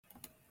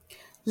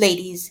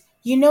Ladies,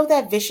 you know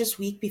that vicious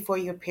week before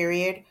your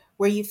period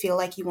where you feel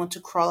like you want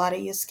to crawl out of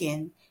your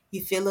skin,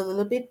 you feel a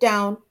little bit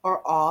down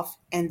or off,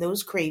 and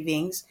those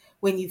cravings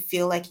when you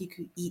feel like you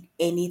could eat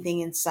anything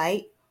in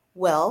sight?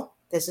 Well,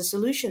 there's a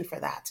solution for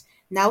that.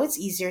 Now it's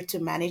easier to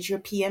manage your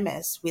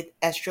PMS with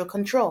Estro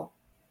Control.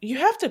 You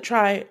have to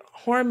try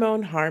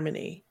Hormone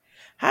Harmony.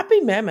 Happy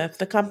Mammoth,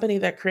 the company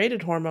that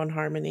created Hormone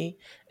Harmony,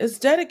 is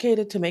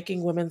dedicated to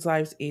making women's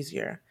lives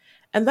easier.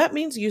 And that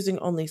means using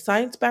only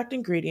science backed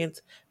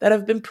ingredients that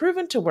have been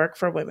proven to work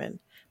for women.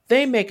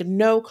 They make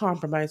no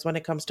compromise when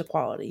it comes to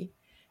quality.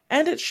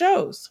 And it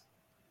shows.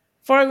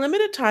 For a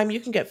limited time, you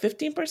can get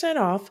 15%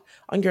 off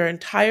on your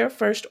entire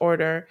first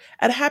order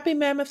at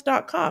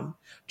happymammoth.com.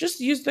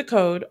 Just use the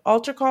code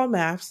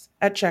ALTERCALLMAFS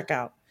at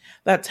checkout.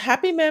 That's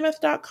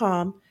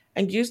happymammoth.com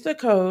and use the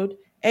code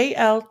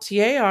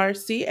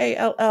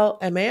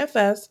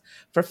ALTARCALLMAFS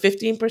for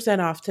 15%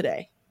 off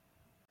today.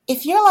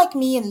 If you're like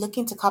me and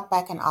looking to cut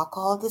back on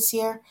alcohol this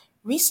year,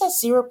 Recess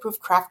Zero Proof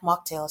Craft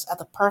Mocktails are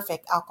the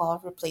perfect alcohol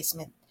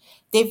replacement.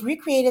 They've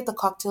recreated the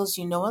cocktails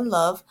you know and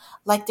love,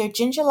 like their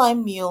ginger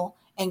lime mule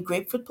and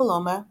grapefruit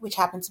paloma, which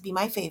happen to be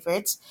my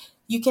favorites.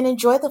 You can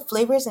enjoy the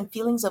flavors and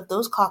feelings of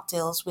those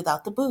cocktails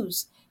without the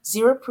booze.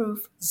 Zero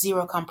proof,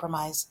 zero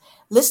compromise.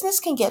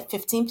 Listeners can get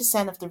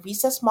 15% of the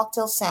Recess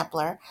Mocktail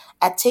Sampler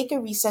at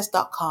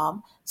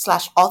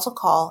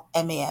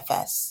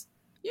takearecess.com/AutoCallMAFS.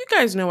 You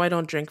guys know I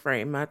don't drink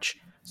very much,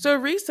 so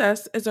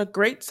Recess is a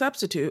great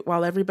substitute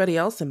while everybody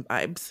else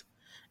imbibes.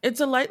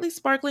 It's a lightly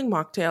sparkling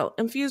mocktail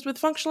infused with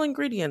functional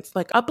ingredients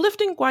like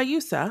uplifting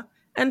guayusa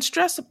and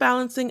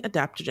stress-balancing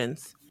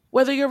adaptogens.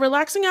 Whether you're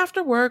relaxing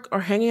after work or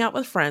hanging out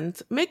with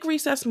friends, make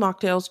Recess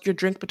mocktails your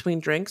drink between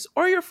drinks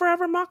or your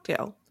forever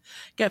mocktail.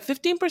 Get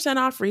 15%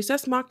 off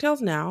Recess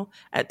mocktails now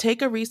at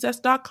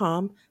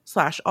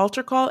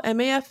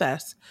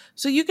takearecess.com/altercallmafs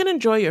so you can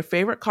enjoy your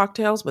favorite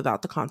cocktails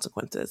without the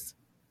consequences.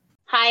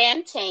 Hi,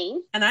 I'm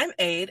Tane. And I'm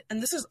Aid,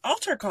 and this is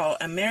Alter Call,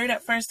 a Married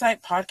at First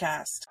Sight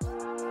podcast.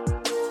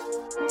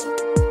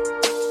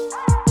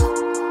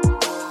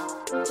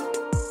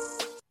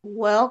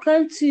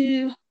 Welcome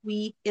to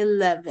week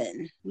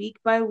 11. Week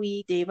by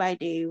week, day by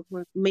day,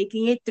 we're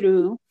making it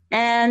through.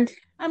 And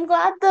I'm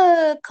glad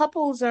the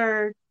couples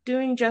are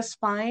doing just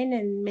fine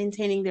and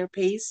maintaining their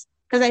pace.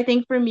 Because I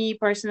think for me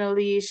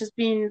personally, it's just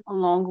been a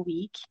long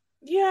week.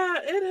 Yeah,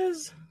 it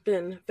has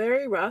been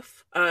very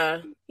rough.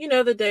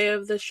 The day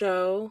of the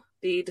show,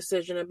 the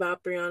decision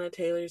about Breonna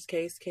Taylor's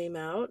case came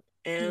out,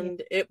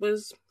 and it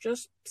was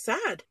just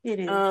sad. It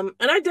is. And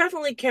I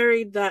definitely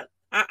carried that.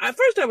 At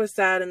first I was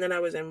sad, and then I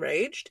was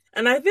enraged.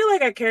 And I feel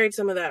like I carried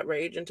some of that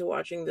rage into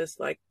watching this,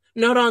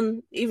 not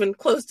on even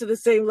close to the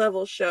same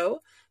level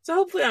show. So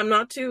hopefully I'm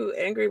not too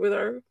angry with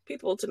our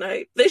people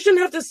tonight. They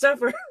shouldn't have to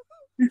suffer.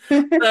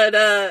 But,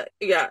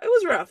 yeah, it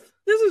was rough.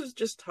 This is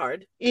just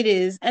hard. It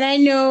is. And I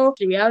know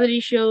the reality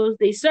shows,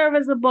 they serve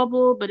as a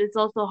bubble, but it's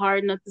also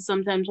hard not to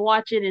sometimes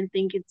watch it and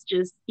think it's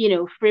just,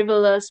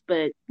 frivolous.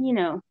 But,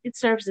 it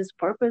serves its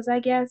purpose, I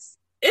guess.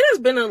 It has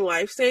been a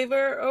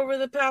lifesaver over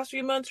the past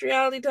few months,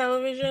 reality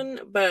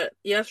television, but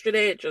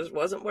yesterday it just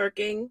wasn't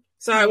working.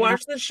 So I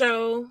watched the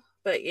show,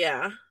 but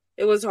yeah,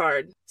 it was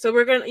hard. So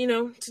we're going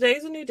to,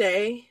 today's a new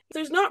day.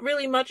 There's not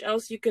really much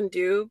else you can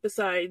do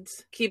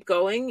besides keep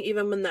going,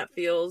 even when that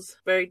feels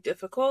very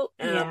difficult.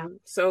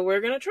 So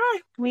we're going to try.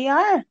 We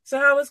are. So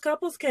how was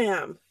Couples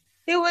Cam?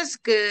 It was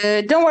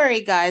good. Don't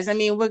worry, guys. I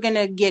mean, we're going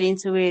to get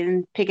into it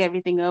and pick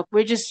everything up.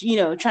 We're just,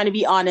 trying to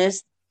be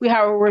honest.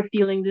 How we're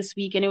feeling this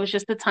week, and it was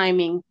just the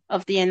timing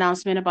of the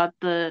announcement about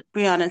the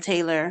Breonna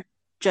Taylor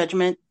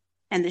judgment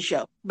and the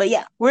show. But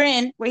yeah,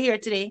 we're here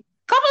today.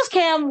 Couples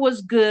Cam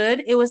was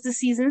good. It was the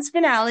season's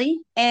finale,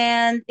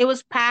 and it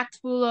was packed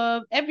full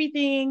of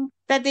everything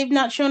that they've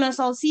not shown us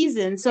all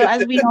season. So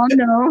as we all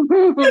know,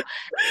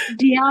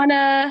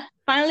 Deanna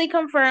finally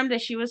confirmed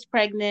that she was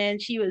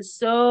pregnant. She was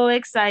so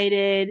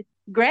excited.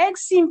 Greg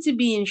seemed to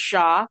be in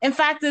shock. In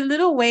fact, a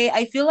little way,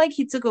 I feel like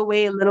he took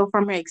away a little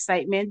from her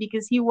excitement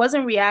because he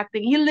wasn't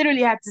reacting. He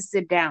literally had to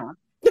sit down.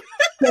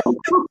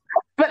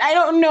 But I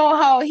don't know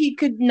how he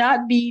could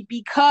not be,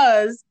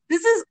 because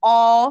this is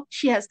all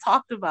she has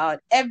talked about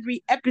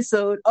every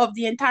episode of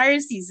the entire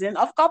season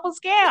of Couple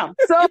Scam.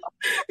 So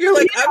you're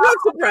like, I'm not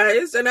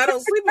surprised, and I don't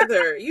sleep with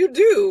her. You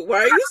do. Why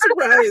are you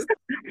surprised?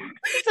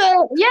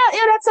 So yeah,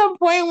 at some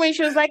point when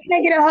she was like, "Can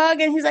I get a hug?"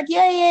 and he's like,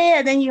 "Yeah."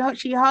 And then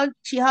she hugged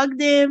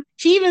him.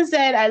 She even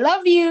said, "I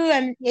love you."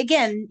 And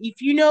again,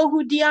 if you know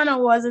who Deanna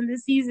was in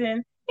this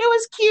season, it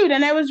was cute,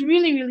 and I was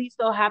really, really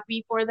so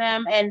happy for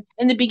them. And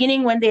in the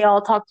beginning, when they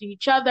all talked to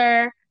each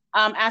other,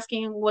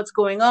 asking what's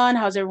going on,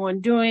 how's everyone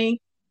doing,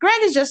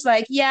 Greg is just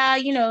like, yeah,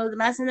 the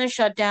mass center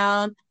shut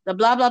down, the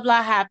blah blah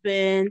blah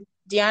happened,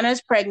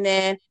 Deanna's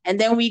pregnant,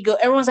 and then we go.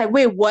 Everyone's like,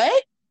 wait,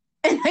 what?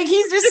 And like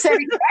he's just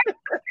saying.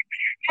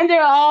 And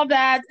they're all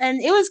that.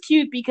 And it was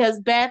cute because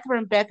Beth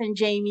from Beth and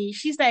Jamie,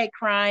 she's like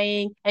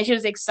crying and she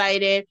was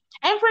excited.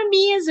 And for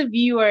me as a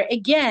viewer,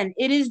 again,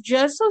 it is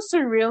just so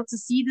surreal to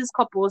see these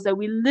couples that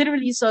we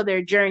literally saw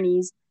their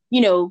journeys,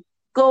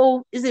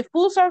 go, is it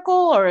full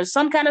circle or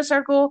some kind of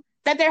circle?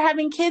 that they're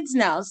having kids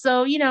now.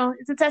 So,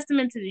 it's a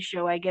testament to the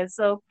show, I guess.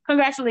 So,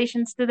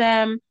 congratulations to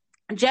them.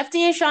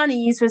 Jeffy and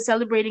Shawnee's were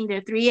celebrating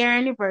their 3-year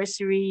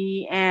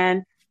anniversary,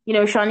 and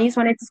Shawnee's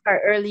wanted to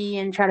start early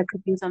and try to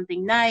cooking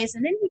something nice.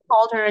 And then he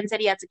called her and said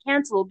he had to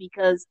cancel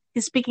because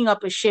he's picking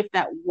up a shift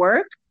at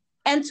work.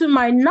 And to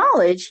my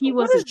knowledge,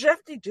 What does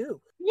Jeffy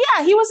do?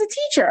 Yeah, he was a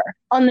teacher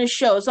on the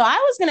show. So I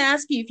was going to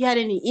ask you if you had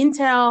any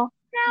intel.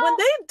 When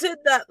they did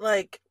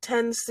that,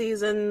 10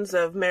 seasons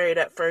of Married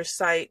at First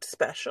Sight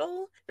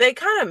special, they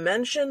kind of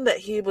mentioned that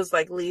he was,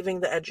 leaving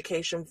the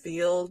education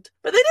field,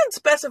 but they didn't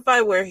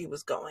specify where he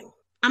was going.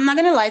 I'm not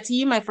going to lie to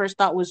you. My first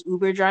thought was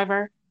Uber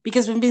driver,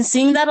 because we've been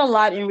seeing that a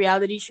lot in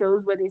reality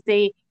shows where they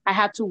say, I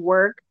had to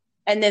work,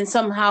 and then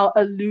somehow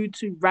allude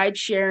to ride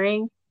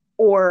sharing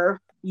or,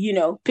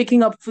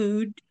 picking up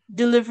food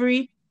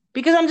delivery.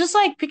 Because I'm just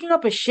picking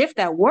up a shift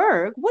at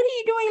work. What are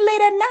you doing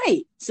late at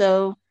night?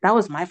 So that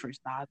was my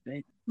first thought.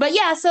 But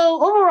yeah, so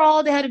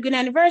overall, they had a good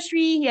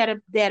anniversary.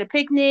 They had a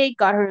picnic,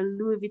 got her a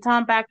Louis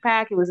Vuitton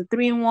backpack. It was a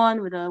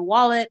 3-in-1 with a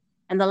wallet.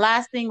 And the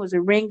last thing was a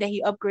ring that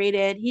he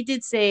upgraded. He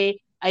did say,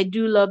 I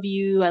do love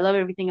you. I love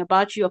everything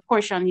about you. Of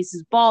course, Shawnice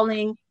is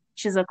bawling.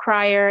 She's a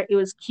crier. It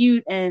was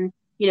cute. And,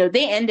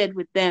 they ended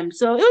with them.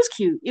 So it was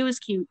cute. It was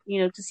cute,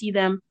 to see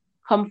them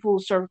come full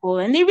circle.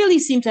 And they really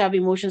seem to have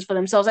emotions for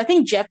themselves. I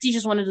think Jeffy's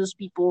just one of those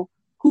people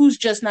who's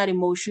just not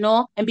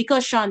emotional. And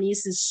because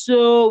Shawnice is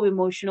so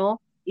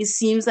emotional, it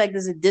seems like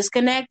there's a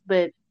disconnect,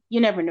 but you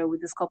never know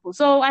with this couple.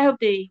 So I hope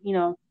they,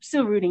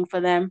 still rooting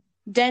for them.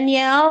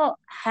 Danielle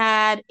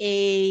had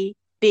a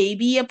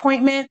baby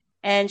appointment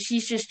and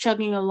she's just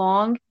chugging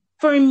along.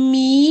 For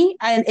me,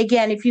 and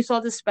again, if you saw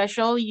the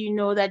special, you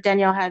know that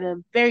Danielle had a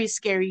very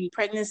scary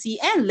pregnancy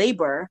and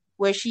labor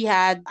where she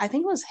had, I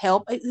think it was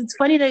HELP. It's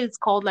funny that it's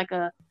called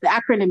the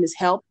acronym is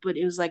HELP, but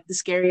it was the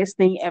scariest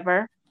thing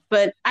ever.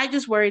 But I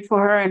just worried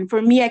for her. And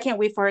for me, I can't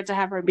wait for her to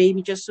have her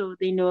baby just so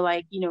they know,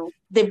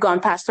 they've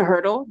gone past the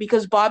hurdle.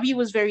 Because Bobby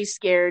was very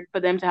scared for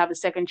them to have a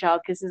second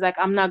child because he's like,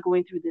 I'm not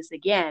going through this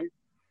again,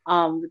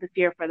 with the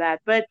fear for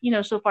that. But,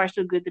 so far,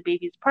 so good. The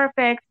baby is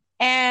perfect.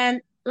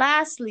 And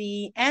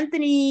lastly,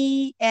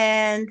 Anthony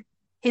and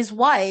his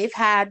wife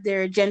had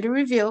their gender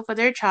reveal for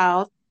their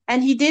child.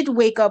 And he did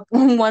wake up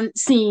in one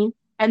scene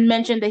and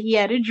mention that he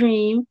had a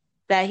dream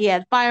that he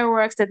had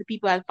fireworks, that the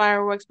people had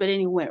fireworks, but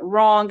then it went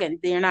wrong and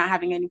they're not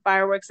having any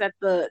fireworks at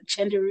the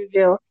gender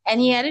reveal. And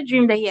he had a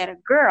dream that he had a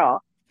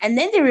girl. And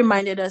then they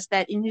reminded us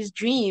that in his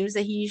dreams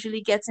that he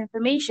usually gets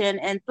information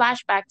and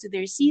flashback to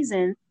their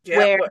season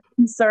where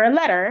he saw a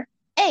letter,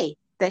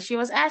 that she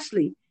was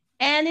Ashley.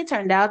 And it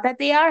turned out that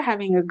they are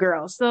having a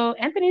girl. So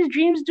Anthony's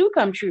dreams do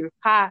come true.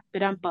 Ha,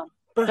 bum.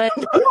 But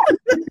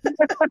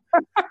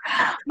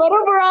but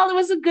overall it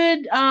was a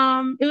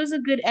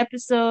good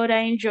episode. I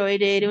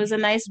enjoyed it. It was a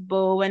nice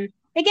bow, and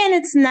again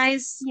it's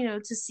nice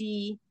to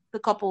see the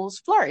couples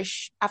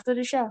flourish after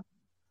the show.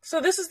 So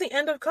this is the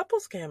end of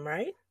Couples Cam,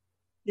 right?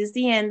 This is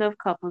the end of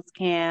Couples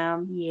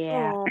Cam.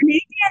 Yeah. Aww. And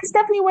Andy and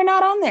Stephanie were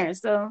not on there,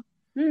 so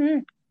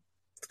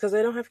it's because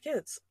they don't have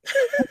kids.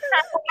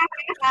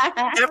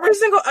 Every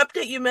single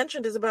update you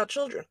mentioned is about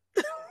children.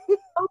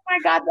 Oh my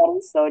God, that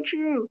is so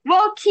true.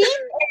 Well, Keith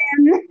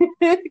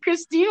and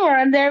Christine were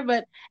on there,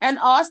 and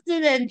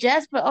Austin and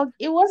Jess, but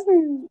it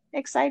wasn't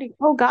exciting.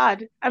 Oh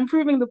God, I'm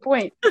proving the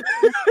point. How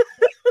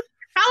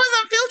was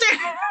Unfiltered?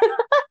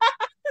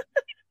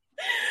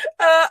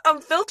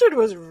 Unfiltered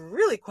was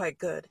really quite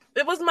good.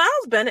 It was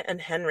Miles Bennett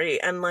and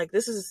Henry, and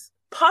this is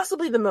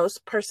possibly the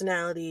most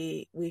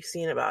personality we've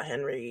seen about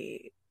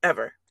Henry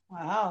ever.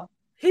 Wow.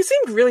 He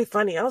seemed really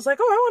funny. I was like,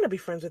 I want to be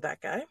friends with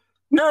that guy.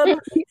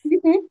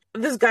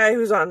 This guy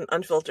who's on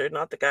Unfiltered,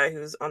 not the guy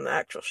who's on the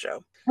actual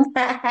show.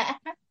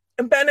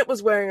 And Bennett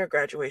was wearing a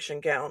graduation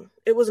gown.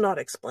 It was not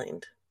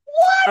explained.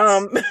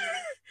 What?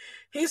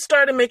 He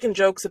started making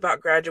jokes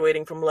about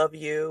graduating from Love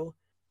U.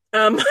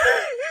 That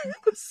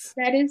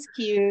is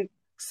cute.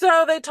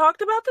 So they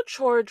talked about the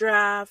chore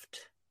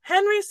draft.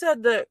 Henry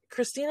said that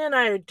Christina and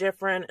I are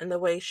different in the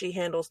way she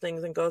handles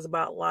things and goes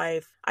about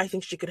life. I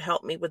think she could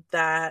help me with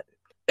that.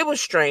 It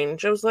was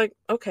strange. I was like,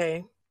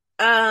 okay.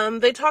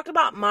 They talked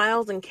about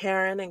Miles and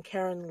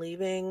Karen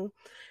leaving.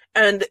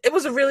 And it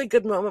was a really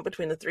good moment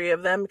between the three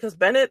of them because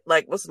Bennett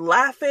was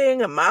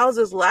laughing and Miles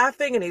is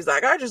laughing and he's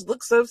like, I just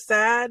look so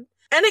sad.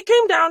 And it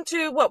came down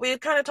to what we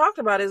had kind of talked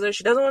about is that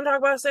she doesn't want to talk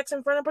about sex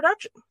in front of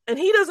production. And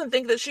he doesn't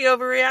think that she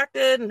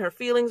overreacted and her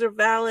feelings are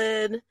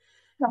valid.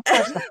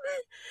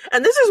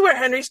 And this is where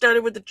Henry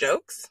started with the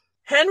jokes.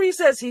 Henry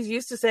says he's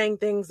used to saying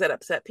things that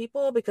upset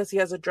people because he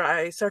has a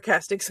dry,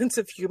 sarcastic sense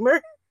of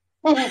humor.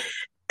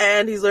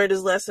 And he's learned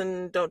his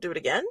lesson, don't do it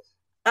again.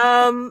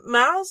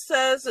 Miles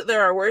says that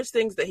there are worse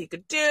things that he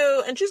could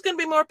do, and she's going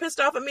to be more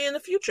pissed off at me in the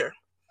future.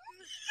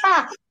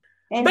 But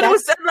it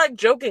was said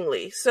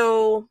jokingly.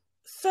 So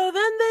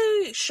then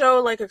they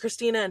show a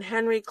Christina and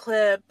Henry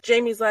clip.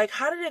 Jamie's like,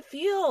 how did it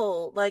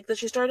feel? That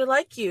she started to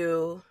like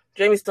you.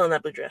 Jamie's still in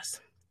that blue dress.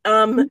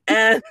 And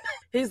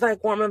he's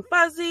like warm and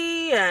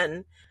fuzzy,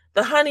 and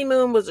The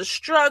honeymoon was a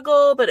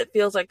struggle, but it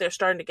feels like they're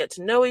starting to get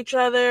to know each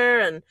other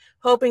and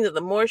hoping that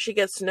the more she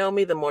gets to know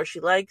me, the more she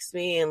likes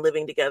me, and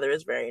living together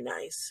is very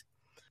nice.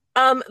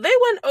 They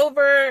went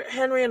over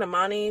Henry and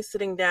Amani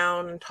sitting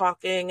down and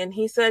talking, and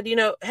he said,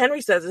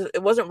 Henry says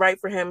it wasn't right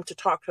for him to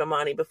talk to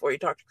Amani before he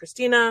talked to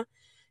Christina.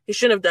 He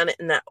shouldn't have done it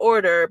in that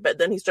order, but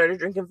then he started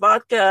drinking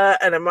vodka,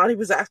 and Amani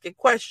was asking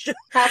questions,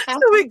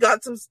 so he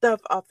got some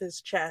stuff off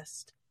his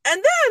chest.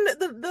 And then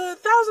the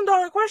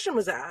 $1,000 question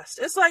was asked.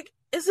 It's like,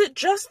 is it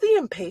just the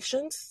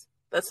impatience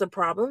that's the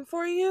problem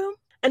for you?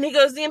 And he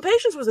goes, the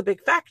impatience was a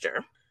big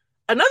factor.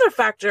 Another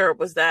factor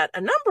was that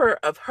a number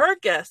of her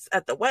guests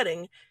at the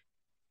wedding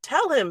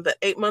tell him that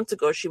 8 months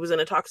ago she was in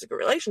a toxic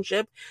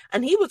relationship,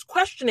 and he was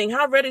questioning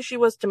how ready she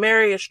was to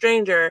marry a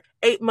stranger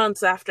 8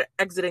 months after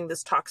exiting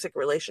this toxic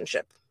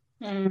relationship.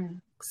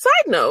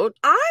 Side note,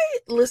 I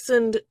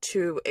listened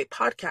to a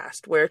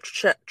podcast where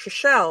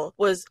Trishelle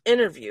was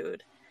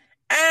interviewed,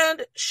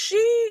 and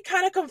she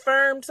kind of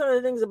confirmed some of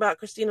the things about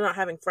Christina not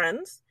having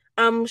friends.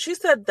 She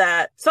said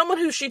that someone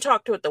who she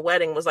talked to at the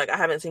wedding was like, I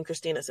haven't seen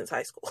Christina since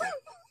high school.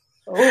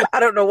 Oh. I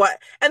don't know what.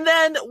 And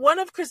then one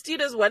of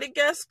Christina's wedding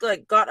guests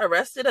got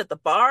arrested at the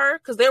bar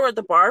because they were at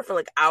the bar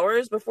for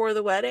hours before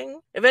the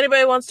wedding. If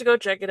anybody wants to go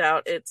check it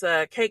out, it's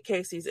Kate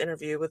Casey's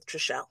interview with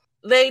Trishelle.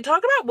 They talk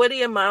about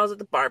Woody and Miles at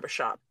the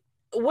barbershop.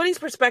 Woody's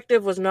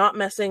perspective was not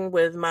messing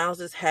with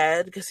Miles's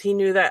head because he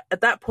knew that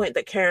at that point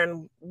that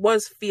Karen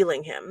was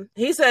feeling him.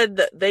 He said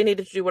that they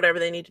needed to do whatever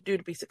they need to do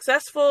to be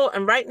successful,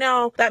 and right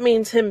now that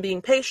means him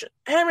being patient.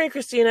 Henry and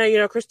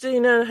Christina,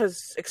 Christina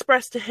has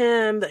expressed to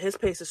him that his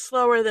pace is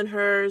slower than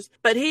hers,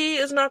 but he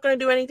is not going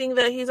to do anything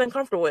that he's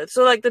uncomfortable with.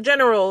 So the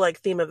general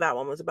theme of that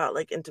one was about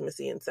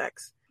intimacy and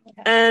sex.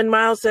 Okay. And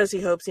Miles says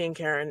he hopes he and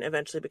Karen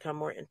eventually become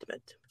more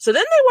intimate. So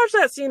then they watch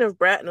that scene of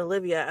Brett and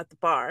Olivia at the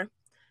bar.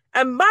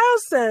 And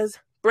Miles says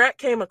Brett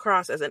came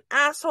across as an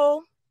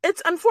asshole.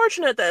 It's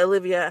unfortunate that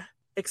Olivia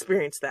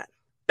experienced that.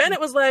 Bennett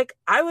was like,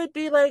 I would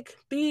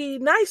be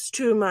nice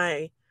to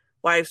my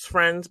wife's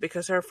friends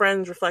because her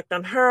friends reflect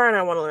on her and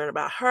I want to learn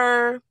about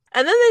her.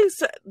 And then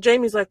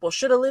Jamie's like, well,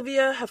 should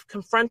Olivia have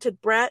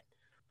confronted Brett?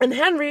 And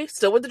Henry,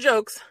 still with the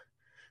jokes,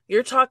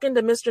 you're talking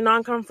to Mr.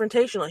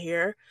 Non-confrontational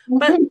here,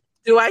 but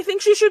do I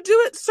think she should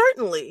do it?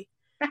 Certainly.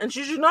 And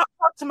she should not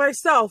talk to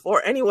myself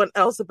or anyone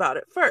else about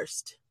it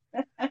first.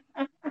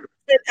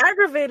 It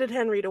aggravated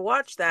Henry to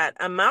watch that,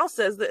 and Miles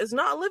says that it's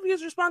not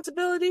Olivia's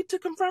responsibility to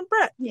confront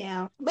Brett.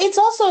 Yeah. It's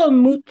also a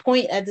moot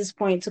point at this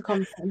point to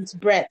confront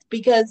Brett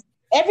because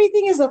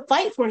everything is a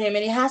fight for him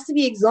and it has to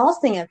be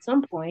exhausting at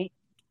some point.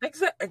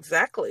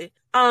 Exactly.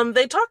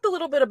 They talked a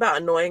little bit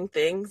about annoying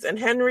things, and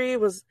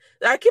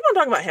I keep on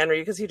talking about Henry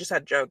because he just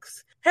had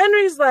jokes.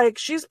 Henry's like,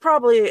 she's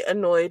probably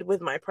annoyed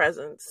with my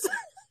presence.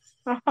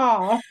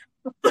 Oh.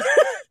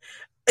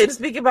 And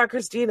speaking about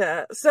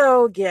Christina,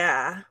 so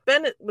yeah,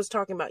 Bennett was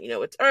talking about,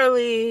 it's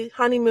early,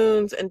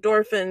 honeymoons,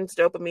 endorphins,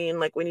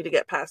 dopamine, we need to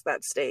get past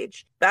that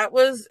stage. It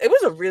was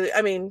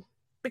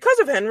because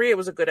of Henry, it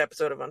was a good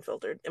episode of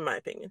Unfiltered, in my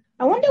opinion.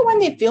 I wonder when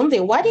they filmed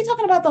it. Why are they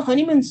talking about the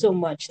honeymoon so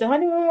much? The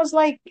honeymoon was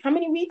how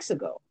many weeks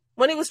ago?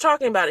 When he was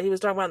talking about it, he was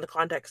talking about in the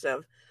context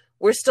of,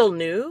 we're still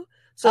new.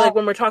 So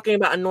when we're talking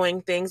about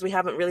annoying things, we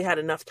haven't really had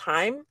enough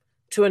time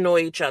to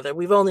annoy each other.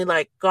 We've only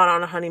gone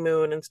on a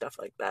honeymoon and stuff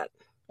like that.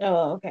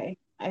 Oh, okay.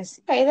 I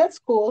see. Okay, that's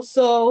cool.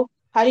 So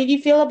how did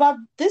you feel about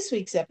this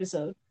week's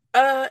episode?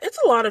 It's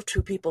a lot of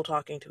two people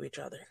talking to each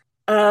other.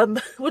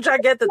 Which I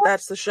get that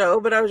that's the show,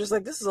 but I was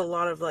just this is a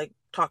lot of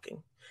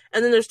talking.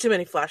 And then there's too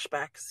many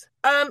flashbacks.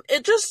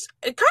 It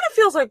kind of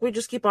feels like we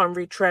just keep on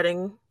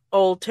retreading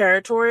old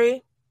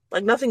territory.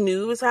 Nothing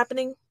new is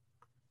happening.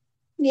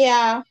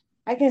 Yeah,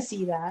 I can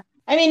see that.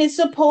 I mean, it's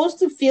supposed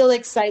to feel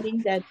exciting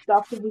that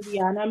Dr.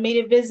 Viviana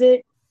made a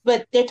visit,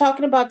 but they're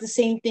talking about the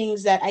same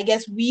things that I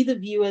guess we, the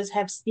viewers,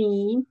 have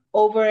seen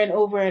over and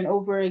over and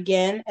over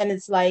again. And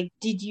it's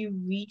did you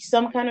reach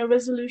some kind of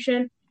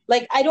resolution?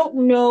 I don't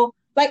know.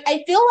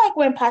 I feel like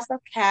when Pastor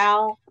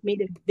Cal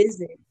made a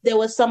visit, there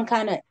was some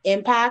kind of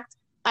impact.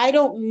 I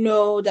don't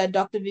know that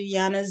Dr.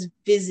 Viviana's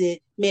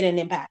visit made an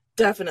impact.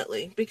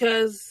 Definitely.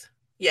 Because,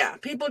 yeah,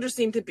 people just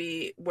seem to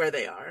be where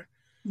they are.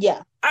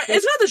 Yeah.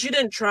 It's not that she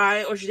didn't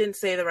try or she didn't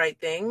say the right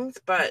things,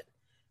 but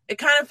it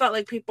kind of felt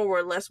like people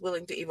were less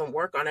willing to even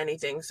work on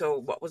anything. So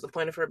what was the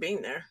point of her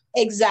being there?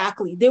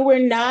 Exactly. They were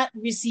not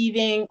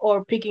receiving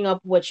or picking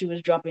up what she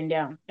was dropping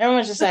down.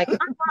 Everyone's just okay,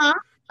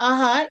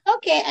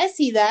 I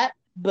see that.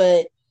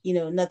 But,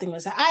 nothing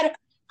was. I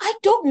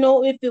don't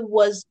know if it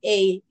was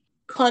a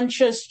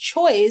conscious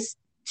choice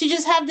to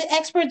just have the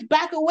experts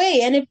back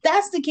away. And if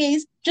that's the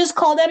case, just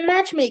call them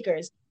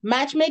matchmakers.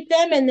 Matchmake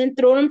them and then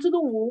throw them to the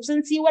wolves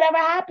and see whatever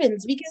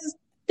happens because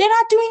they're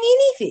not doing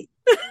anything.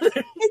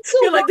 It's so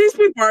You're these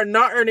people are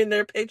not earning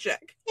their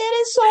paycheck. It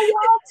is so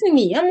wild to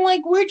me. I'm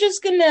we're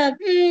just gonna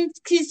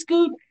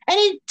scoot. And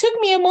it took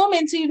me a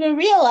moment to even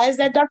realize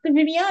that Dr.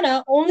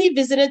 Viviana only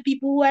visited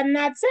people who hadn't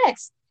had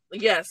sex.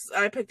 Yes,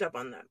 I picked up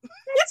on that.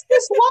 It's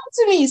just wild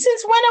to me.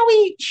 Since when are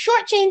we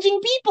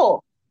shortchanging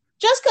people?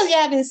 Just because you're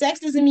having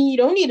sex doesn't mean you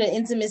don't need an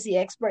intimacy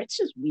expert. It's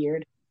just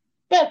weird.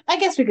 But I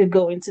guess we could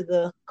go into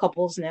the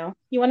couples now.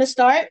 You want to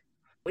start?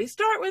 We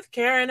start with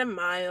Karen and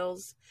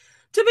Miles.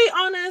 To be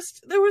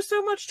honest, there was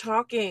so much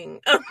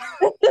talking.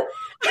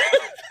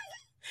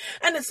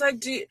 And it's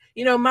like,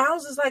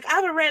 Miles is like, I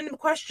have a random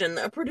question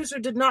a producer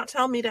did not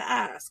tell me to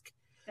ask.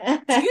 Do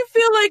you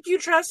feel like you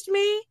trust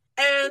me?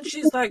 And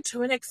she's like,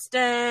 to an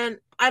extent,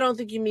 I don't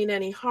think you mean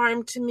any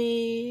harm to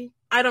me.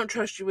 I don't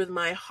trust you with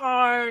my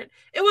heart.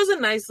 It was a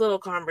nice little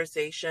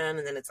conversation.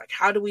 And then it's like,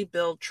 how do we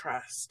build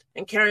trust?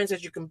 And Karen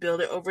says you can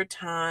build it over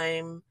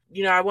time.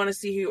 I want to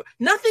see who.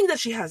 Nothing that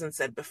she hasn't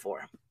said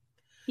before.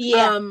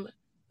 Yeah.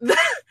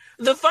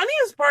 The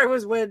funniest part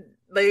was when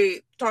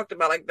they talked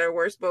about like their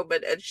worst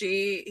moment, and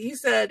he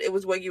said it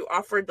was when you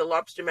offered the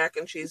lobster mac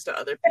and cheese to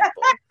other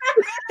people.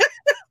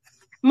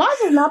 Miles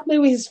does not play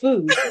with his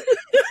food.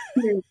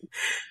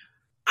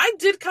 I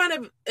did kind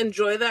of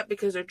enjoy that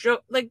because they're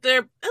they're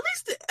at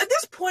least at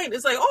this point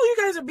it's like, oh,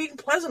 you guys are being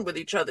pleasant with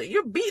each other.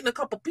 You're beating a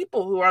couple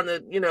people who are on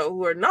the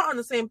who are not on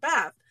the same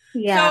path.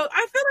 Yeah. So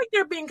I feel like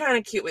they're being kind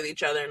of cute with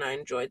each other, and I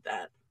enjoyed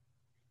that.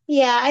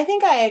 Yeah, I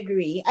think I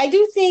agree. I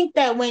do think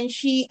that when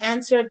she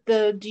answered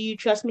the "Do you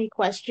trust me?"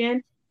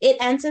 question, it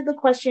answered the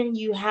question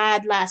you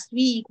had last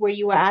week where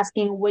you were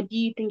asking, what do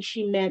you think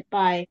she meant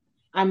by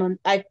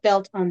I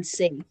felt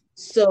unsafe.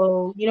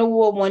 So, we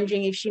were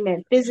wondering if she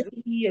meant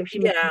physically or if she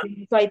meant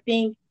physically. So I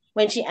think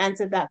when she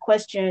answered that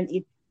question,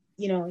 it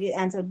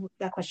answered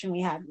that question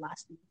we had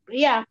last week. But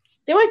yeah,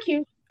 they were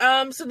cute.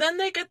 So then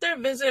they get their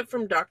visit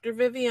from Dr.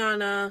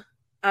 Viviana.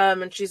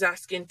 And she's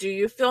asking, do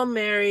you feel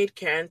married?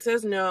 Karen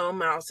says no.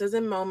 Miles says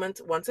in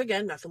moments. Once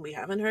again, nothing we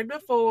haven't heard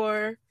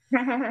before.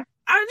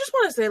 I just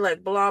want to say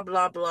like blah,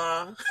 blah,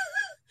 blah.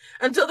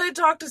 Until they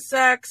talk to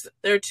sex,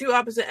 there are two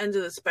opposite ends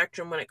of the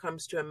spectrum when it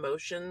comes to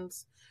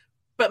emotions.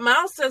 But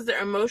Miles says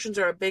their emotions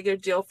are a bigger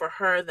deal for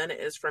her than it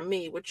is for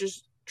me, which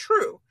is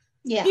true.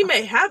 Yeah. He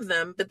may have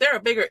them, but they're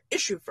a bigger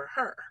issue for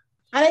her.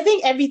 And I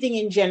think everything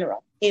in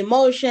general,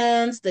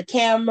 emotions, the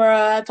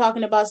camera,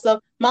 talking about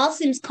stuff, Miles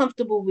seems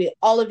comfortable with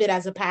all of it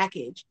as a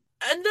package.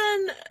 And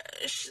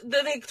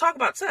then they talk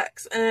about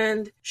sex,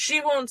 and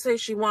she won't say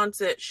she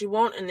wants it. She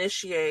won't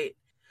initiate.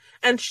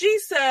 And she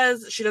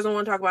says she doesn't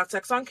want to talk about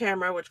sex on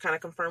camera, which kind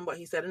of confirmed what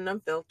he said in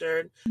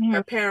Unfiltered. Mm-hmm.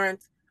 Her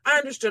parents, I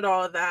understood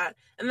all of that.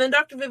 And then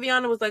Dr.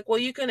 Viviana was like, well,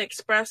 you can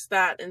express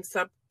that in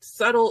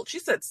subtle, she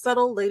said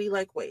subtle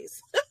ladylike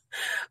ways.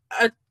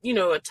 A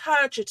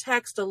touch, a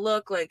text, a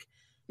look, like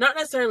not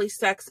necessarily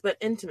sex, but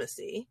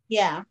intimacy.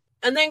 Yeah.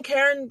 And then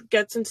Karen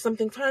gets into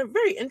something kind of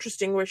very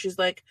interesting where she's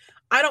like,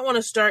 I don't want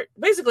to start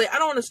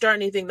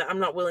anything that I'm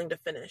not willing to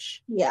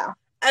finish. Yeah.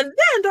 And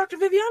then Dr.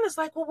 Viviana's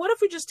like, well, what if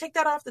we just take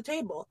that off the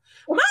table?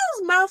 Miles'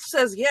 mouth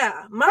says,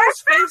 yeah.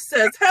 Miles' face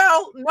says,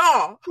 hell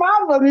no.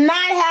 Miles was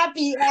not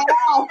happy at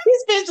all.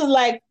 His face was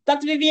like,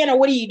 Dr. Viviana,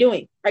 what are you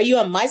doing? Are you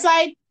on my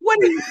side? What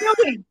are you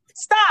doing?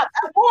 Stop,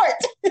 abort.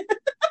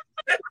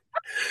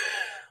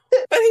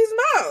 But he's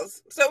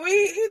Miles. So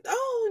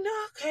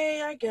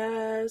okay, I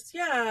guess.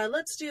 Yeah,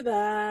 let's do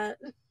that.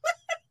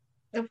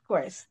 Of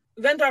course.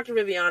 Then Dr.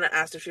 Viviana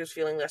asked if she was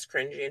feeling less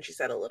cringy, and she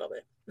said a little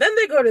bit. Then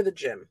they go to the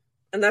gym.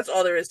 And that's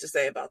all there is to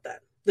say about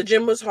that. The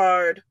gym was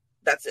hard.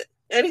 That's it.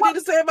 Anything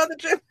to say about the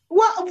gym?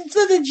 Well,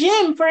 for the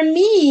gym, for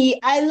me,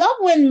 I love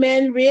when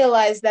men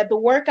realize that the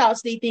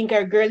workouts they think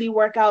are girly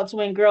workouts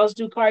when girls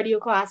do cardio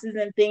classes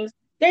and things,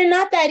 they're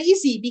not that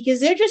easy because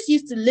they're just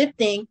used to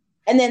lifting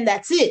and then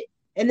that's it.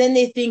 And then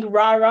they think,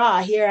 rah,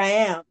 rah, here I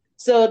am.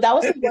 So that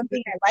was the one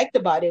thing I liked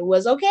about it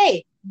was,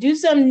 okay, do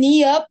some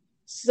knee up,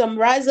 some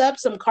rise up,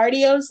 some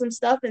cardio, some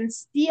stuff, and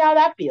see how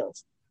that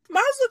feels.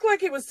 Miles looked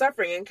like he was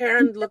suffering, and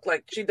Karen looked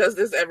like she does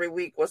this every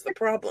week. What's the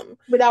problem?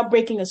 Without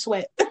breaking a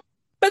sweat.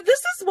 But this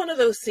is one of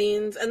those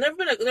scenes, and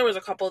there was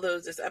a couple of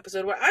those this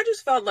episode where I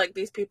just felt like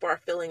these people are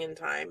filling in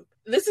time.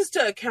 This is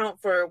to account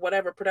for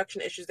whatever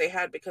production issues they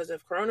had because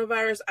of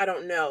coronavirus. I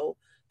don't know.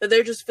 But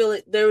they're just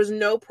feeling there was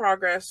no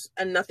progress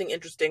and nothing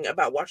interesting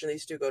about watching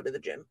these two go to the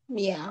gym.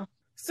 Yeah.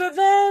 So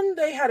then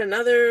they had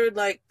another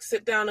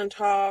sit down and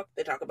talk.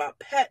 They talk about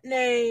pet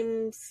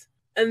names,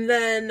 and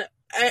then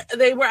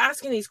they were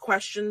asking these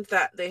questions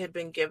that they had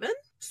been given.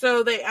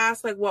 So they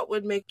asked, what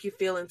would make you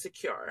feel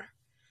insecure?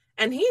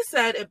 And he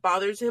said it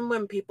bothers him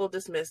when people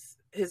dismiss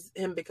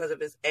him because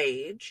of his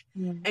age.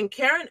 Mm. And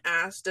Karen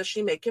asked, does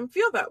she make him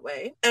feel that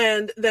way?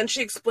 And then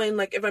she explained,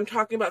 if I'm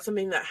talking about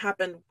something that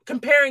happened,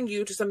 comparing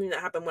you to something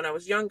that happened when I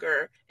was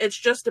younger, it's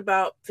just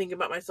about thinking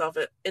about myself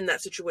in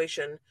that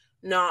situation,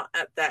 not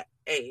at that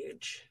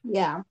age.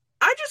 Yeah.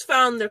 I just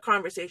found their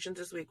conversations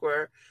this week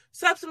were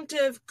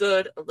substantive,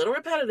 good, a little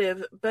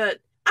repetitive, but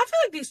I feel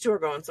like these two are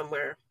going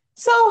somewhere.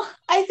 So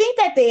I think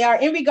that they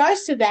are. In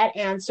regards to that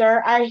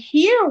answer, I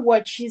hear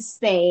what she's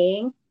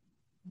saying,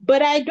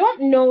 but I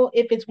don't know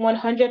if it's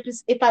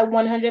 100%, if I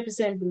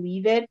 100%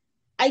 believe it.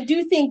 I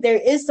do think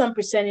there is some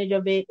percentage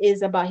of it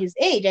is about his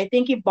age. I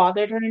think it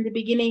bothered her in the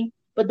beginning,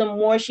 but the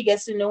more she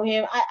gets to know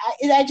him,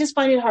 I just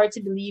find it hard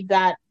to believe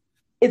that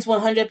it's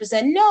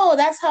 100%. No,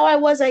 that's how I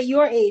was at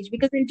your age,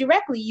 because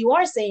indirectly you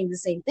are saying the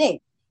same thing,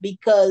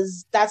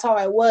 because that's how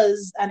I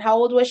was. And how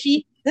old was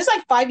she? There's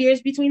 5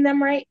 years between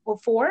them, right? Or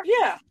 4?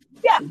 Yeah.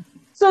 Yeah.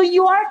 So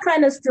you are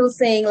kind of still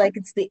saying like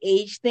it's the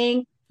age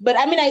thing, but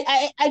I mean,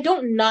 I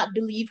don't not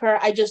believe her.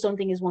 I just don't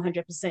think it's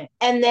 100%.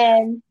 And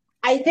then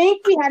I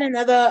think we had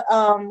another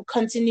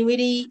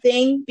continuity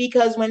thing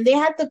because when they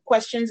had the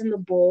questions in the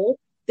bowl,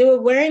 they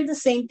were wearing the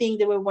same thing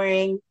they were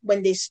wearing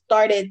when they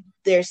started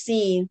their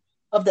scene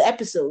of the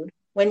episode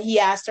when he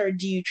asked her,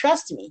 "Do you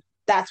trust me?"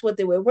 That's what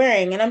they were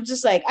wearing, and I'm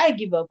just like, I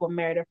give up on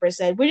Married at First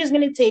Sight. We're just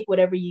gonna take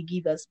whatever you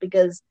give us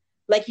because,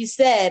 like you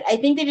said, I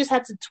think they just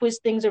had to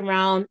twist things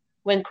around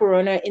when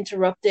Corona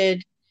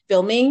interrupted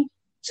filming.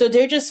 So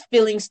they're just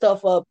filling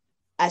stuff up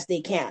as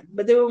they can.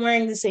 But they were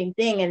wearing the same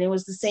thing and it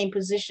was the same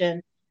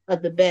position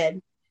of the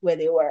bed where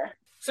they were.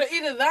 So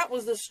either that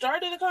was the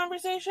start of the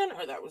conversation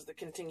or that was the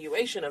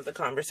continuation of the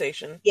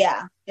conversation.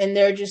 Yeah. And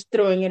they're just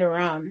throwing it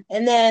around.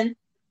 And then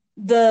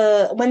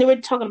when they were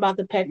talking about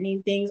the pet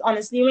name things,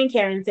 honestly, when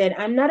Karen said,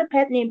 "I'm not a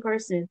pet name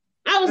person,"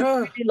 I was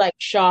really like,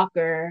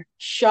 shocker,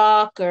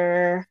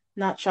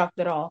 not shocked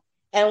at all.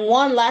 And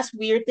one last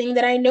weird thing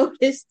that I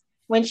noticed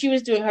when she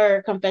was doing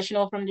her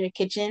confessional from their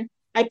kitchen,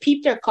 I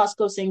peeped her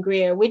Costco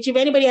sangria, which if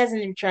anybody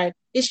hasn't tried,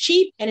 is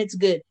cheap and it's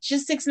good. It's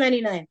just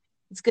 $6.99.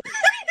 It's good.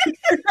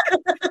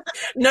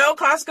 No,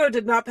 Costco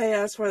did not pay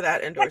us for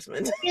that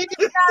endorsement. It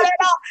did not at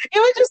all. It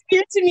was just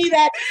weird to me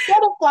that she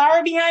had a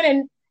flower behind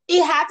and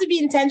it had to be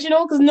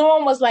intentional because no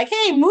one was like,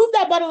 "Hey, move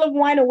that bottle of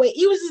wine away."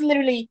 He was just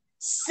literally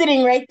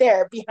sitting right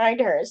there behind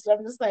her. So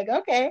I'm just like,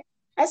 okay,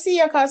 I see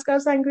your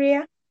Costco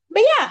sangria.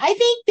 But yeah, I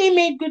think they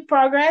made good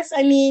progress.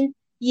 I mean,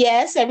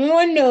 yes,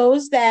 everyone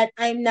knows that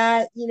I'm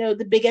not,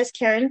 the biggest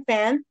Karen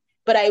fan,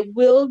 but I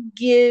will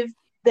give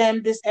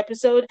them this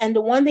episode. And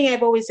the one thing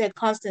I've always said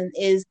constant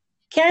is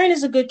Karen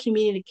is a good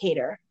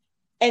communicator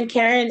and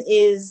Karen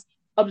is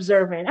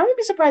observant. I wouldn't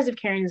be surprised if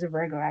Karen is a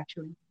Virgo,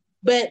 actually.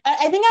 But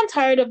I think I'm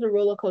tired of the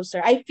roller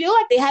coaster. I feel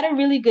like they had a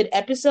really good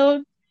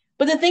episode.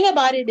 But the thing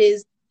about it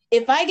is,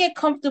 if I get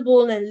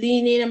comfortable and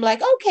lean in, I'm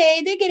like,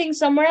 okay, they're getting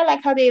somewhere. I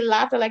like how they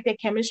laughed. I like their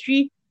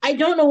chemistry. I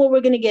don't know what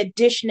we're going to get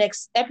dish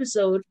next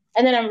episode.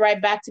 And then I'm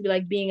right back to be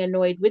like being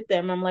annoyed with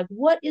them. I'm like,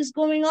 what is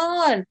going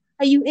on?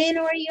 Are you in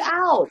or are you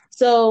out?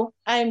 So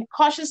I'm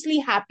cautiously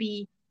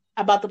happy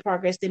about the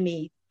progress they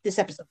made this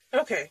episode.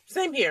 Okay,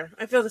 same here.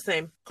 I feel the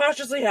same.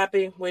 Cautiously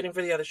happy, waiting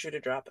for the other shoe to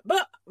drop.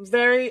 But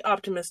very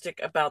optimistic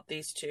about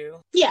these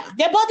two. Yeah,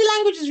 their body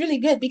language is really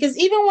good because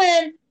even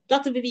when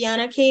Dr.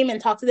 Viviana came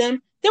and talked to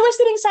them, they were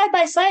sitting side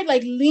by side,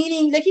 like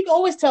leaning. Like you can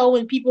always tell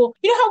when people,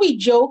 how we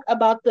joke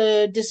about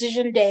the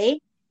decision day,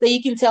 that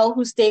you can tell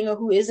who's staying or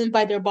who isn't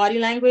by their body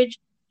language.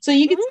 So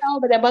you can tell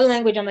by their body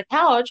language on the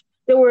couch,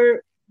 they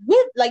were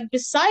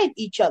beside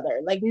each other,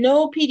 like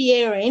no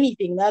PDA or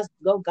anything. That's,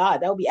 oh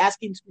God, that would be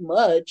asking too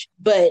much.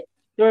 But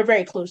they were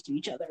very close to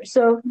each other.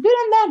 So good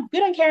on them.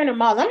 Good on Karen and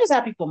Miles. I'm just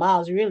happy for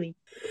Miles, really.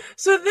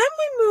 So then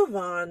we move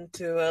on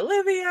to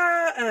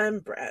Olivia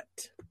and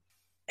Brett.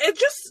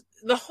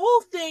 The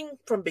whole thing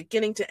from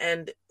beginning to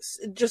end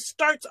just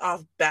starts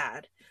off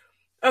bad.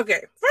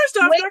 Okay, first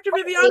off, Dr.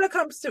 Viviana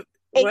comes to...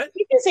 What?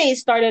 You can say it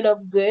started off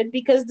good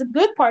because the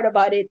good part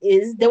about it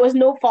is there was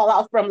no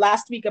fallout from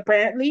last week,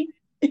 apparently.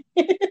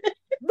 What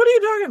are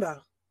you talking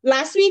about?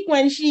 Last week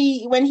when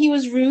he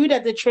was rude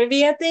at the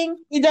trivia thing,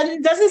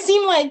 it doesn't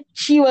seem like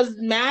she was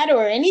mad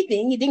or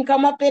anything. He didn't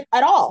come up it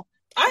at all.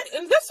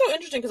 And that's so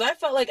interesting because I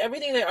felt like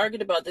everything they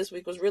argued about this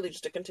week was really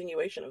just a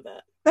continuation of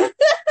that.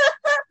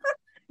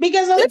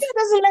 Because Olivia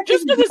doesn't let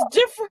just because it's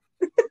different.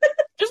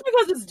 Just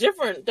because it's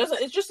different doesn't.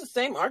 It's just the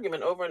same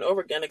argument over and over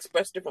again,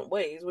 expressed different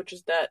ways. Which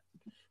is that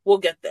we'll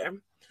get there.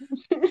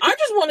 I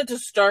just wanted to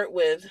start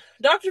with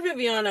Dr.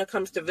 Viviana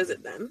comes to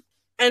visit them,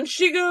 and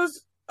she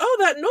goes, "Oh,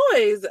 that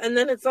noise!" And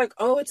then it's like,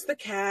 "Oh, it's the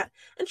cat."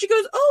 And she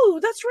goes, "Oh,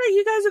 that's right,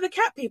 you guys are the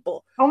cat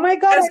people." Oh my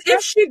God! As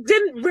if she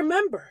didn't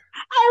remember.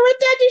 I read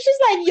that and she's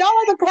like, "Y'all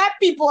are the cat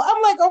people."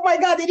 I'm like, "Oh my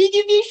God! Did he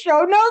give you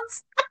show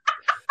notes?"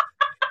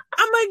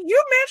 I'm like,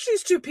 you match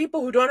these two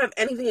people who don't have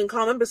anything in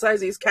common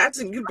besides these cats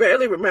and you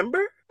barely remember?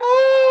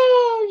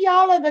 Oh,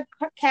 y'all are the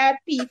cat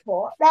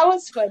people. That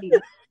was funny.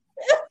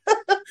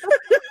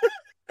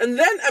 And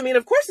then, I mean,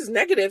 of course it's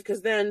negative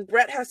because then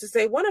Brett has to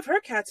say one of her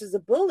cats is a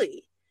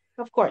bully.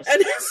 Of course.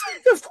 And it's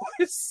like, of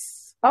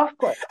course. Of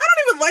course. I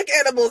don't even like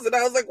animals. And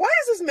I was like, why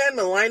is this man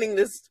maligning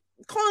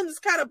calling this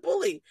cat a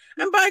bully?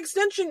 And by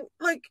extension,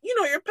 like,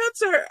 your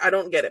pets are, I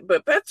don't get it,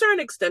 but pets are an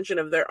extension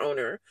of their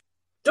owner.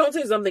 Don't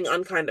say something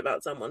unkind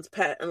about someone's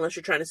pet unless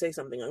you're trying to say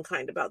something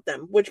unkind about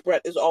them, which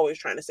Brett is always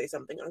trying to say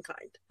something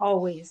unkind.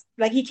 Always.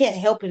 Like he can't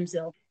help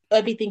himself.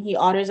 Everything he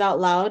utters out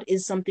loud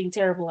is something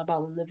terrible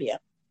about Olivia.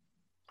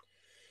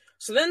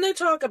 So then they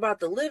talk about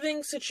the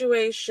living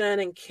situation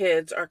and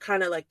kids are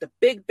kind of like the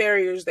big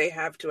barriers they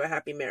have to a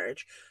happy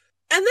marriage.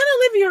 And then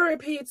Olivia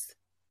repeats,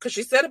 because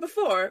she said it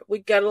before, we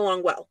get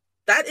along well.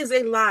 That is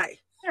a lie.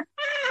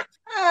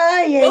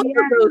 Both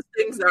of those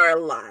things are a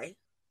lie.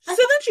 So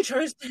then she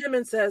turns to him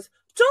and says,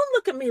 don't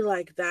look at me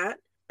like that.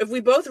 If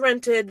we both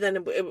rented, then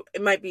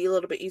it might be a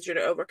little bit easier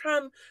to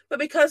overcome. But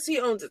because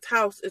he owns his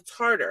house, it's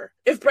harder.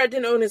 If Brett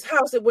didn't own his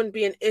house, it wouldn't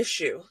be an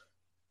issue.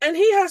 And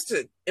he has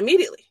to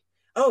immediately,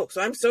 oh,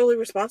 so I'm solely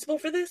responsible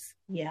for this?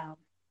 Yeah.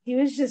 He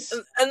was just.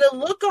 And the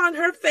look on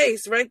her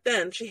face right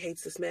then, she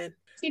hates this man.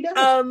 She does.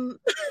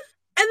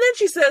 And then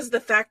she says the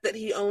fact that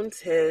he owns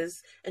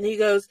his, and he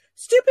goes,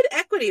 "Stupid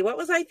equity, what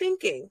was I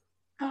thinking?"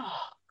 Oh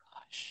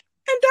gosh.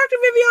 And Dr.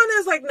 Viviana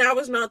is like, now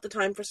is not the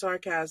time for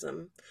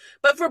sarcasm.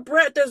 But for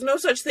Brett, there's no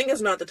such thing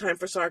as not the time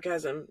for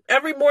sarcasm.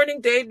 Every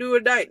morning, day, do or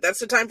die, that's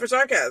the time for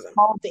sarcasm.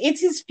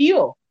 It's his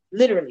fuel,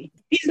 literally.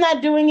 If he's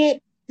not doing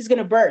it, he's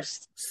gonna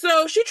burst.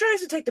 So she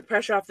tries to take the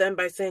pressure off them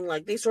by saying,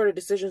 like, these sort of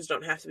decisions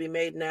don't have to be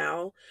made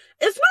now.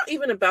 It's not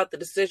even about the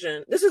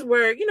decision. This is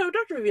where,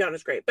 Dr. Viviana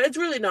is great, but it's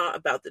really not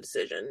about the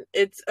decision.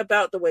 It's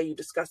about the way you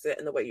discuss it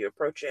and the way you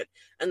approach it.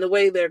 And the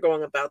way they're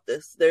going about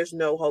this, there's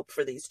no hope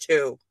for these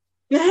two.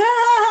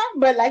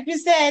 But like you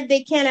said,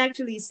 they can't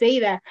actually say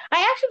that.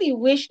 I actually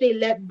wish they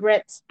let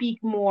Brett speak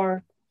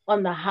more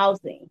on the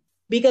housing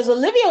because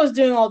Olivia was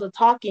doing all the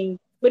talking,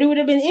 but it would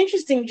have been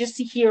interesting just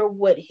to hear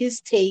what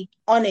his take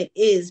on it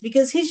is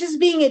because he's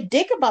just being a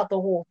dick about the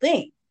whole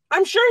thing.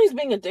 I'm sure he's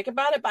being a dick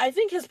about it, but I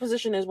think his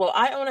position is, well,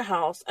 I own a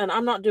house and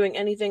I'm not doing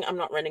anything. I'm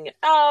not renting it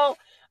out.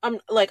 I'm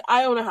like,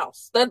 I own a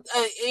house. That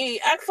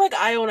he acts like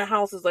I own a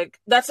house is like,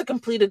 that's a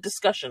completed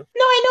discussion.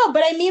 No, I know,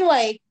 but I mean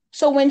like,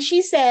 so when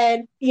she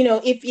said,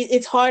 if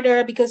it's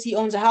harder because he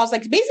owns a house,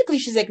 like basically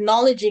she's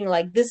acknowledging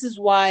like this is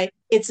why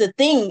it's a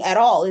thing at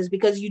all is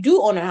because you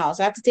do own a house.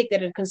 I have to take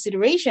that into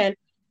consideration.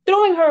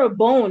 Throwing her a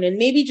bone and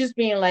maybe just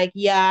being like,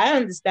 yeah, I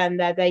understand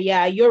that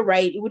yeah, you're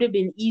right. It would have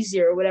been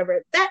easier or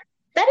whatever. That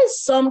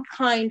is some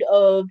kind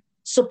of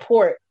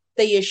support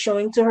that you're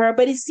showing to her.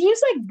 But it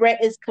seems like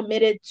Brett is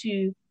committed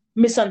to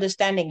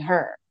misunderstanding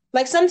her.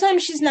 Like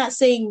sometimes she's not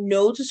saying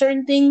no to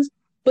certain things,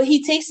 but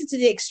he takes it to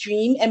the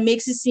extreme and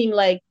makes it seem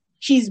like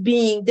she's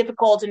being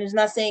difficult and is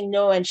not saying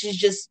no and she's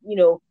just,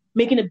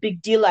 making a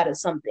big deal out of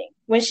something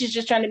when she's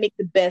just trying to make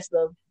the best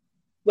of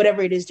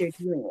whatever it is they're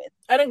dealing with.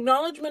 An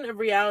acknowledgement of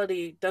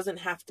reality doesn't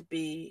have to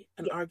be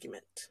an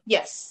argument.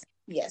 Yes.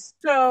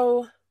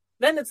 So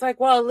then it's like,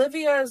 well,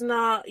 Olivia is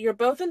not, you're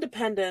both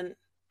independent.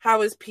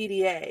 How is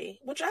PDA?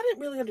 Which I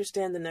didn't really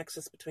understand the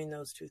nexus between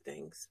those two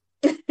things.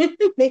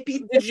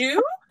 Maybe. Did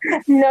you?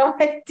 No,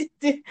 I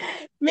didn't.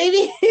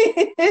 Maybe.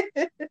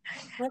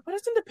 Like, what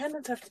does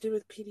independence have to do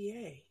with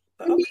PDA?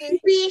 But okay.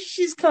 Maybe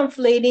she's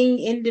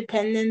conflating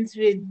independence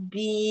with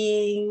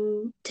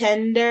being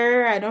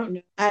tender. I don't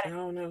know. I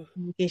don't know.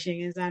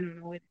 Communication is. I don't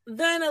know.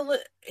 Then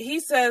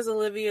he says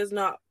Olivia's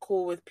not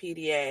cool with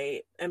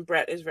PDA, and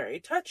Brett is very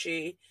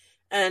touchy.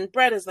 And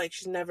Brett is like,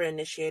 she's never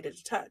initiated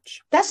a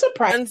touch. That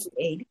surprised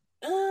me.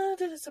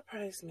 Did it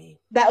surprise me?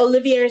 That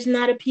Olivia is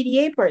not a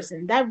PDA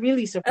person. That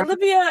really surprised me.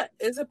 Olivia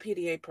is a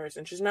PDA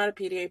person. She's not a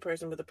PDA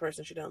person with a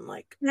person she doesn't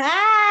like.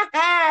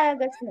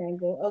 That's an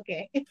angle.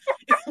 Okay.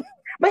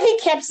 But he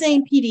kept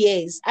saying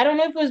PDAs. I don't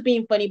know if it was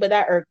being funny, but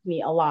that irked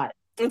me a lot.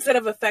 Instead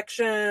of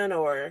affection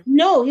or...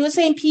 No, he was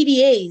saying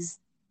PDAs,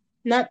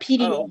 not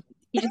PDA. Oh.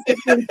 He just kept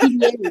saying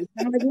PDAs.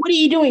 I'm like, what are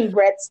you doing,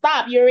 Brett?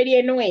 Stop. You're already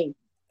annoying.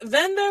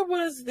 Then there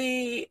was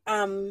the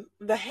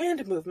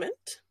hand movement.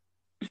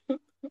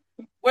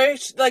 Where,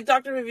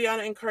 Dr.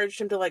 Viviana encouraged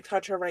him to,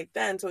 touch her right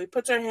then. So he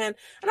puts her hand,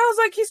 and I was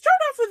like, he started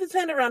off with his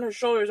hand around her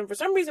shoulders, and for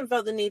some reason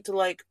felt the need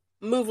to,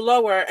 move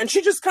lower. And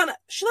she just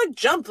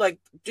jumped,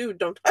 dude,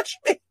 don't touch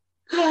me.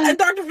 And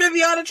Dr.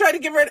 Viviana tried to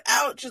give her an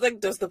out. She's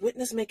like, does the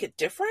witness make it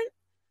different?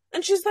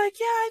 And she's like,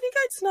 yeah, I think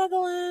I'd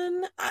snuggle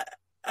in.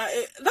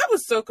 That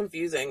was so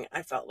confusing,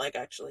 I felt like,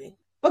 actually.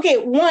 Okay,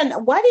 one,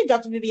 why did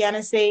Dr.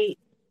 Viviana say,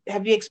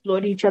 have you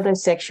explored each other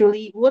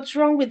sexually? What's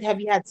wrong with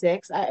have you had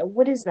sex?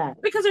 What is that?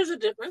 Because there's a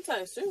difference, I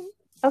assume.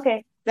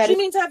 Okay. She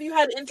means have you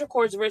had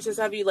intercourse versus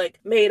have you,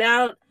 made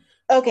out?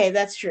 Okay,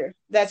 that's true.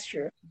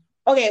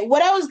 Okay,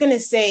 what I was going to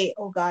say,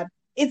 oh God,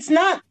 it's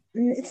not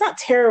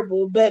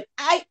terrible, but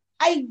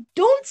I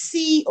don't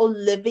see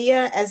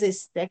Olivia as a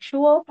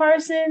sexual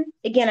person.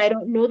 Again, I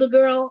don't know the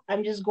girl.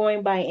 I'm just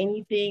going by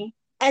anything.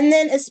 And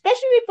then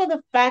especially for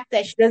the fact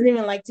that she doesn't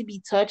even like to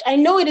be touched. I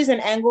know it is an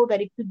angle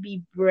that it could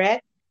be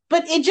Brett,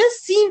 but it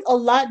just seemed a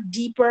lot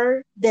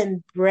deeper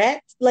than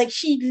Brett.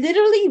 She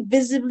literally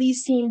visibly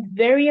seemed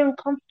very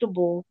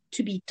uncomfortable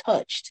to be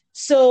touched.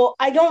 So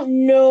I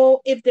don't know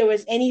if there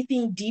was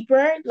anything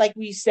deeper. Like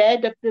we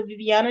said, Dr.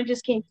 Viviana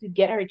just came to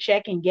get her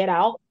check and get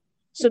out.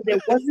 So there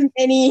wasn't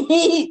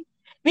any...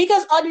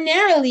 Because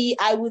ordinarily,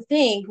 I would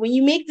think when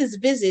you make these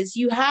visits,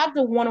 you have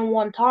the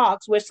one-on-one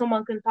talks where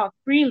someone can talk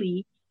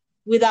freely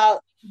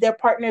without their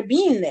partner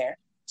being there.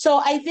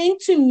 So I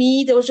think to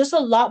me, there was just a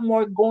lot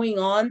more going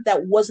on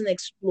that wasn't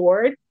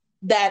explored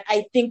that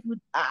I think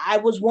I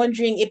was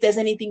wondering if there's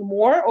anything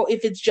more or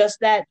if it's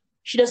just that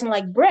she doesn't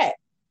like Brett.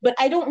 But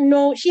I don't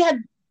know. She had,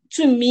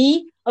 to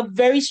me, a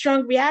very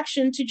strong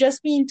reaction to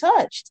just being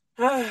touched.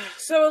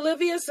 So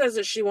Olivia says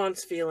that she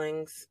wants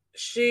feelings.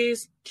 She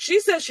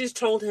says she's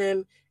told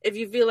him, if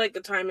you feel like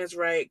the time is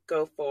right,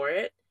 go for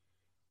it.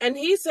 And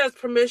he says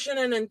permission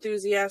and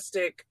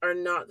enthusiastic are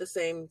not the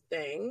same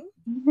thing,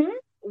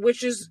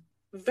 which is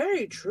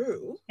very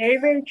true. Very,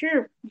 very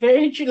true.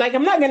 Very true.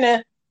 I'm not going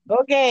to,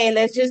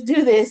 let's just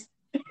do this.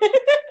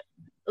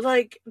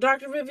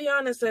 Dr.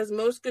 Viviana says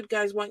most good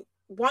guys want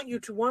want you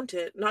to want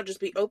it, not just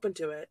be open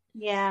to it.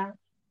 Yeah.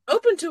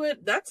 Open to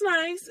it, that's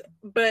nice,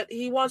 but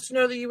he wants to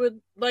know that you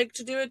would like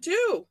to do it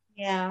too.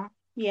 Yeah.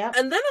 Yeah.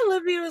 And then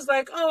Olivia was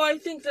like, oh, I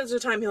think there's a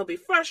time he'll be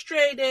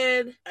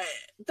frustrated.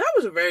 That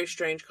was a very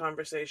strange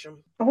conversation.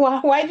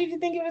 Why did you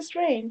think it was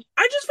strange?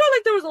 I just felt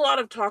like there was a lot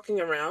of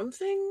talking around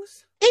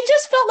things. It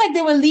just felt like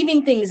they were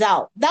leaving things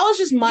out. That was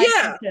just my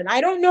impression.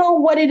 I don't know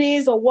what it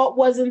is or what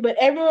wasn't, but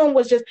everyone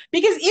was just,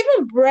 because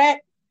even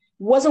Brett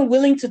wasn't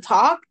willing to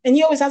talk, and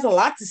he always has a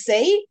lot to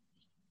say.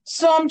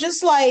 So I'm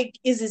just like,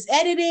 is this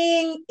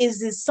editing? Is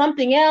this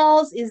something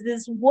else? Is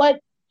this what?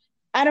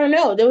 I don't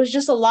know. There was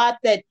just a lot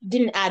that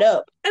didn't add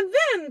up. And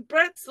then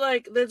Brett's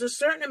like, there's a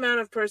certain amount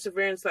of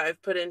perseverance that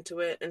I've put into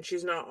it, and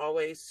she's not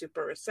always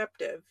super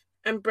receptive.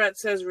 And Brett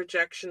says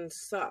rejection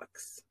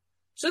sucks.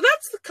 So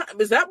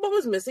is that what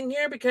was missing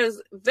here?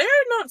 Because they're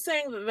not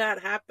saying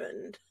that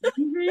happened.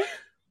 Mm-hmm.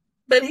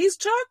 But he's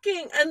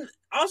talking, and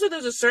also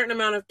there's a certain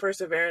amount of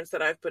perseverance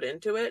that I've put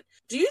into it.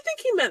 Do you think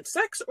he meant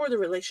sex or the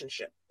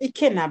relationship? It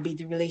cannot be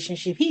the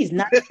relationship. He's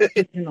not,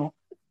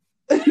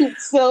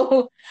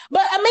 So,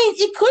 but I mean,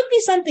 it could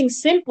be something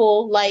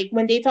simple, like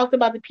when they talked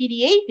about the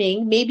PDA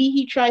thing, maybe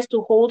he tries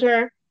to hold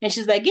her and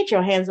she's like, get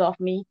your hands off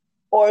me.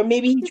 Or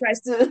maybe he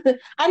tries to,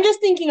 I'm just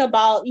thinking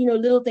about,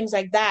 little things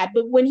like that.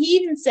 But when he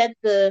even said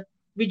the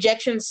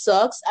rejection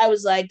sucks, I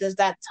was like, does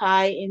that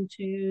tie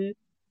into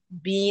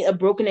being a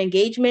broken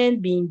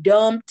engagement, being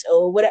dumped,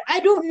 or whatever?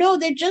 I don't know.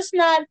 They're just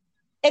not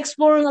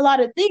exploring a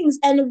lot of things.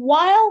 And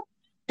while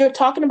they're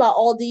talking about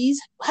all these,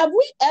 have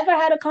we ever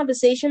had a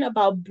conversation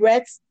about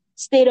Brett's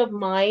state of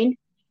mind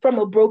from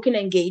a broken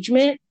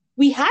engagement?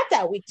 We had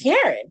that with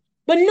Karen,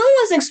 but no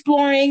one's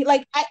exploring.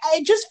 Like,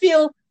 I just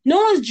feel no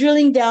one's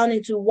drilling down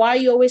into why are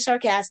you always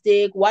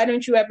sarcastic? Why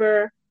don't you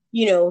ever,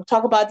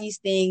 talk about these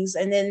things?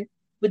 And then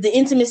with the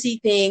intimacy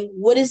thing,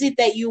 what is it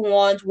that you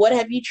want? What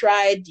have you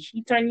tried? Did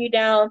she turn you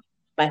down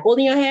by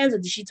holding your hands, or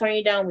did she turn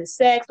you down with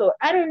sex? Or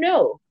I don't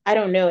know.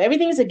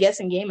 Everything is a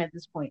guessing game at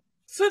this point.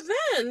 So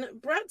then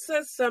Brett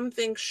says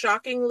something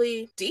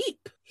shockingly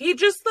deep. He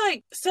just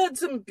said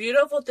some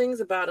beautiful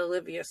things about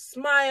Olivia's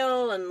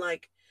smile and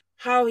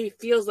how he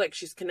feels like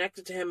she's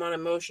connected to him on an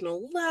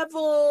emotional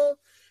level.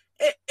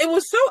 It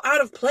was so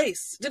out of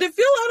place. Did it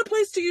feel out of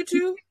place to you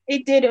too?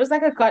 It did. It was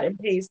like a cut and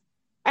paste.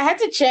 I had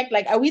to check,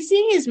 are we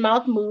seeing his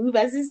mouth move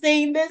as he's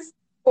saying this?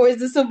 Or is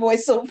this a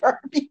voiceover?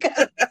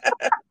 Because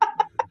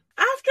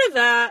after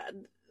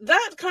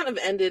that kind of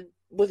ended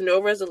with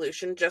no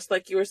resolution, just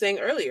like you were saying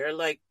earlier.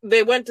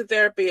 They went to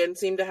therapy and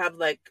seemed to have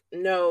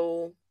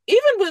no... Even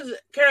with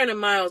Karen and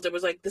Miles, there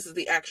was this is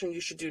the action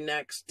you should do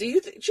next. Do you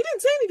think she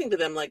didn't say anything to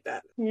them like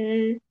that?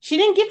 She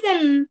didn't give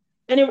them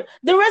any...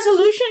 The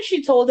resolution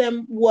she told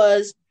them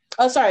was...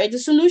 the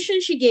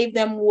solution she gave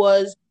them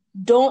was,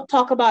 don't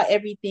talk about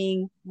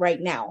everything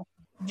right now.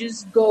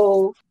 Just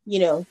go,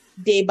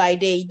 day by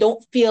day.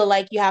 Don't feel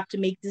like you have to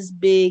make these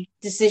big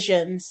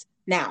decisions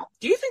now.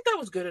 Do you think that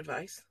was good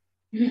advice?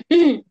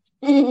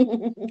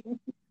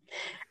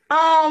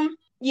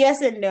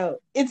 Yes and no.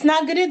 It's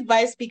not good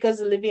advice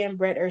because Olivia and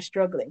Brett are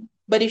struggling.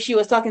 But if she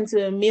was talking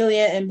to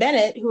Amelia and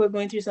Bennett, who are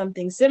going through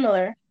something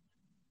similar,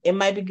 it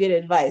might be good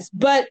advice.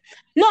 But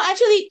no,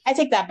 actually, I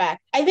take that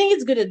back. I think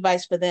it's good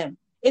advice for them.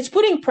 It's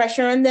putting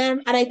pressure on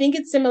them, and I think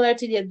it's similar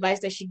to the advice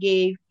that she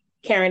gave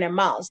Karen and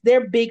Miles.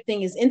 Their big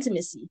thing is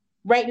intimacy.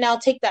 Right now,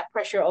 take that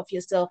pressure off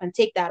yourself and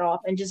take that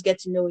off and just get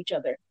to know each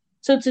other.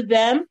 So to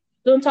them,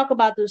 don't talk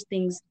about those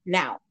things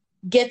now.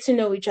 Get to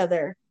know each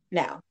other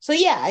now. So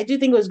yeah, I do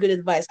think it was good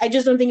advice. I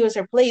just don't think it was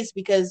her place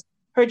because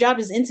her job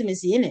is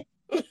intimacy, isn't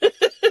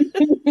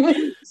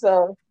it?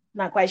 So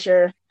not quite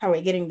sure how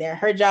we're getting there.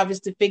 Her job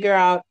is to figure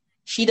out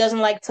she doesn't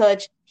like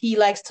touch, he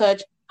likes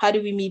touch. How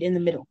do we meet in the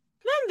middle?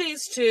 Then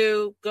these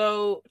two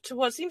go to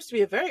what seems to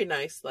be a very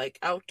nice,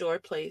 outdoor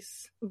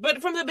place.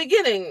 But from the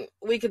beginning,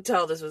 we could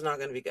tell this was not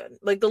going to be good.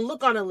 The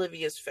look on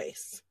Olivia's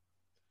face.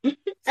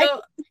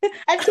 So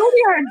I told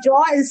you her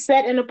jaw is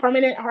set in a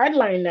permanent hard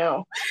line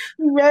now.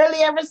 She rarely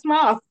ever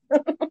smiles.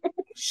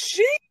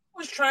 She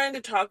was trying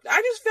to talk.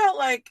 I just felt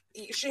like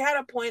she had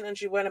a point and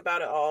she went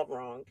about it all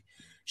wrong.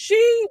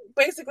 She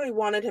basically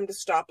wanted him to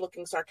stop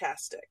looking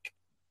sarcastic.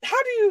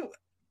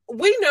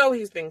 We know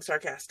he's being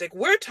sarcastic.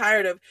 We're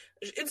tired of...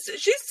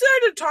 She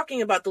started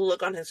talking about the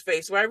look on his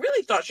face where I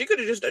really thought she could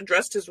have just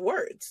addressed his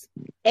words.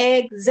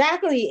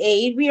 Exactly,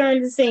 Aid. We are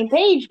on the same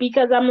page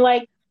because I'm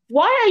like,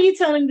 why are you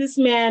telling this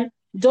man,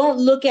 don't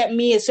look at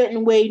me a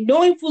certain way,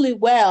 knowing fully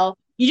well,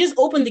 you just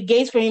open the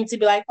gates for him to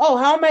be like, oh,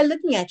 how am I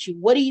looking at you?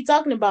 What are you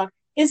talking about?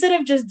 Instead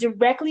of just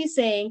directly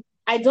saying,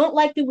 I don't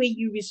like the way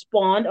you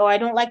respond, or I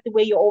don't like the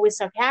way you're always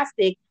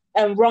sarcastic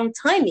and wrong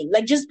timing.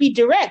 Just be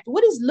direct.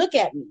 What is look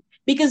at me?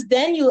 Because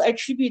then you'll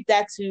attribute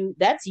that's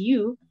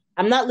you.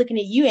 I'm not looking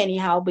at you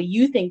anyhow, but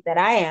you think that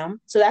I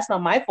am. So that's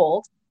not my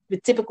fault.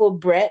 With typical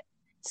Brett.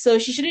 So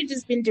she should have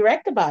just been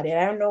direct about it.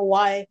 I don't know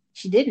why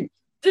she didn't.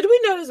 Did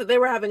we notice that they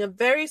were having a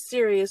very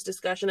serious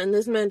discussion and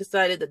this man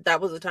decided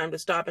that was the time to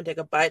stop and take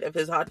a bite of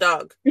his hot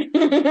dog?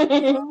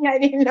 I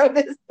didn't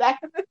notice that.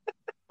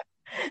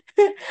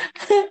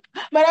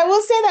 But I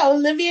will say that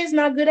Olivia is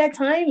not good at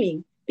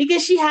timing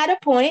because she had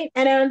a point,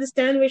 and I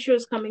understand where she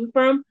was coming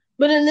from.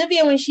 But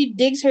Olivia, when she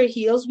digs her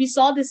heels, we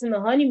saw this in the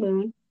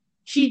honeymoon.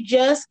 She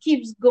just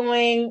keeps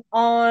going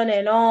on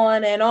and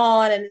on and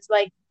on, and it's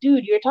like,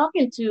 dude, you're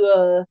talking to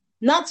a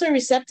not so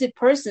receptive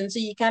person, so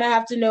you kind of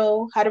have to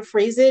know how to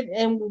phrase it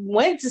and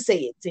when to say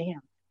it to him.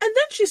 And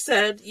then she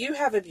said, "You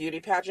have a beauty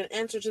pageant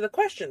answer to the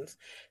questions."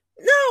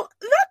 Now,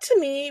 that to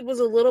me was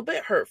a little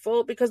bit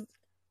hurtful because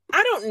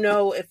I don't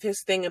know if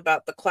his thing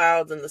about the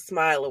clouds and the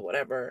smile or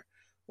whatever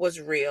was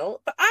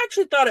real, but I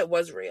actually thought it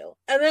was real.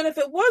 And then if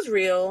it was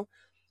real,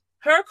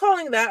 her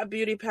calling that a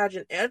beauty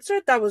pageant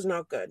answer, that was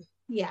not good.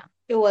 Yeah,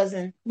 it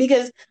wasn't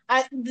because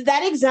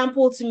that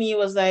example to me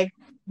was like,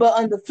 but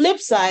on the flip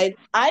side,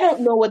 I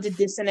don't know what the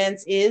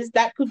dissonance is.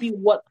 That could be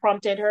what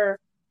prompted her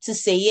to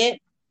say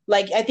it.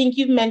 Like I think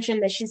you've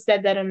mentioned that she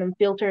said that on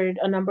Unfiltered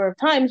a number of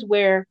times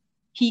where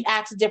he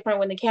acts different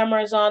when the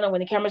camera is on and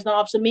when the camera's not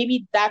off. So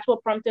maybe that's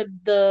what prompted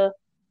the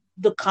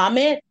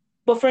comment.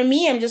 But for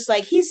me, I'm just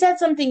like, he said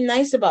something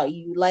nice about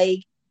you.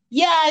 Like,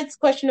 yeah, it's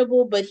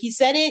questionable, but he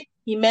said it,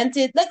 he meant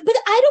it. Like, but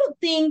I don't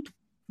think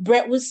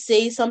Brett would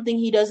say something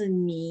he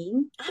doesn't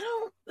mean.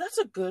 That's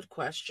a good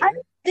question. I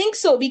don't think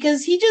so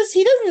because he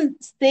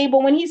doesn't say,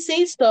 but when he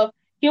says stuff,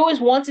 he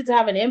always wants it to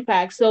have an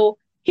impact. So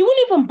he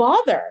wouldn't even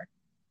bother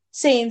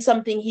saying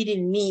something he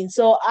didn't mean.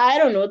 So I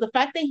don't know. The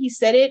fact that he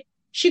said it,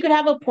 she could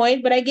have a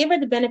point, but I gave her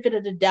the benefit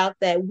of the doubt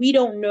that we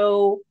don't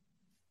know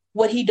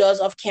what he does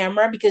off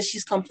camera because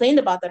she's complained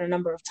about that a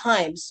number of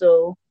times.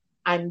 So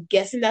I'm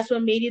guessing that's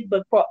what made it.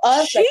 But for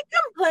us, she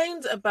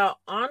complains about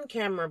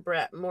on-camera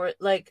Brett more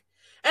like,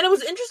 and it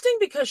was interesting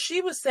because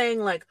she was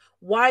saying like,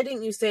 why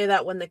didn't you say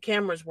that when the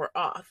cameras were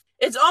off?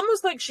 It's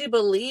almost like she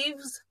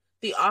believes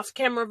the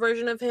off-camera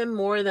version of him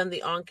more than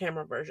the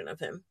on-camera version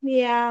of him.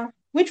 Yeah,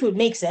 which would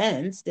make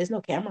sense. There's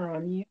no camera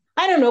on you.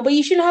 I don't know, but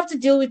you shouldn't have to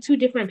deal with two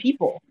different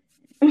people.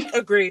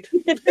 Agreed. So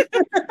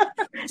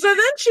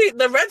then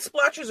the red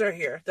splotches are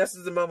here. This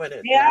is the moment.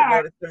 Yeah. I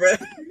noticed the red.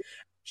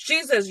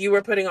 She says you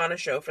were putting on a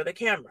show for the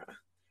camera.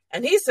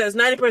 And he says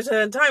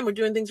 90% of the time we're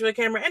doing things for the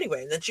camera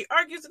anyway. And then she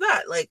argues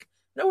that. Like,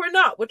 no, we're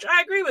not, which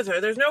I agree with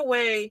her. There's no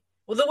way.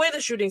 Well, the way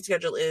the shooting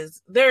schedule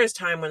is, there is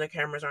time when the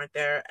cameras aren't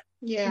there.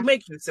 Yeah.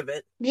 Make use of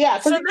it. Yeah.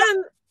 So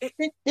then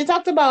they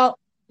talked about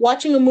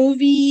watching a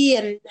movie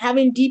and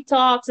having deep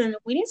talks, and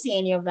we didn't see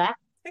any of that.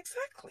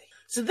 Exactly.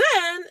 So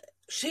then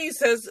she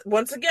says,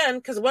 once again,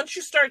 because once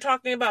you start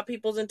talking about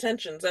people's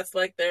intentions, that's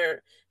like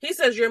he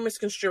says, you're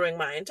misconstruing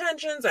my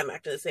intentions. I'm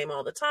acting the same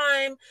all the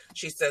time.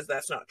 She says,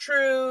 that's not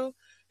true.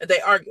 And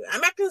they argue,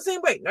 I'm acting the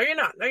same way. No, you're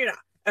not. No, you're not.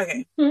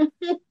 Okay.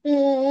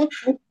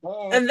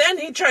 And then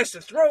he tries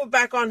to throw it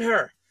back on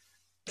her.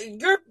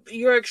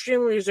 You're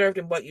extremely reserved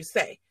in what you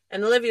say.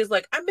 And Olivia's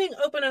like, I'm being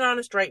open and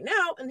honest right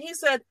now. And he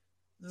said,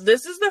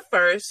 this is the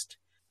first.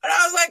 And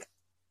I was like,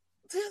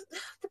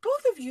 the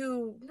both of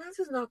you, this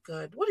is not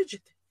good. What did you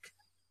think?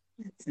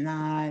 It's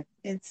not.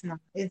 It's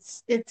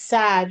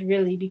sad,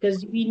 really,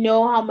 because we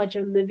know how much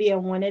Olivia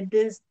wanted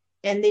this,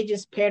 and they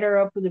just paired her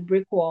up with a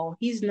brick wall.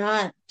 He's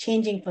not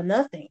changing for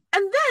nothing.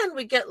 And then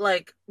we get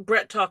like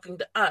Brett talking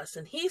to us,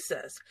 and he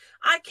says,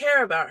 I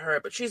care about her,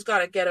 but she's got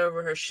to get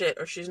over her shit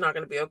or she's not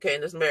going to be okay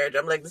in this marriage.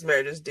 I'm like, this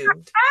marriage is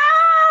doomed.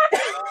 I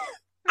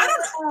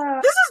don't know.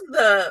 This is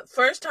the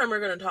first time we're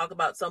going to talk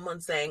about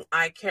someone saying,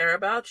 I care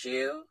about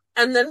you,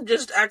 and then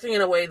just acting in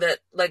a way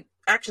that, like,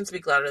 actions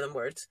speak louder than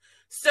words.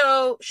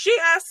 So she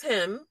asks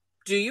him,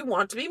 do you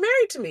want to be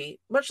married to me?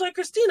 Much like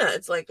Christina.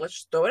 It's like, let's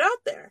just throw it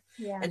out there.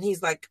 Yeah. And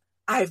he's like,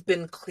 I've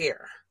been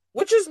clear,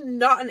 which is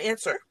not an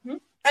answer. Mm-hmm.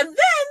 And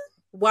then,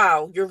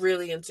 wow, you're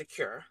really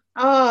insecure.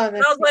 Oh, and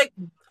I was like,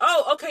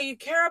 oh, okay, you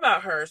care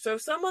about her. So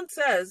if someone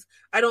says,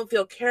 I don't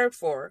feel cared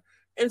for,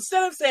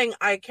 instead of saying,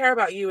 I care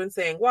about you and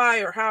saying why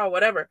or how, or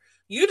whatever,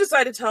 you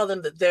decide to tell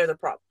them that they're the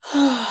problem.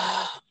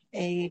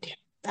 Aid.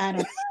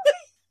 I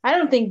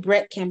don't think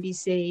Brett can be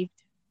saved.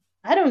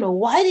 I don't know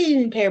why they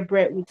didn't pair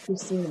Brett with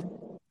Christina.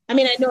 I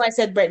mean, I know I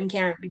said Brett and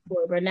Karen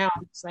before, but now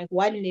it's like,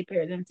 why didn't they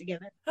pair them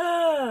together?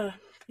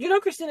 You know,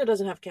 Christina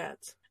doesn't have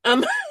cats.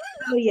 Oh,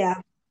 yeah.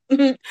 So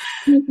then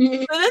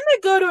they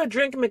go to a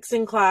drink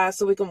mixing class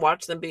so we can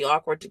watch them be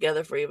awkward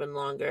together for even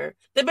longer.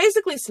 They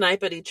basically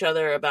snipe at each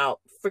other about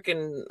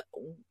freaking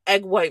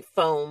egg white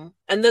foam,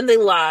 and then they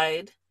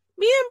lied.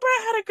 Me and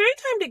Brett had a great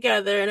time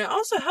together, and it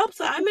also helps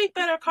that I make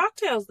better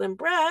cocktails than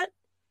Brett.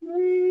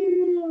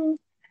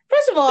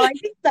 First of all, I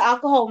think the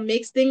alcohol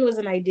mix thing was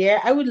an idea.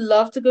 I would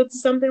love to go to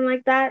something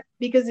like that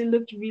because it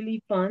looked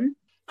really fun.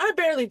 I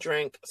barely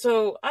drink,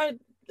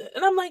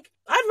 and I'm like,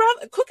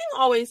 cooking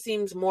always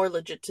seems more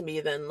legit to me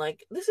than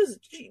like,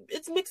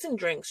 it's mixing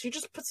drinks. You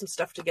just put some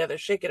stuff together,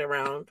 shake it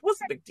around. What's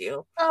the big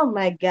deal? Oh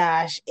my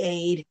gosh,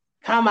 Aid.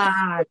 Come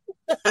on.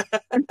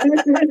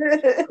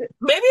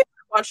 Maybe if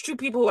I watch two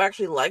people who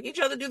actually like each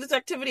other do this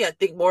activity, I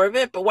think more of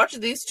it. But watching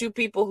these two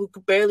people who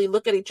could barely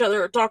look at each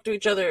other or talk to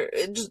each other,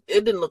 it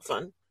didn't look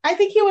fun. I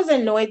think he was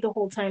annoyed the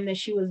whole time that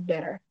she was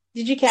better.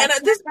 Did you catch And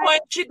at this that?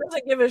 point, she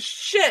doesn't give a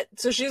shit.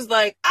 So she's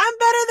like, I'm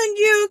better than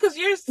you because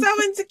you're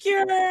so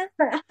insecure.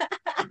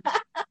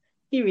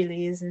 He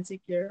really is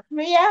insecure.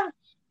 But yeah,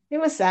 it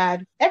was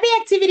sad. Every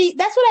activity,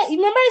 that's what I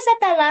remember. I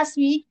said that last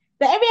week.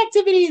 That every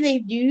activity they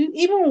do,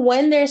 even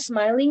when they're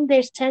smiling,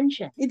 there's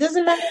tension. It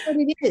doesn't matter what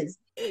it is.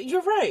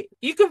 You're right.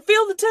 You can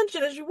feel the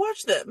tension as you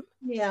watch them.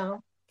 Yeah.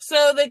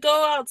 So they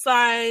go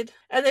outside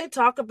and they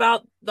talk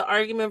about the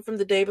argument from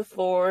the day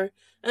before.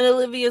 And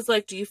Olivia's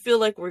like, do you feel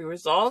like we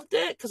resolved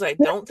it? Because I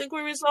don't think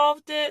we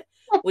resolved it.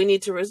 We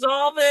need to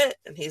resolve it.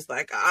 And he's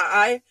like,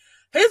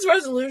 his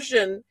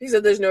resolution, he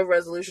said there's no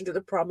resolution to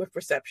the problem of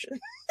perception.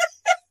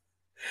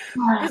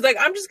 He's like,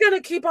 I'm just going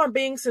to keep on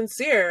being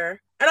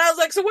sincere. And I was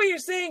like, so what you're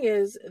saying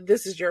is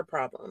this is your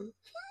problem.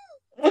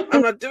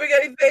 I'm not doing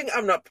anything.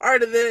 I'm not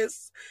part of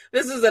this.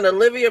 This is an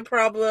Olivia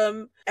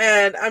problem.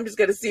 And I'm just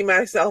going to see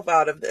myself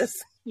out of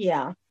this.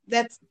 Yeah,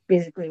 that's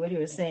basically what he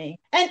was saying.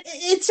 And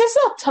it's just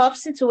a tough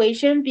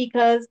situation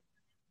because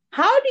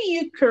how do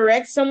you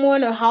correct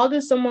someone or how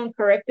does someone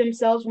correct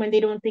themselves when they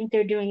don't think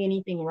they're doing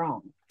anything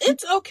wrong?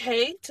 It's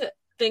okay to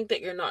think that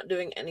you're not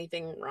doing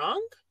anything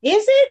wrong.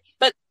 Is it?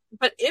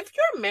 But if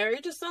you're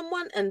married to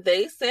someone and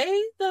they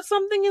say that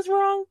something is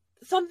wrong,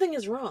 something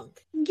is wrong.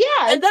 Yeah.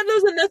 And that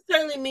doesn't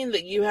necessarily mean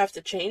that you have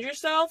to change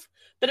yourself,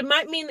 but it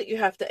might mean that you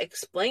have to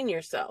explain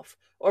yourself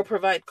or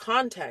provide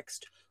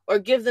context or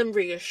give them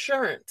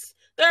reassurance.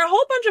 There are a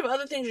whole bunch of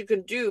other things you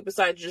can do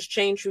besides just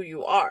change who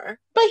you are.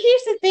 But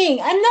here's the thing.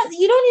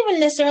 You don't even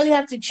necessarily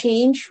have to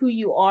change who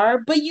you are,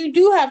 but you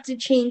do have to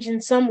change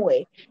in some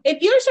way.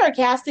 If you're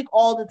sarcastic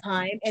all the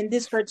time and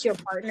this hurts your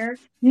partner,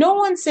 no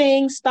one's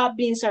saying stop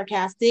being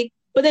sarcastic,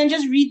 but then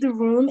just read the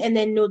room and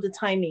then know the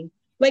timing.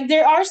 Like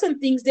there are some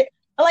things that,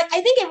 like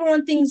I think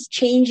everyone thinks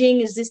changing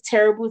is this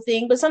terrible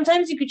thing, but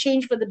sometimes you could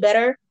change for the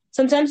better.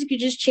 Sometimes you could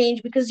just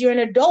change because you're an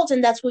adult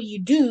and that's what you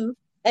do.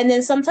 And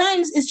then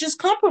sometimes it's just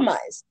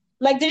compromise.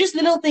 Like they're just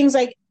little things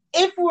like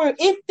if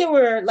they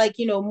were like,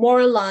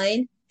 more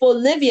aligned for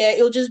Olivia,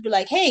 it'll just be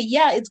like, hey,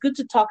 yeah, it's good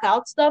to talk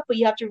out stuff, but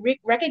you have to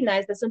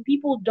recognize that some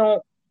people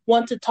don't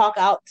want to talk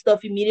out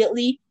stuff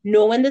immediately,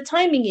 know when the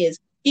timing is.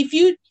 If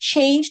you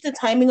change the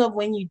timing of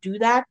when you do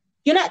that,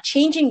 you're not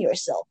changing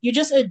yourself. You're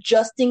just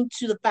adjusting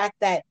to the fact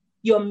that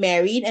you're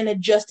married and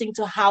adjusting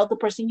to how the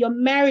person you're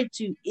married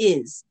to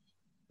is.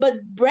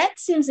 But Brett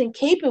seems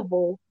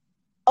incapable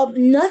of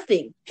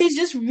nothing. He's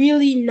just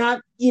really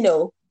not,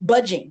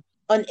 budging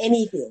on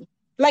anything.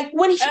 Like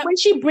when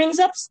she brings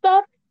up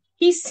stuff,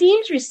 he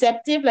seems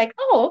receptive, like,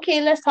 oh,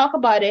 okay, let's talk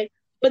about it.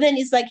 But then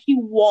it's like he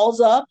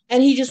walls up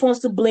and he just wants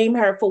to blame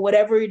her for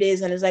whatever it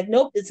is. And it's like,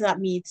 nope, it's not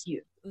me, it's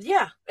you.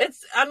 Yeah,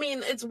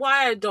 it's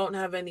why I don't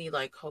have any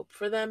like hope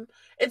for them.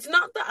 It's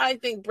not that I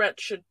think Brett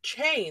should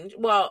change.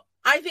 Well,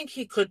 I think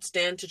he could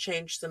stand to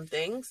change some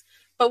things,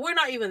 but we're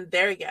not even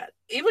there yet.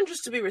 Even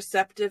just to be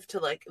receptive to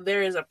like,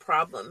 there is a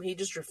problem. He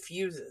just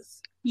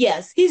refuses.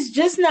 Yes, he's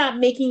just not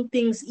making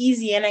things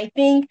easy. And I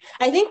think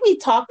we've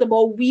talked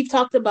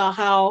about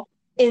how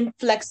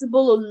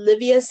inflexible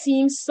Olivia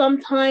seems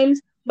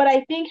sometimes, but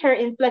I think her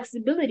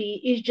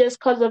inflexibility is just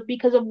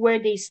because of where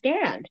they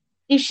stand.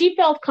 If she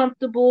felt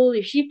comfortable,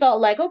 if she felt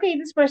like, okay,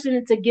 this person,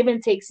 it's a give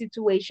and take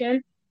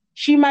situation,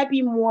 she might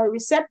be more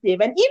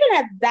receptive. And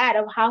even at that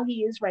of how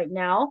he is right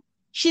now,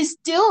 she's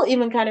still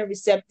even kind of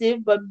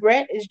receptive, but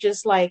Brett is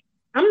just like,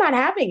 I'm not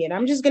having it.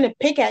 I'm just going to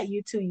pick at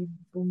you till you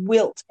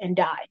wilt and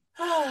die.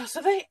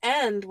 So they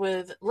end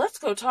with, let's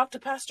go talk to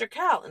Pastor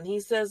Cal. And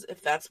he says,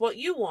 if that's what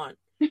you want.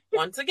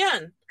 Once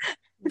again,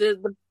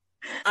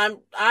 I'm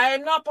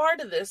not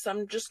part of this.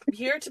 I'm just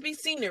here to be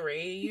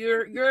scenery.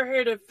 You're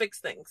here to fix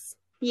things.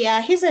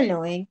 Yeah, he's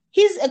annoying.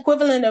 His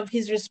equivalent of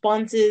his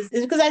responses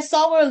is because I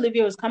saw where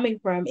Olivia was coming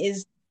from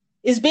is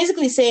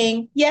basically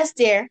saying, yes,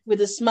 dear, with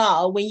a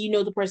smile when you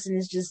know the person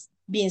is just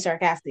being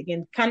sarcastic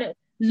and kind of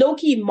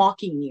low-key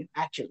mocking you,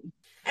 actually.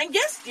 And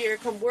yes, dear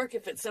can work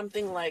if it's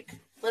something like,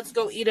 let's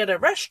go eat at a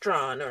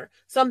restaurant or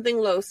something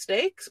low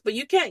stakes, but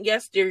you can't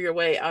yes, dear your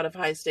way out of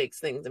high stakes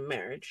things in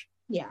marriage.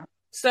 Yeah.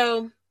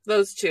 So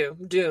those two,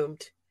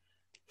 doomed.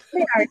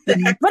 They are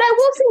doomed. But I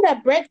will say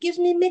that Brett gives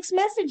me mixed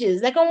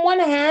messages. Like on one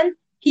hand,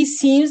 he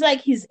seems like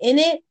he's in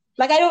it.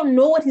 Like I don't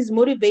know what his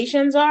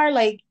motivations are.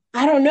 Like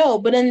I don't know.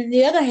 But on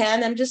the other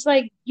hand, I'm just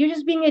like, you're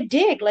just being a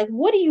dick. Like,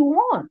 what do you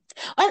want?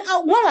 And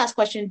one last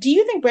question. Do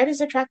you think Brett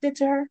is attracted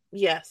to her?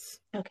 Yes.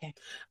 Okay.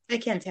 I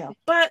can't tell.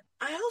 But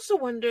I also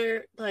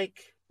wonder,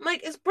 like,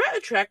 is Brett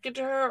attracted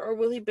to her or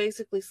will he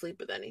basically sleep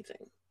with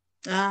anything?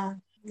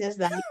 There's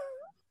that.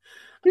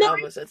 No, I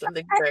almost said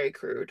something very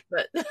crude,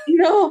 but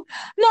no,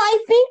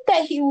 I think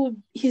that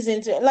he's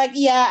into it. Like,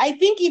 yeah, I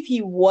think if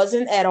he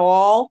wasn't at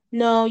all,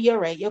 no, you're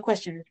right. Your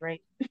question is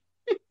right.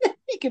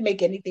 He can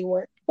make anything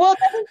work. Well,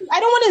 I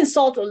don't want to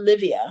insult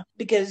Olivia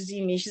because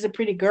she's a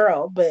pretty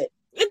girl, but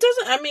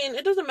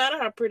it doesn't matter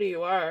how pretty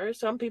you are.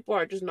 Some people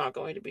are just not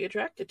going to be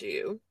attracted to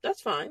you.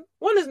 That's fine.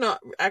 One is not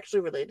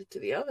actually related to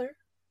the other.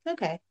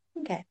 Okay.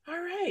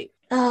 All right.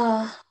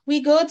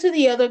 We go to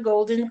the other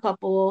golden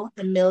couple,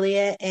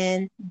 Amelia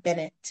and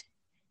Bennett.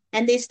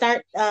 And they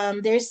start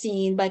their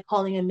scene by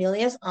calling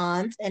Amelia's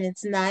aunt, and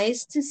it's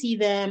nice to see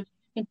them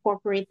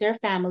incorporate their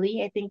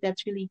family. I think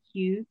that's really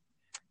cute.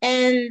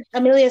 And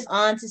Amelia's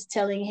aunt is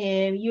telling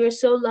him, "You're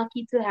so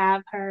lucky to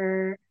have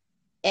her."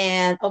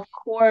 And of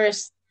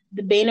course,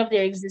 the bane of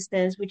their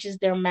existence, which is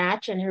their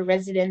match and her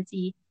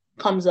residency,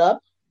 comes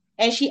up.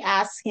 And she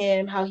asks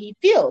him how he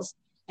feels.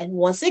 And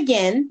once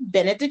again,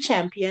 Bennett the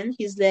champion,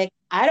 he's like,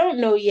 "I don't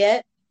know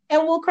yet.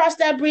 And we'll cross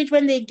that bridge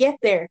when they get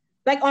there."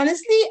 Like,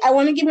 honestly, I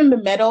want to give him a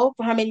medal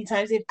for how many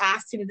times they've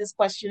asked him these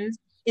questions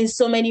in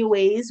so many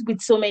ways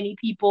with so many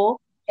people.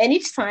 And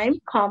each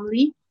time,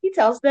 calmly, he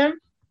tells them,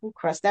 "We'll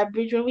cross that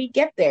bridge when we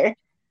get there."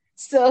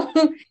 So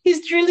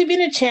he's truly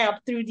been a champ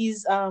through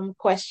these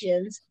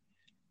questions.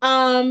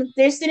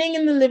 They're sitting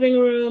in the living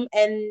room,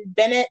 and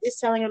Bennett is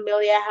telling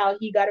Amelia how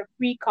he got a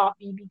free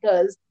coffee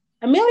because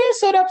Amelia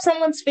sewed up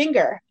someone's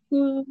finger.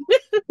 Who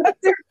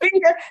their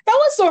finger? That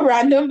was so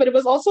random, but it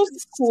was also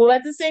cool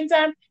at the same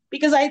time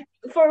because I,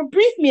 for a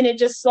brief minute,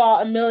 just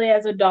saw Amelia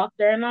as a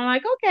doctor, and I'm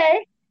like,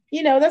 okay,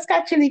 that's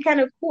actually kind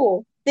of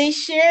cool. They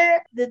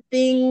share the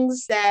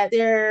things that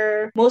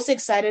they're most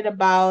excited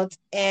about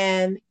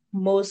and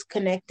most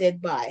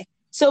connected by.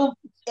 So,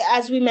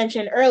 as we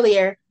mentioned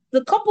earlier,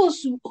 the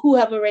couples who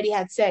have already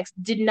had sex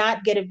did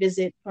not get a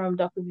visit from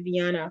Dr.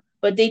 Viviana,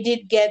 but they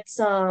did get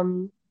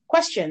some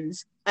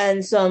questions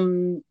and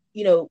some,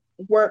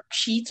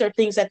 worksheets or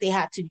things that they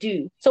had to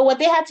do. So what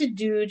they had to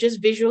do,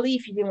 just visually,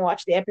 if you didn't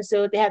watch the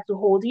episode, they had to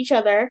hold each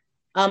other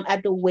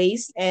at the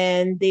waist,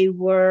 and they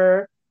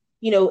were,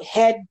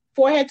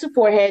 forehead to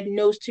forehead,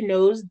 nose to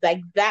nose, like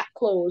that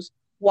close,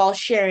 while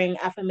sharing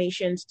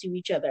affirmations to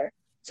each other.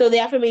 So the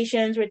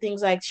affirmations were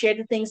things like share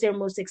the things they're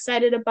most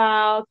excited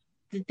about,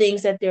 the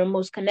things that they're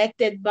most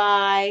connected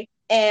by.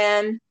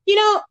 And,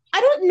 I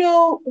don't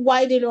know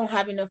why they don't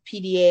have enough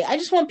PDA. I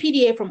just want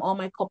PDA from all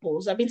my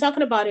couples. I've been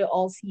talking about it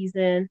all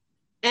season.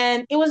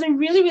 And it was a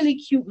really, really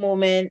cute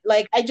moment.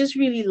 Like, I just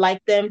really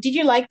liked them. Did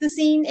you like the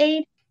scene,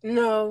 Aid?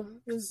 No,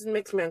 this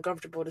makes me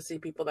uncomfortable to see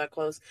people that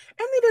close.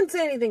 And they didn't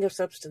say anything of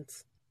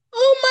substance.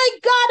 Oh my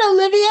God,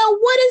 Olivia,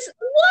 what?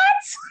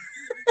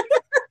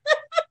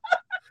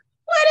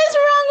 What is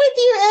wrong with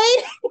you,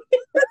 Aid?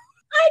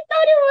 I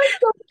thought it was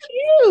so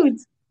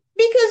cute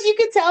because you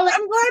could tell.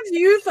 I'm glad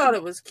you thought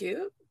it was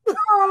cute.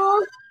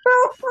 Oh,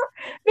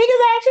 because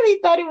I actually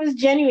thought it was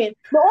genuine.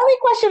 The only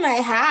question I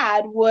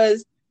had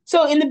was,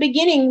 so in the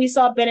beginning, we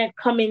saw Bennett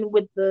come in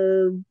with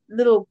the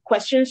little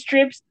question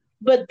strips,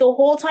 but the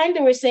whole time they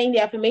were saying the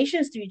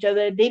affirmations to each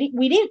other,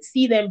 we didn't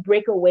see them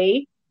break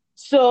away.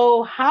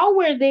 So how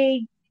were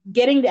they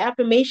getting the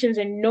affirmations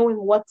and knowing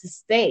what to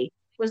say?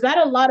 Was that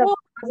a lot of...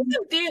 Well,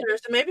 in theater,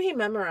 so maybe he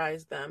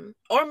memorized them.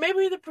 Or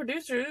maybe the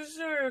producers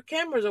or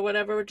cameras or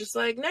whatever were just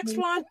like, next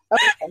one.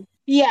 Okay.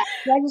 Yeah,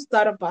 I just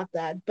thought about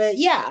that. But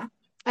yeah,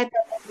 I thought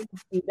that was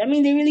cute. I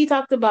mean, they really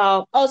talked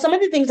about, some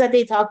of the things that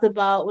they talked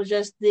about was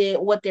just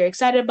what they're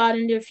excited about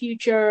in their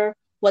future,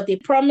 what they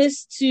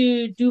promised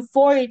to do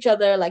for each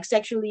other, like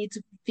sexually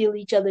to fulfill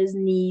each other's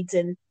needs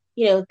and,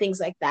 things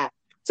like that.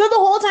 So the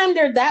whole time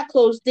they're that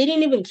close, they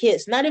didn't even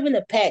kiss, not even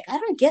a peck. I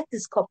don't get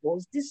this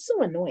couples. This is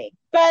so annoying.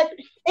 But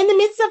in the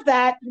midst of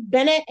that,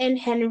 Bennett and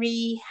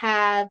Henry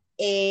have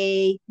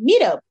a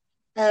meetup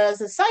as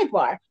a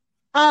sidebar.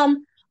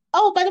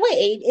 Oh, by the way,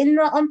 Aid, in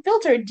the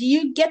Unfiltered, do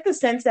you get the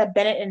sense that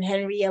Bennett and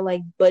Henry are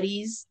like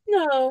buddies?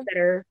 No.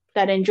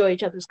 That enjoy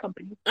each other's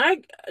company?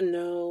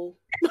 No.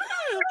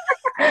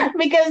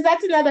 Because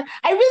that's another...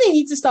 I really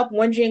need to stop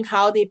wondering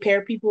how they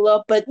pair people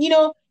up. But,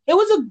 it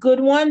was a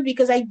good one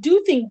because I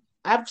do think,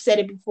 I've said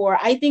it before,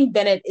 I think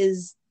Bennett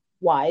is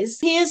wise.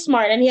 He is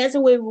smart and he has a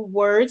way with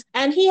words,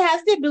 and he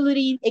has the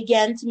ability,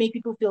 again, to make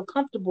people feel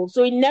comfortable.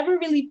 So it never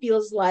really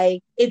feels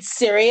like it's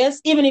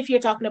serious, even if you're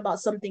talking about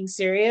something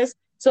serious.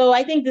 So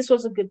I think this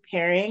was a good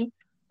pairing.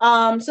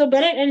 So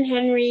Bennett and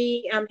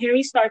Henry,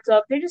 Henry starts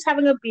up. They're just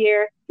having a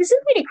beer. It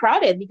seemed pretty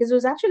crowded because it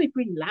was actually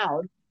pretty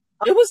loud.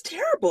 It was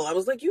terrible. I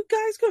was like, you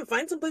guys couldn't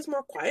find someplace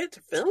more quiet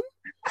to film?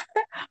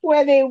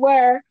 Where they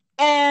were.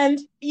 And,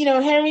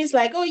 Henry's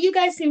like, oh, you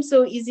guys seem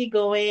so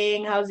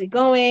easygoing. How's it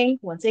going?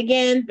 Once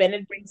again,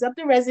 Bennett brings up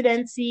the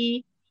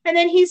residency. And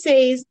then he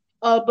says,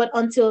 but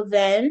until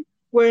then,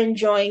 we're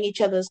enjoying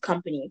each other's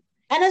company.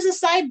 And as a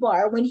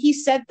sidebar, when he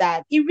said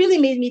that, it really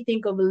made me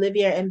think of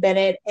Olivia and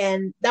Bennett.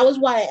 And that was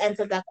why I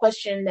answered that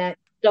question that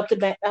Dr.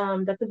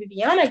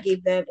 Viviana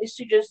gave them, is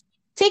to just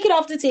take it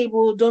off the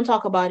table. Don't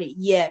talk about it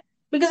yet.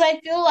 Because I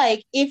feel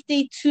like if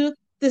they took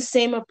the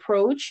same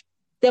approach,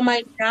 there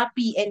might not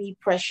be any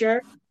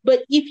pressure.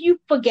 But if you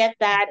forget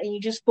that and you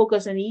just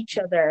focus on each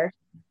other,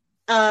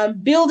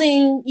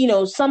 building,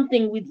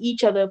 something with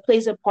each other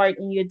plays a part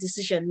in your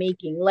decision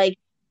making. Like,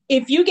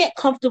 if you get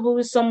comfortable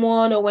with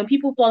someone, or when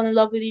people fall in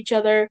love with each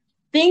other,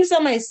 things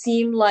that might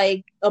seem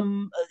like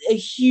a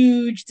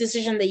huge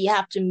decision that you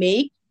have to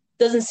make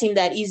doesn't seem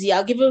that easy.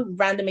 I'll give a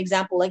random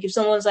example. Like, if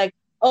someone's like,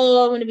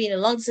 oh, I'm going to be in a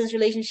long distance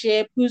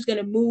relationship, who's going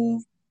to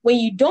move? When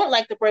you don't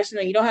like the person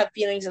or you don't have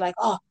feelings, you're like,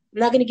 oh, I'm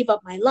not going to give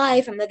up my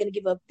life. I'm not going to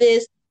give up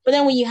this. But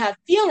then when you have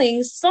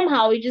feelings,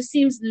 somehow it just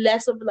seems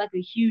less of like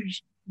a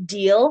huge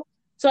deal.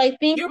 So I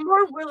think you're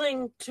more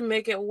willing to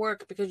make it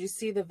work because you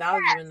see the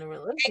value in the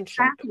relationship.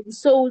 exactly.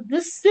 So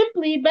this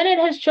simply Bennett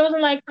has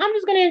chosen like I'm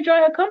just gonna enjoy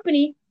her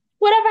company.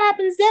 Whatever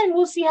happens then,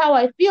 we'll see how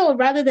I feel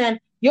rather than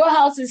your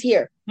house is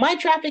here, my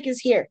traffic is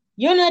here.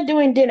 You're not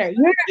doing dinner.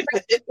 You're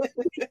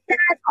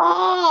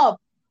off.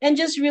 And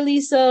just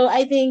really, so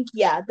I think,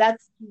 yeah,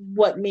 that's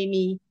what made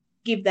me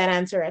give that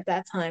answer at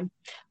that time.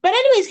 But,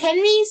 anyways,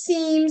 Henry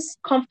seems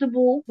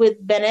comfortable with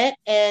Bennett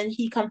and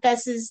he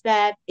confesses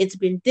that it's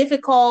been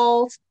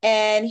difficult.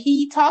 And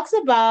he talks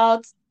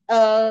about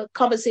a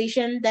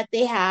conversation that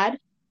they had,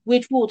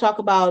 which we'll talk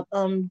about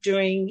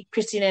during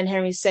Christina and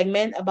Henry's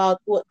segment about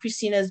what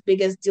Christina's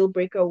biggest deal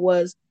breaker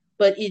was,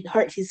 but it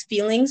hurt his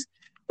feelings.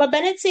 But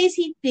Bennett says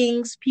he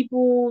thinks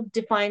people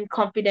define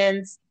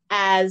confidence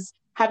as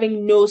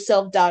having no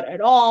self-doubt at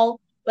all,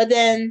 but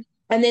then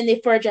they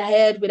forge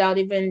ahead without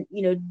even,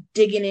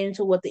 digging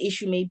into what the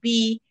issue may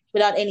be,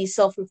 without any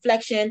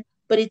self-reflection.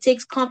 But it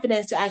takes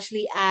confidence to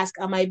actually ask,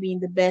 am I being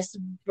the best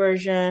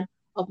version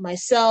of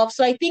myself?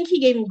 So I think he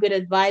gave him good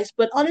advice.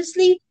 But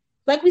honestly,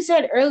 like we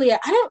said earlier,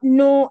 I don't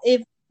know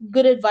if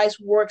good advice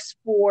works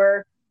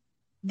for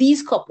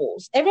these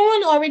couples.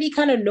 Everyone already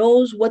kind of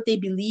knows what they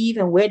believe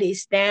and where they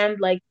stand.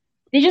 Like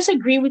they just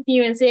agree with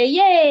you and say,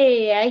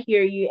 "Yay, I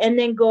hear you," and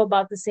then go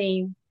about the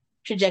same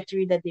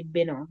trajectory that they've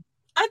been on.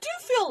 I do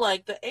feel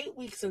like the 8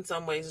 weeks in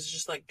some ways is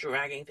just like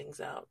dragging things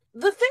out.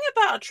 The thing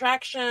about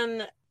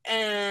attraction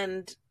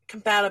and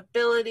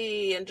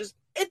compatibility and just,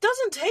 it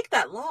doesn't take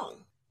that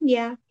long.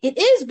 Yeah, it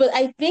is, but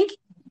I think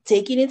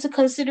taking into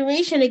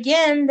consideration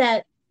again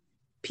that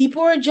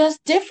people are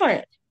just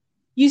different.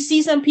 You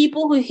see some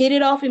people who hit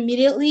it off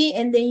immediately,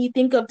 and then you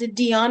think of the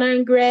Deanna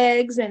and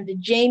Gregs and the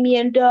Jamie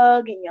and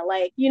Doug, and you're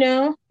like,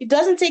 it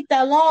doesn't take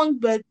that long,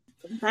 but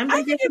sometimes I I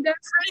guess think it it's does.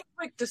 a pretty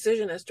quick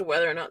decision as to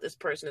whether or not this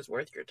person is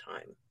worth your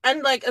time.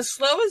 And like, as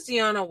slow as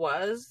Deanna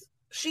was,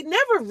 she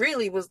never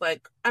really was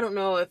like, I don't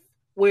know if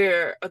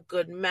we're a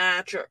good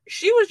match, or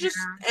she was just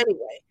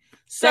anyway.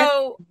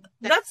 So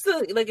that's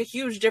the like a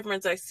huge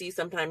difference I see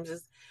sometimes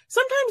is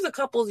sometimes the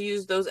couples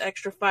use those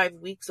extra 5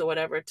 weeks or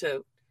whatever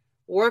to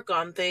work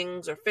on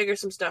things or figure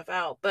some stuff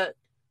out, but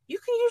you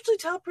can usually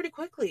tell pretty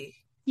quickly.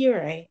 You're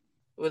right.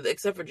 With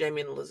except for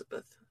Jamie and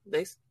Elizabeth,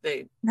 they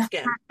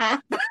scam.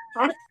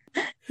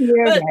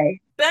 You're But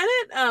right.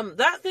 Bennett,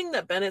 that thing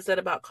that Bennett said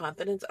about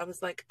confidence, I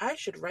was like, I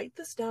should write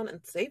this down and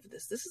save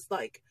this. This is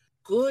like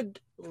good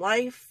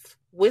life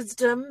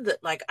wisdom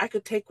that like I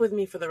could take with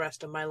me for the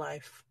rest of my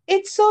life.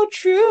 It's so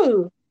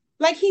true.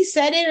 Like he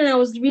said it, and I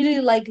was really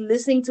like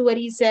listening to what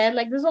he said.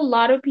 Like there's a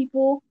lot of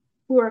people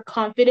who are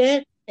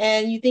confident,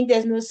 and you think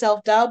there's no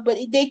self doubt, but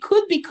they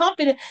could be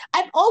confident.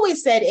 I've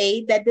always said,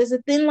 that there's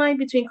a thin line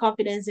between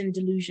confidence and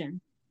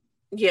delusion.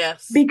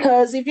 Yes.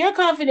 Because if you're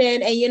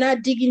confident and you're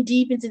not digging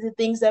deep into the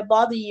things that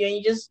bother you, and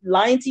you're just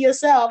lying to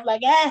yourself,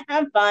 like,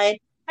 I'm fine.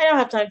 I don't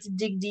have time to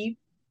dig deep.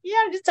 Yeah,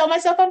 just tell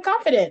myself I'm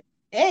confident.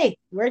 Hey,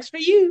 works for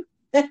you.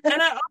 And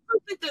I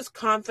also think this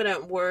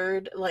confident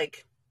word,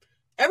 like,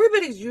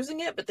 everybody's using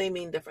it, but they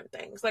mean different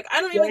things. Like,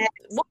 I don't even,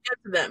 we'll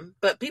get to them,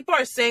 but people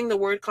are saying the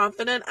word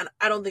confident, and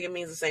I don't think it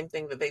means the same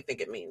thing that they think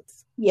it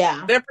means.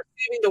 Yeah. They're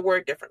perceiving the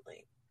word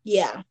differently.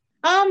 Yeah.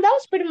 That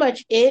was pretty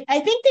much it.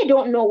 I think they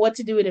don't know what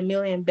to do with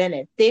Amelia and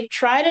Bennett. They've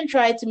tried and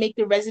tried to make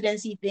the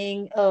residency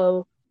thing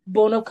a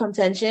bone of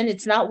contention.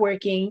 It's not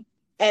working,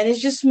 and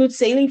it's just smooth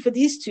sailing for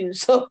these two.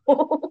 So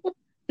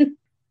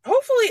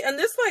hopefully, and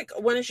this like,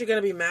 when is she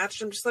going to be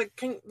matched? I'm just like,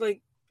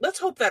 let's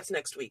hope that's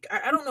next week.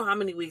 I don't know how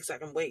many weeks I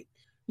can wait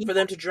for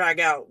them to drag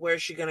out. Where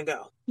is she going to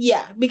go?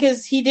 Yeah,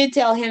 because he did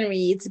tell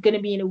Henry it's going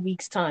to be in a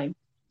week's time.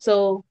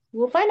 So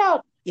we'll find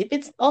out if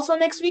it's also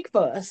next week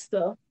for us.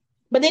 So.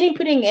 But they didn't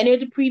put in any of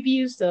the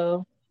previews,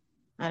 so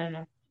I don't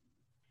know.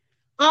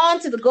 On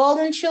to the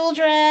Golden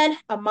Children,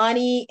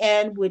 Amani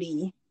and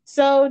Woody.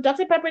 So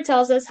Dr. Pepper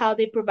tells us how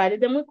they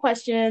provided them with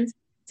questions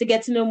to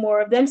get to know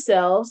more of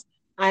themselves.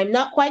 I'm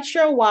not quite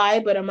sure why,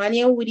 but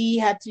Amani and Woody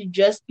had to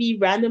just be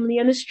randomly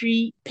on the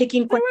street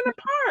picking questions.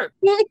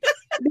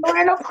 They were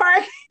in a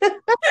park. They were in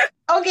a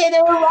park. Okay,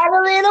 they were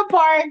randomly in a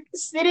park,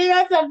 sitting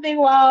on something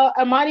while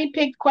Amani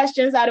picked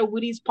questions out of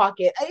Woody's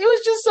pocket. It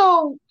was just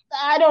so,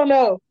 I don't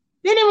know.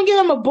 They didn't even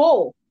give him a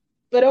bowl,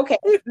 but okay.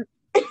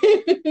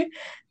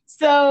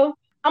 So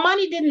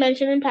Amani did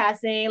mention in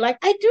passing, like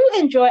I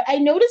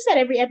noticed that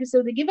every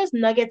episode they give us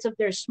nuggets of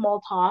their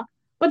small talk,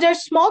 but their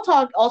small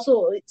talk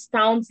also it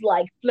sounds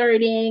like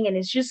flirting and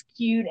it's just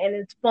cute and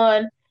it's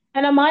fun.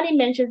 And Amani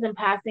mentions in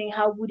passing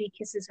how Woody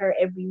kisses her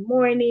every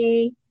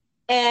morning.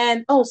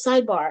 And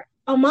sidebar,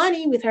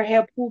 Amani with her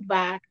hair pulled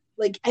back,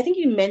 like I think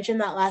you mentioned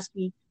that last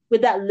week,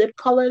 with that lip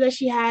color that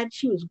she had,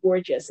 she was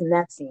gorgeous in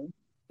that scene.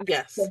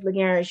 Yes.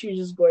 Looking at her, she was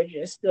just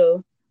gorgeous.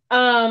 So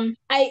I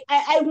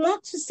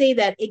want to say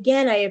that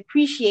again, I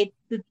appreciate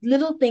the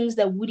little things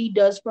that Woody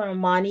does for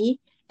Amani,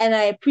 and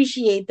I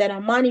appreciate that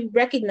Amani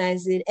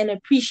recognizes it and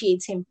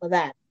appreciates him for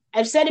that.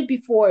 I've said it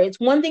before, it's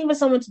one thing for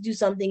someone to do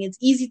something, it's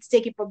easy to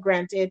take it for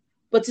granted,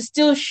 but to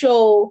still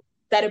show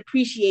that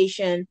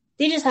appreciation,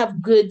 they just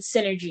have good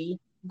synergy.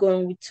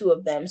 going with two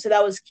of them. So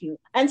that was cute.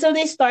 And so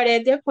they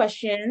started their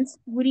questions.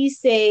 Woody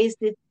says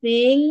the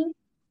thing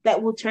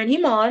that will turn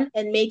him on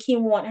and make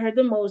him want her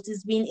the most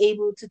is being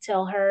able to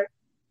tell her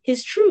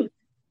his truth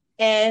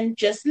and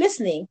just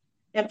listening.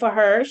 And for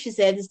her, she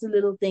said, it's the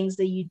little things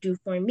that you do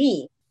for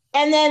me.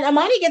 And then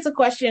Amani gets a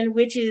question,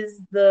 which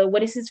is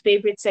what is his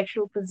favorite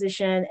sexual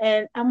position?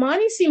 And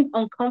Amani seemed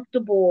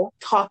uncomfortable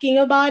talking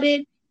about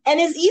it. And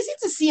it's easy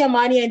to see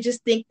Amani and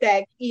just think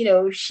that,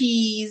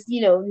 she's,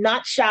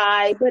 not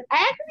shy. But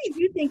I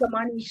actually do think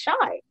Amani's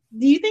shy.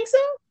 Do you think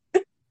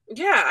so?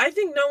 Yeah, I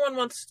think no one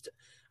wants to,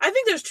 I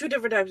think there's two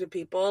different types of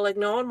people. Like,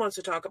 no one wants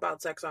to talk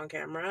about sex on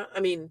camera.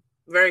 I mean,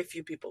 very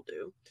few people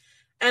do.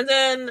 And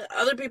then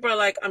other people are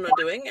like, I'm not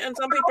doing. And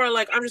some people are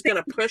like, I'm just going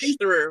to push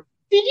through.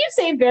 Did you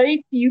say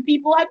very few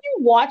people? Have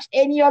you watched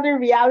any other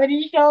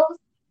reality shows?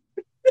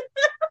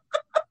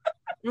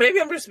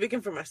 Maybe I'm just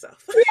speaking for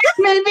myself.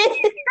 Maybe.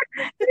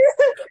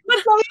 but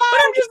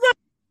I'm just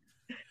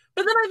like,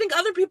 but then I think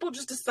other people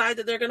just decide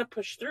that they're going to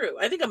push through.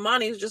 I think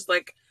Amani's just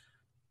like,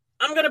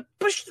 I'm going to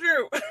push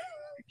through.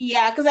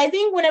 Yeah, because I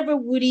think whenever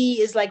Woody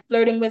is like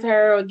flirting with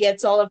her or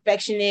gets all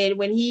affectionate,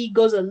 when he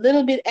goes a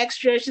little bit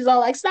extra, she's all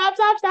like, stop,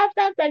 stop, stop,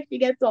 stop, stop. She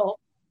gets all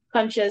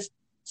conscious.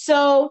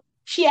 So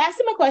she asked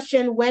him a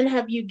question, when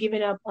have you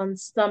given up on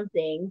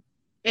something?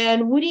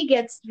 And Woody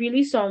gets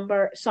really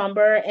somber,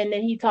 and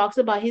then he talks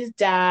about his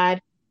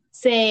dad,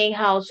 saying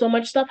how so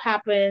much stuff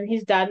happened.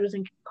 His dad was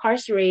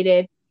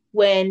incarcerated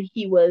when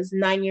he was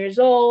 9 years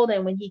old,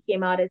 and when he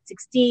came out at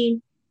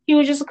 16, he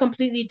was just a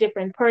completely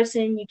different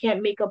person. You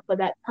can't make up for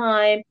that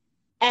time.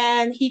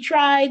 And he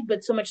tried,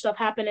 but so much stuff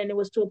happened, and it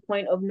was to a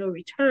point of no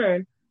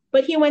return.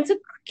 But he went to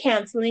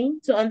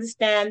counseling to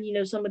understand,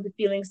 some of the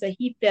feelings that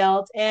he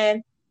felt,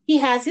 and he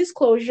has his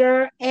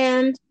closure,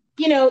 and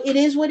it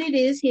is what it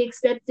is. He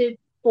accepted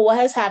for what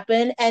has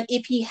happened, and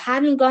if he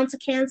hadn't gone to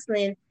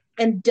counseling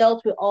and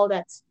dealt with all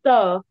that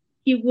stuff,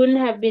 he wouldn't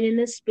have been in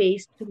a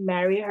space to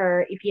marry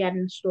her if he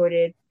hadn't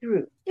sorted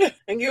through. Yeah,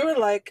 and you were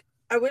like,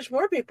 I wish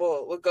more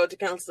people would go to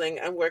counseling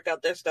and work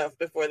out their stuff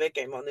before they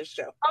came on this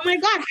show. Oh my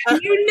God,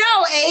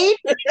 Abe.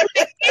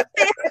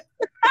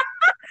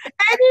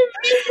 And it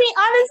made me,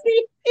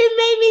 honestly, it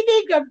made me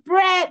think of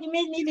Brett. It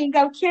made me think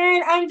of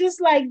Karen. I'm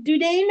just like, maybe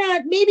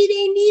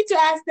they need to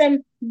ask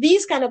them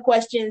these kind of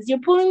questions. You're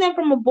pulling them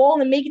from a bowl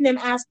and making them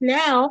ask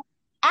now.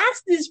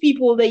 Ask these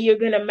people that you're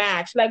going to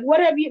match. Like, what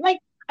have you, like,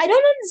 I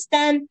don't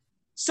understand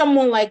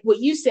someone like what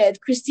you said.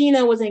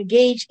 Christina was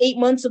engaged 8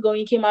 months ago and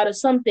you came out of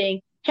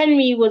something.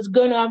 Henry was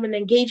going to have an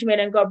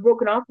engagement and got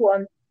broken off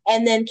one.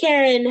 And then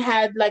Karen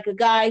had like a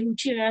guy who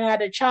cheated and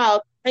had a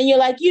child. And you're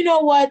like, you know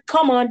what?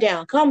 Come on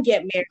down. Come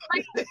get married.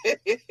 Like,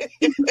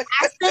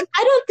 ask them.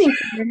 I don't think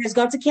Karen has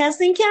gone to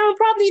counseling. Karen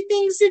probably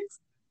thinks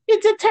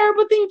it's a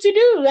terrible thing to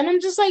do. And I'm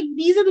just like,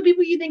 these are the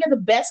people you think are the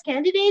best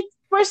candidates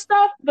for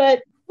stuff.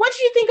 But what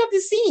do you think of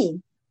the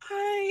scene?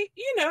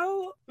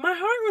 My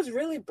heart was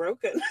really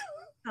broken.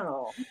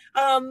 Oh.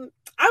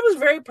 I was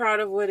very proud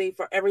of Woody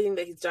for everything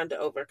that he's done to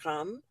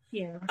overcome.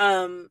 Yeah.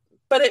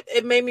 But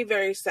it made me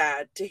very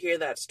sad to hear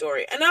that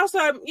story. And also,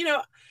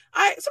 sometimes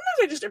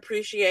I just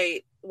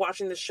appreciate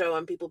watching the show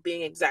and people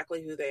being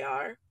exactly who they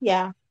are.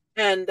 Yeah.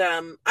 And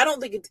I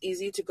don't think it's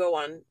easy to go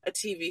on a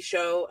TV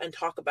show and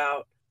talk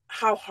about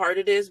how hard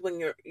it is when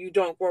you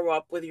don't grow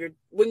up when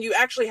you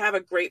actually have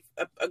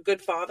a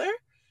good father,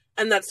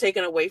 and that's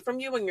taken away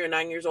from you when you're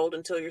 9 years old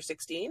until you're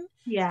 16.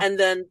 Yeah. And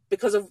then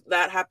because of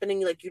that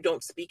happening, like, you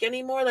don't speak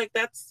anymore. Like,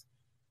 that's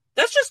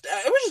just,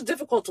 it was just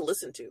difficult to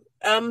listen to.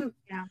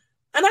 Yeah.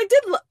 And I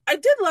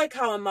did like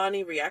how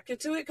Amani reacted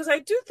to it, because I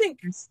do think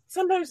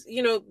sometimes,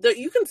 that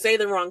you can say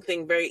the wrong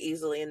thing very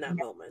easily in that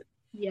moment.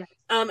 Yeah.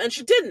 And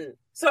she didn't.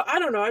 So I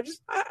don't know.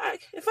 I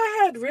if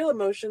I had real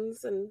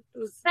emotions and it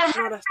was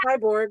not a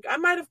cyborg, I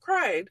might have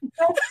cried.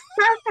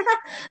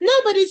 No,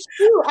 but it's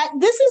true.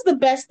 This is the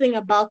best thing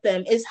about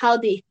them, is how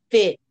they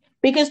fit.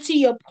 Because to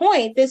your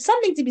point, there's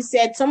something to be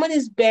said. Someone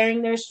is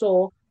bearing their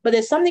soul, but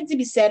there's something to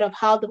be said of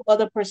how the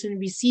other person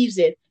receives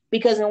it.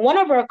 Because in one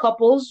of our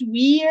couples,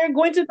 we are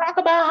going to talk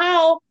about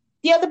how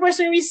the other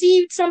person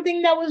received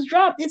something that was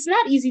dropped. It's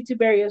not easy to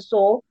bury a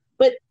soul,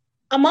 but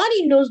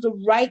Amani knows the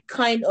right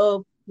kind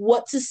of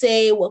what to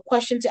say, what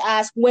question to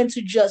ask, when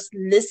to just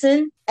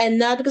listen, and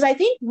not, because I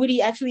think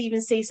Woody actually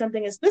even says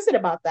something explicit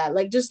about that,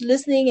 like just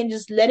listening and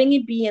just letting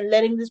it be and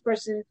letting this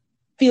person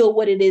feel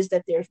what it is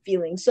that they're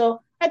feeling. So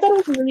I thought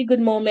it was a really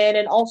good moment.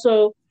 And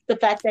also the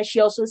fact that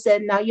she also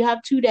said, now you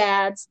have two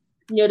dads,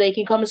 they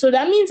can come. So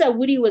that means that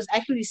Woody was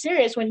actually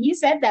serious when he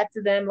said that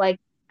to them. Like,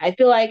 I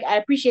feel like I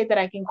appreciate that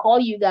I can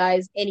call you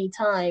guys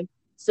anytime.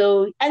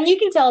 So, and you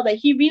can tell that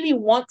he really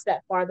wants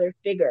that father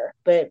figure,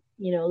 but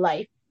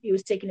life, it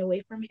was taken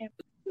away from him.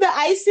 The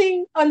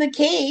icing on the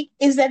cake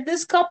is that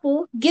this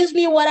couple gives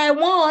me what I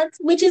want,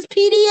 which is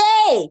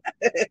PDA.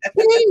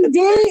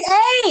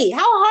 PDA.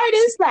 How hard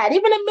is that?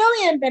 Even a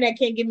millionaire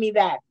can't give me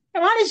that.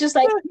 Come on, it's just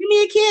like, give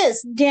me a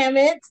kiss, damn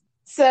it.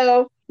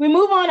 So we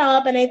move on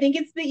up, and I think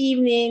it's the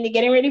evening. They're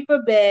getting ready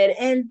for bed.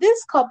 And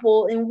this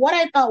couple, in what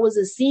I thought was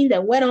a scene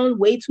that went on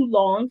way too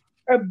long,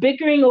 are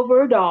bickering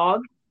over a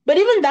dog. But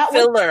even that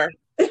was, Filler.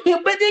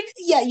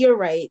 yeah, you're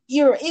right.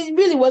 It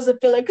really was a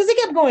filler because it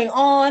kept going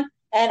on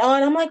and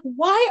on. I'm like,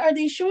 why are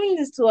they showing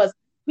this to us?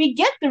 We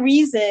get the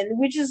reason,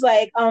 which is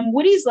like,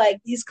 Woody's like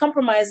these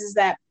compromises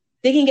that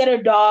they can get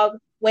a dog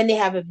when they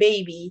have a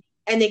baby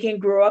and they can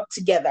grow up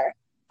together.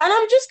 And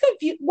I'm just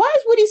confused. Why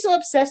is Woody so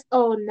obsessed?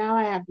 Oh, now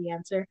I have the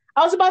answer.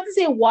 I was about to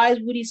say, why is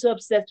Woody so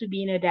obsessed with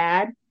being a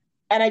dad?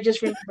 And I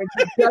just remembered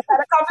we just had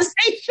a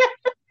conversation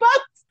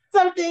about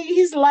something.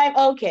 He's like,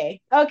 okay.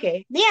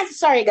 The answer,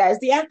 sorry guys,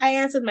 I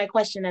answered my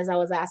question as I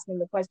was asking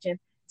the question.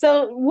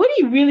 So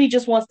Woody really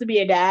just wants to be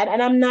a dad,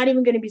 and I'm not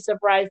even going to be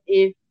surprised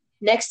if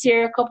next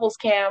year couples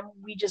cam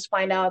we just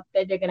find out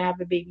that they're going to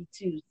have a baby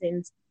too,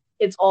 since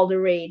it's all the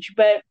rage.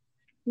 But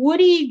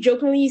Woody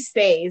jokingly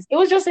says, it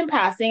was just in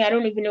passing. I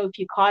don't even know if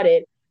you caught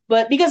it,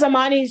 but because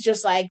Amani's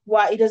just like,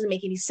 well, it doesn't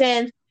make any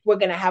sense. We're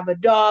going to have a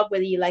dog,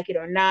 whether you like it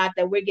or not,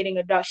 that we're getting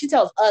a dog. She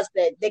tells us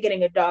that they're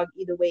getting a dog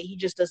either way. He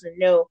just doesn't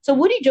know. So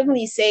Woody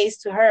jokingly says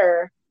to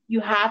her, you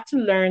have to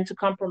learn to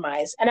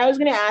compromise. And I was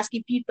going to ask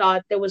if you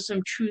thought there was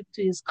some truth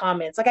to his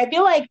comments. Like, I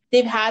feel like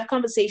they've had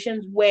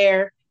conversations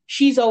where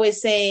she's always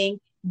saying,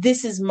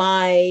 this is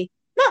my,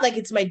 not like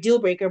it's my deal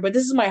breaker, but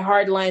this is my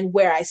hard line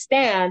where I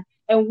stand.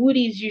 And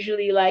Woody's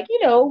usually like,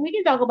 we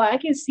can talk about it. I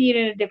can see it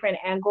in a different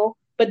angle.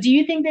 But do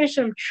you think there's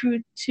some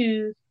truth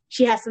to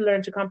she has to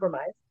learn to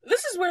compromise?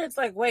 This is where it's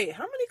like, wait,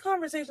 how many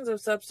conversations of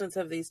substance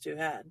have these two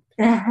had?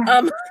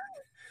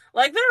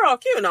 Like, they're all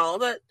cute and all,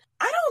 but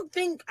I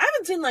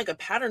haven't seen like a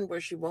pattern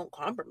where she won't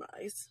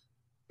compromise.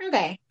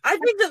 Okay. I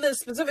think that there's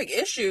specific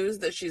issues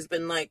that she's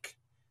been like,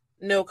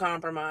 no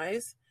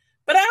compromise.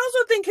 But I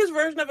also think his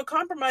version of a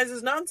compromise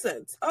is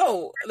nonsense.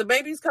 Oh, the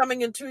baby's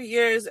coming in 2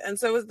 years and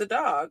so is the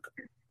dog.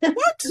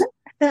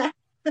 What?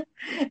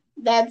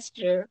 That's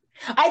true.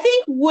 I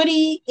think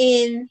Woody,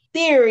 in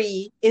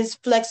theory, is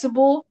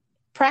flexible.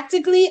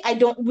 Practically,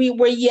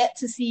 we're yet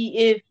to see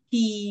if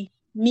he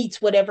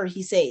meets whatever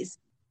he says.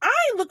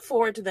 I look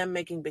forward to them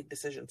making big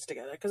decisions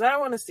together because I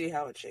want to see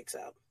how it shakes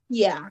out.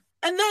 Yeah.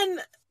 And then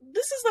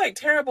this is like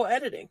terrible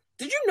editing.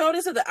 Did you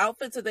notice that the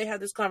outfits that they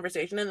had this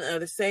conversation in are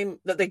the same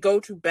that they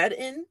go to bed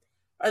in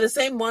are the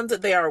same ones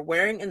that they are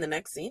wearing in the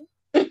next scene?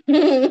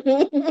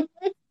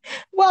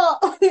 Well,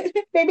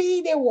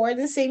 maybe they wore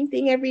the same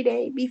thing every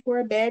day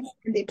before bed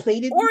and they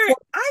played it. Or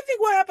I think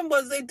what happened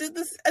was they did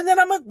this and then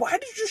I'm like, why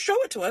did you show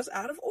it to us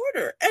out of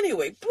order?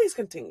 Anyway, please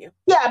continue.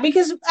 Yeah,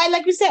 because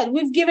like we said,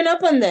 we've given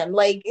up on them.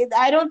 Like,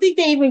 I don't think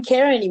they even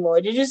care anymore.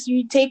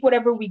 You take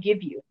whatever we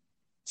give you.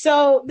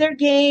 So their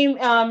game,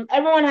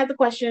 everyone had the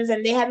questions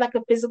and they had like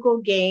a physical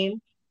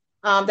game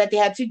that they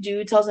had to do.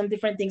 It tells them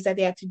different things that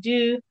they had to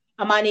do.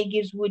 Amani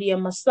gives Woody a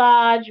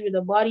massage with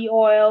a body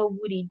oil.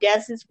 Woody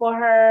dances for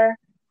her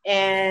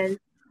and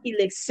he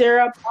licks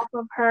syrup off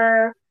of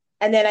her.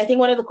 And then I think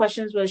one of the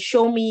questions was,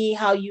 show me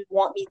how you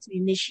want me to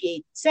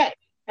initiate sex.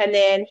 And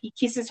then he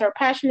kisses her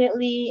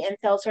passionately and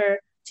tells her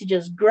to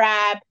just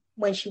grab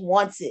when she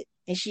wants it.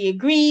 And she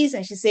agrees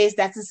and she says,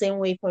 that's the same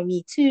way for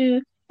me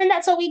too. And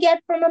that's what we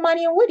get from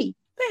Amani and Woody.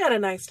 They had a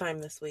nice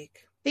time this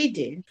week. They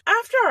did.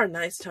 After our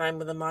nice time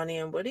with Amani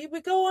and Woody,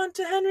 we go on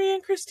to Henry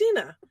and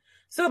Christina.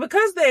 So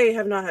because they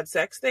have not had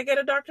sex, they get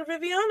a Dr.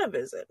 Viviana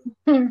visit.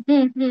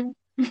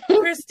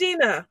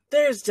 Christina,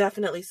 there's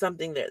definitely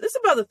something there. This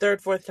is about the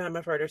fourth time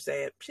I've heard her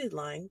say it. She's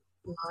lying.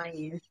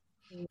 Lying.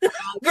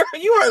 Girl,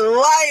 you are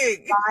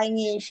lying.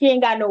 Lying. She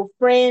ain't got no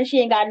friends. She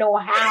ain't got no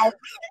house.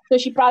 So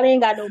she probably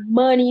ain't got no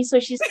money. So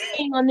she's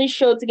staying on this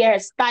show to get her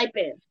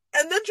stipend.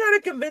 And then trying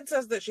to convince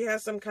us that she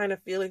has some kind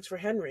of feelings for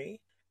Henry.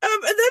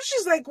 And then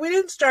she's like, we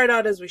didn't start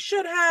out as we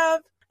should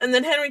have. And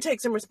then Henry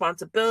takes some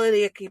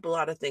responsibility to keep a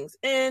lot of things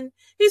in.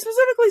 He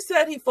specifically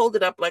said he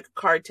folded up like a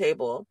card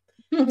table.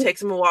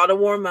 Takes him a while to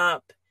warm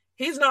up.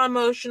 He's not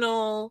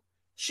emotional.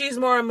 She's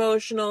more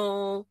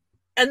emotional.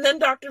 And then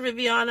Dr.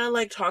 Viviana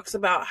like talks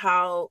about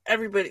how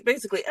everybody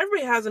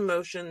has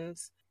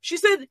emotions. She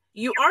said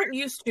you aren't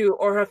used to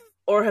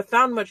or have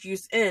found much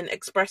use in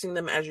expressing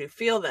them as you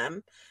feel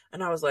them.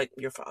 And I was like,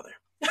 your father.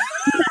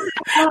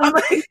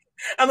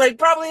 I'm like,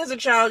 probably as a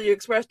child you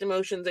expressed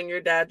emotions and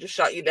your dad just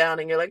shot you down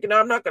and you're like,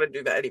 I'm not going to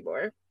do that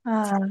anymore.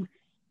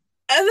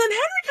 And then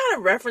Henry kind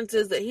of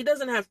references that he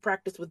doesn't have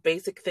practice with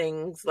basic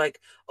things like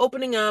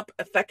opening up,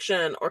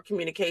 affection, or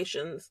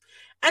communications.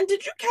 And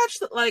did you catch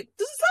that? Like,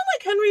 does it sound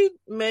like Henry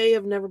may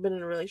have never been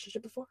in a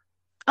relationship before?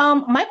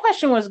 My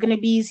question was going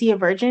to be, is he a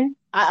virgin?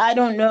 I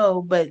don't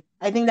know, but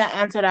I think that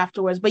answered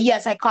afterwards. But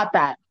yes, I caught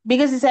that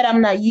because he said,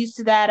 I'm not used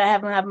to that. I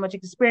haven't had much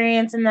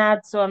experience in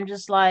that. So I'm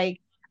just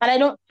like, and I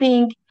don't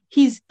think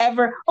he's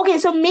ever, okay,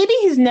 so maybe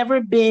he's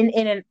never been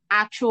in an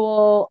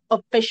actual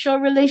official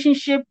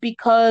relationship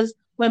because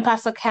when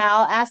Pastor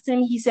Cal asked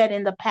him, he said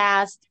in the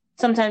past,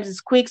 sometimes it's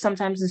quick,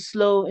 sometimes it's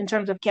slow in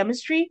terms of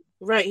chemistry.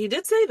 Right, he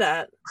did say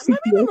that. I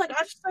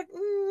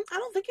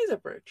don't think he's a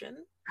virgin.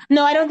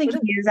 No, I don't think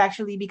he is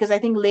actually, because I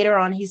think later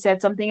on he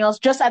said something else.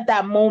 Just at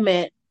that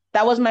moment,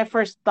 that was my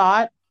first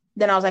thought.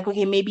 Then I was like,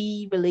 okay,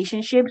 maybe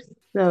relationships.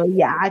 So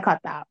yeah, I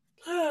caught that.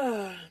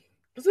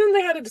 So then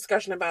they had a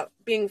discussion about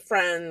being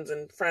friends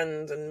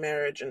and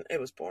marriage, and it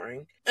was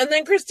boring. And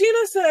then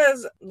Christina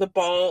says the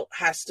ball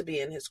has to be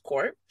in his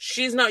court.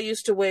 She's not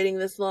used to waiting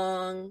this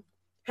long.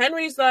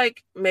 Henry's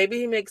like, maybe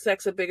he makes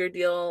sex a bigger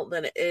deal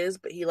than it is,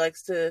 but he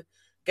likes to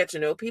get to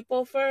know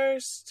people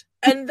first.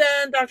 And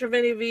then Dr.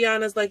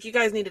 Viviana's like, you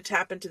guys need to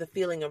tap into the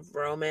feeling of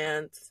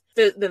romance.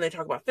 Then they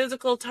talk about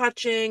physical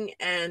touching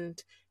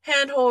and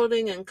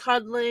hand-holding and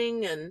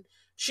cuddling, and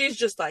she's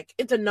just like,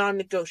 it's a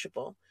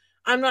non-negotiable.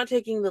 I'm not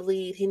taking the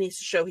lead. He needs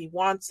to show he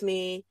wants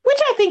me. Which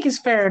I think is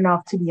fair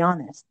enough, to be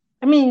honest.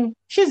 I mean,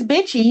 she's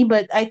bitchy,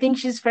 but I think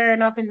she's fair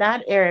enough in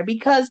that area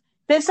because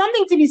there's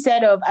something to be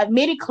said of, I've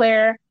made it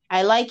clear,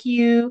 I like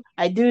you,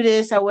 I do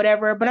this or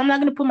whatever, but I'm not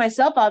going to put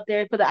myself out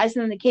there for the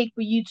icing on the cake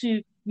for you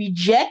to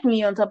reject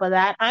me on top of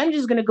that. I'm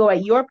just going to go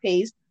at your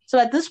pace. So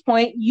at this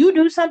point, you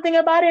do something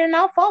about it and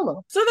I'll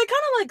follow. So they kind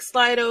of like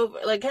slide over,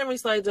 like Henry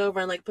slides over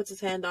and like puts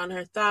his hand on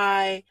her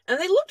thigh. And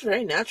they looked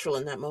very natural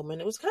in that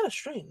moment. It was kind of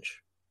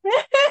strange. But,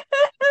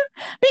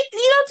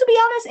 to be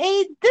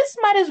honest, this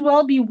might as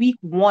well be week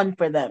 1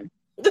 for them.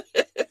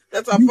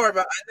 That's how far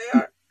behind they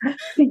are.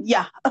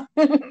 Yeah.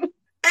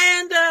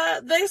 And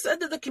they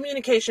said that the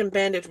communication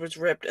bandage was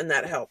ripped and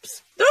that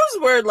helps.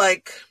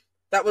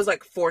 That was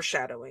like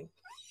foreshadowing.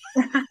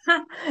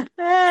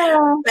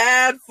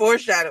 Bad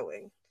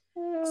foreshadowing.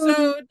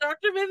 So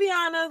Dr.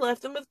 Viviana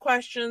left them with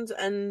questions,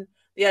 and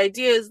the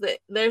idea is that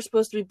they're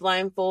supposed to be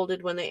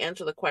blindfolded when they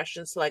answer the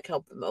questions to like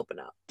help them open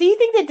up. Do you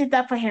think they did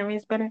that for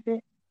Henry's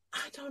benefit?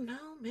 I don't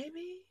know,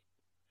 maybe.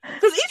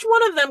 Because each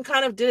one of them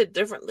kind of did it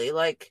differently.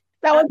 Like,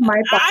 that was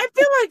my fault. I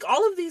feel like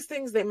all of these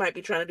things they might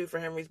be trying to do for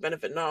Henry's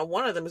benefit. No,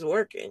 one of them is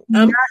working.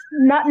 Not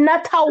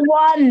a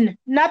one.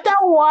 Not a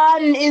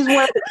one is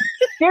working.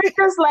 They're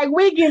just like,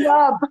 we give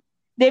up.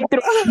 They've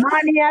thrown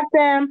money at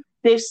them.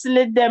 They've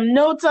slid them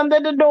notes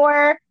under the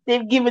door.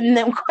 They've given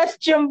them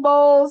question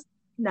bowls.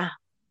 Nah.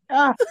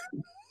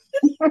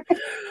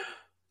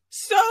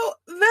 So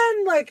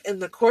then, like, in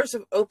the course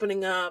of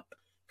opening up,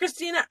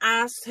 Christina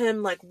asks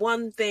him, like,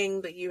 one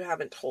thing that you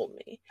haven't told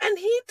me. And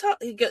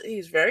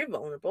he's very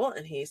vulnerable,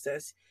 and he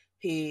says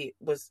he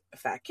was a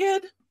fat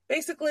kid,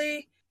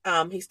 basically.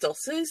 He still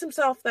sees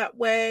himself that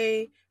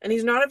way, and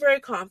he's not a very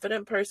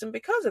confident person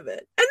because of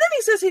it. And then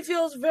he says he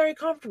feels very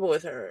comfortable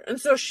with her.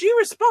 And so she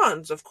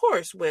responds, of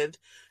course, with,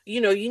 you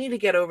need to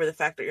get over the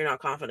fact that you're not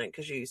confident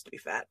because you used to be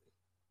fat.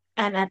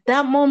 And at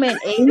that moment,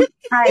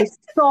 I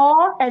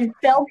saw and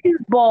felt his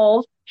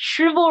balls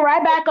shrivel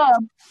right back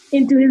up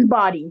into his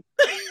body.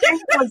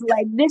 And I was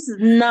like, this is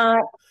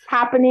not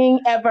happening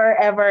ever,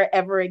 ever,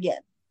 ever again.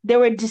 They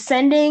were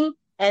descending,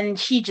 and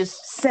she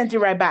just sent it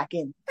right back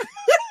in.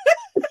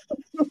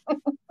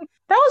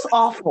 That was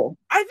awful.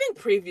 I think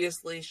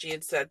previously she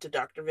had said to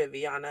Dr.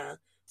 Viviana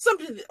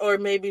something, or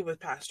maybe with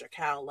Pastor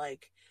Cal,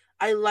 like,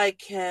 I like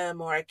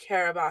him or I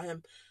care about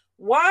him.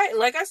 Why?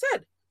 Like I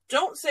said,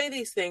 don't say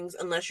these things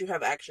unless you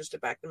have actions to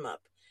back them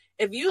up.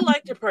 If you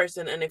liked a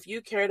person and if you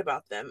cared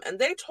about them and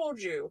they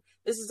told you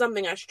this is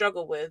something I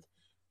struggle with,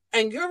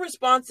 and your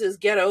response is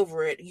get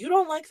over it, you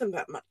don't like them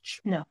that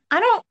much. No. I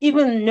don't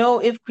even know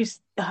if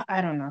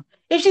I don't know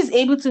if she's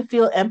able to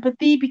feel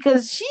empathy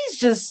because she's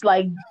just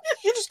like...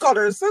 You just called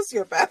her a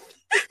sociopath.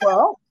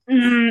 Well,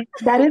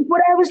 that is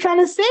what I was trying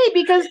to say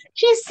because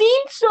she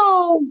seemed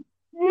so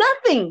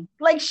nothing.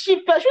 Like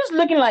she was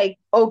looking like,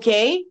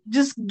 okay,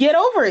 just get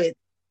over it.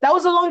 That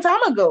was a long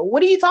time ago.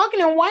 What are you talking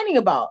and whining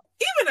about?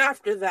 Even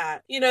after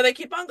that, they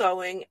keep on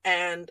going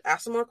and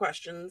ask some more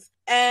questions.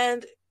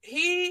 And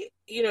she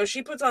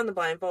puts on the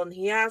blindfold and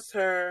he asks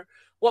her,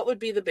 what would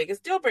be the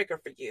biggest deal breaker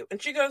for you?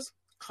 And she goes,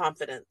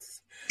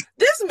 confidence.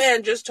 This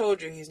man just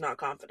told you he's not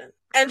confident.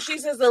 And she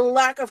says the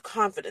lack of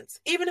confidence,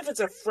 even if it's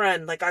a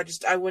friend, like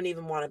I wouldn't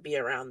even want to be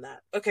around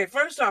that. Okay,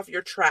 first off,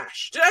 you're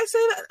trash. Did I say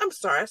that? I'm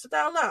sorry, I said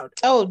that out loud.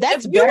 Oh,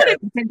 that's better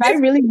because I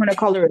really want to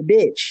call her a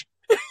bitch.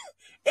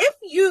 If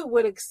you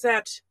would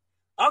accept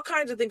all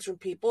kinds of things from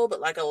people, but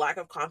like a lack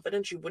of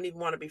confidence, you wouldn't even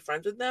want to be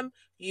friends with them,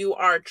 you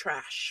are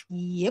trash.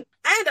 Yep.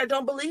 And I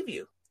don't believe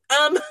you.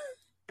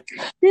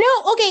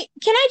 No, okay,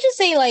 can I just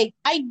say, like,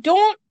 I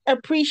don't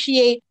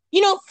appreciate,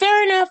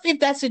 fair enough if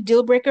that's a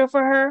deal breaker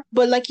for her,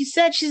 but like you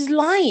said, she's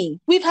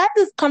lying. We've had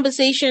this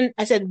conversation,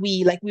 I said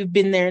we, like we've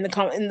been there in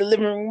the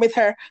living room with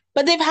her,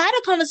 but they've had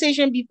a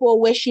conversation before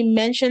where she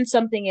mentioned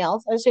something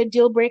else as her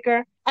deal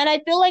breaker, and I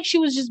feel like she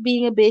was just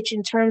being a bitch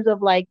in terms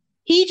of, like,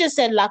 he just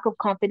said lack of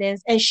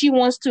confidence, and she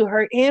wants to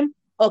hurt him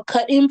or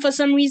cut him for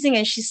some reason,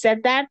 and she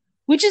said that,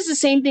 which is the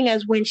same thing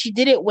as when she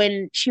did it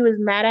when she was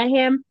mad at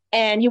him,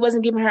 and he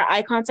wasn't giving her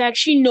eye contact.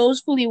 She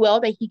knows fully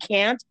well that he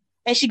can't.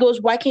 And she goes,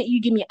 why can't you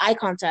give me eye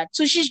contact?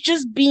 So she's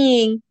just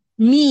being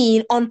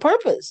mean on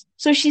purpose.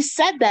 So she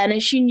said that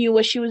and she knew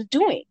what she was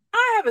doing.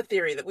 I have a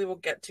theory that we will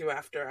get to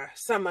after I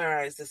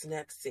summarize this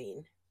next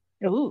scene.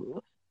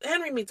 Ooh.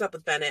 Henry meets up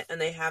with Bennett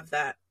and they have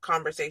that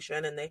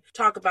conversation and they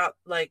talk about,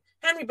 like,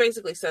 Henry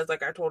basically says,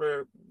 like, I told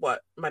her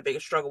what my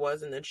biggest struggle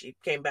was, and then she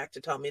came back to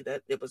tell me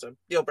that it was a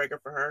deal breaker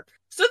for her.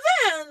 So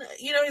then,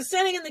 he's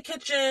standing in the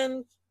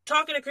kitchen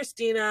talking to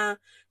Christina.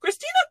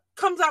 Christina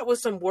comes out with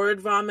some word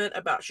vomit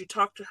about she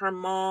talked to her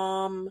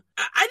mom.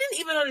 I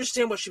didn't even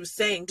understand what she was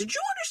saying. Did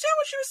you understand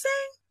what she was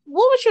saying?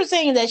 What was she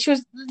saying? That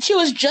she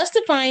was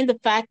justifying the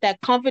fact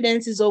that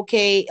confidence is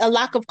okay. A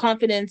lack of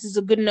confidence is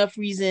a good enough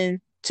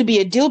reason to be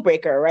a deal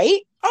breaker,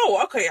 right?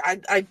 Oh, okay.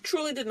 I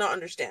truly did not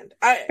understand.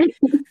 I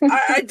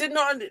did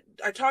not.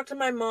 I talked to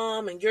my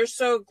mom, and you're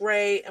so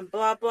great, and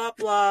blah blah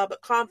blah.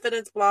 But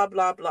confidence, blah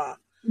blah blah.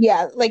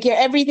 Yeah, like you're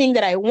everything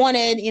that I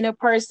wanted in a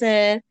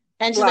person.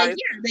 And she's like,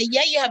 Right.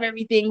 yeah, you have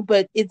everything,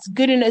 but it's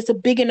good enough. It's a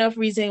big enough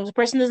reason. If the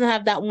person doesn't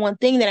have that one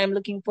thing that I'm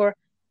looking for,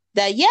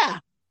 that yeah.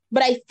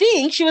 But I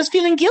think she was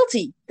feeling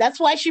guilty. That's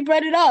why she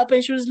brought it up,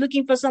 and she was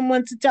looking for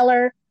someone to tell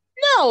her,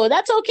 no,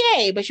 that's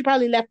okay. But she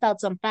probably left out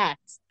some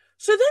facts.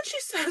 So then she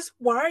says,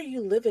 "Why are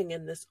you living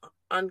in this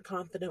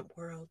unconfident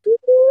world?"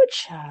 Ooh,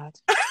 child.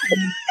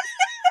 And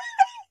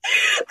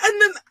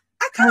then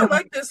I kind of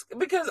like this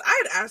because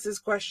I had asked this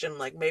question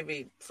like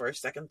maybe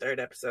first, second,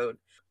 third episode.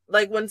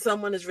 Like when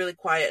someone is really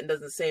quiet and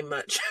doesn't say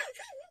much,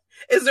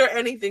 is there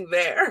anything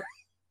there?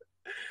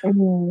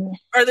 Mm.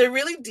 Are they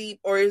really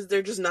deep or is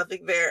there just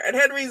nothing there? And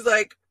Henry's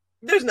like,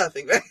 there's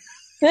nothing there.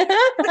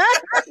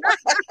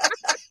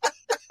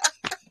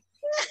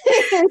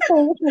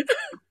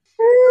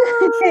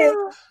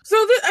 So,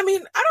 I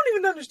mean, I don't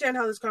even understand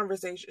how this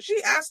conversation.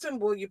 She asked him,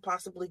 will you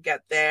possibly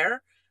get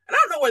there? And I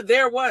don't know what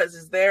there was.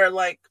 Is there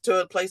like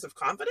to a place of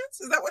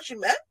confidence? Is that what she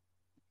meant?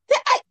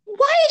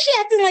 Why is she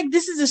acting like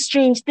this is a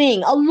strange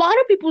thing? A lot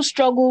of people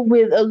struggle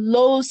with a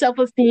low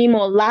self-esteem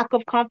or lack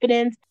of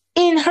confidence.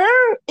 In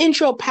her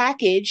intro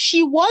package,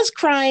 she was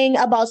crying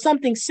about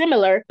something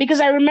similar because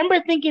I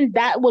remember thinking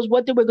that was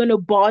what they were going to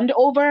bond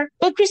over.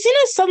 But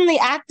Christina's suddenly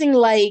acting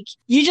like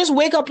you just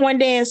wake up one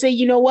day and say,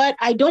 you know what?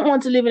 I don't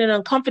want to live in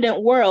an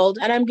unconfident world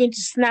and I'm going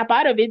to snap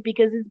out of it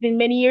because it's been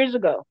many years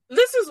ago.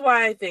 This is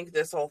why I think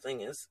this whole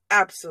thing is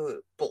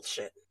absolute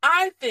bullshit.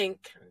 I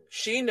think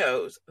she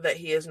knows that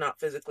he is not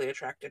physically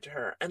attracted to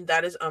her, and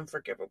that is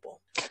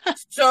unforgivable.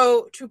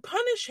 So to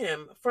punish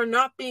him for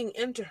not being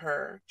into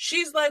her,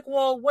 she's like,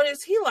 well, what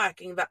is he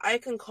lacking that I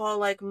can call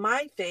like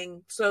my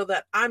thing so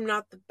that I'm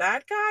not the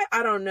bad guy?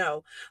 I don't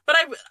know. But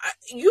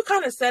you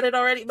kind of said it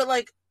already, but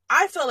like,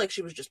 I felt like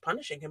she was just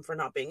punishing him for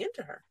not being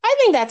into her. I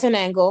think that's an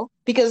angle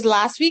because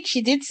last week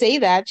she did say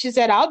that. She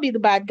said, I'll be the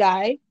bad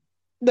guy.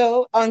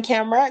 Though on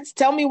camera,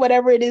 tell me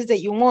whatever it is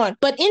that you want.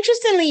 But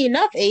interestingly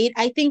enough, Aid,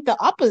 I think the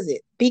opposite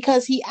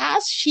because she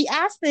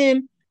asked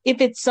him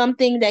if it's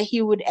something that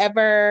he would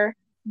ever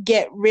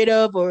get rid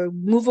of or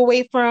move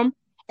away from.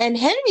 And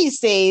Henry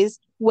says,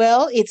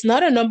 well, it's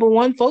not a number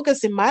one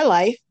focus in my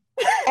life.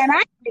 And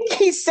I think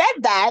he said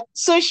that.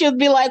 So she'll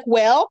be like,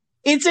 well,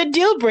 it's a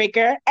deal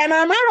breaker and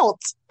I'm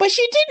out. But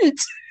she didn't.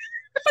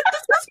 But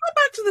let's go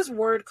back to this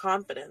word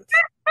confidence.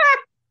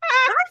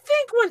 I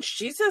think when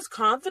she says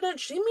confident,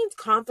 she means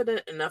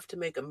confident enough to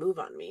make a move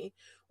on me.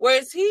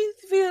 Whereas he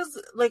feels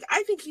like,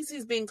 I think he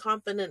sees being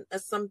confident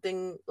as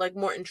something like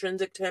more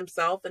intrinsic to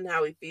himself and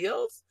how he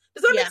feels.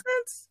 Does that make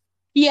sense?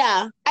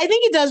 Yeah, I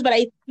think it does, but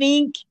I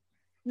think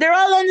they're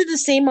all under the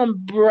same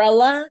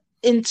umbrella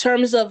in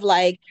terms of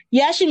like,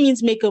 yeah, she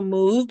means make a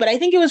move, but I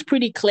think it was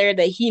pretty clear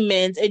that he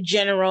meant a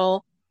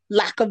general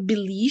lack of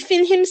belief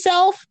in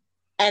himself.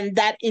 And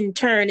that in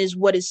turn is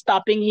what is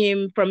stopping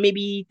him from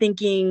maybe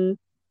thinking,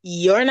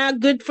 you're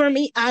not good for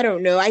me. I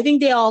don't know. I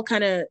think they all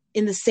kind of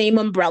in the same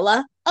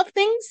umbrella of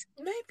things.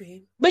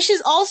 Maybe. But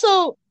she's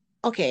also,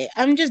 okay,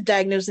 I'm just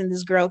diagnosing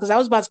this girl because I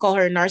was about to call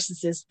her a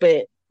narcissist,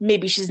 but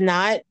maybe she's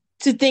not.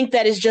 To think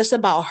that it's just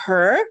about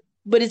her,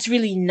 but it's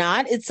really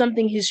not. It's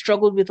something he's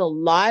struggled with a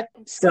lot.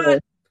 So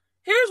But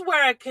here's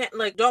where I can't,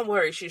 like, don't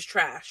worry, she's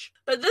trash.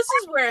 But this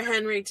is where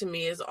Henry, to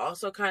me, is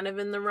also kind of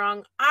in the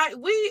wrong.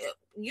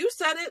 You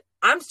said it.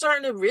 I'm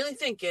starting to really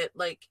think it.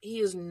 Like, he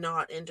is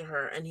not into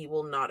her, and he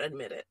will not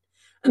admit it.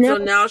 And so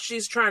now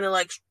she's trying to,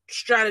 like,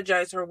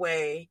 strategize her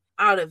way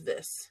out of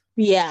this.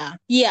 Yeah,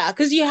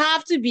 because you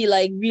have to be,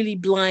 like, really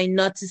blind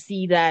not to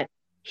see that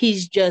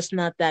he's just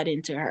not that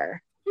into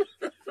her.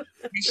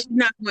 She's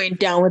not going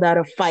down without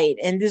a fight.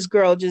 And this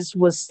girl just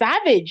was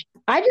savage.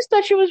 I just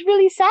thought she was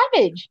really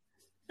savage.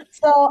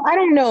 So, I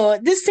don't know.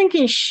 This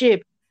sinking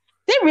ship,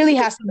 there really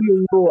has to be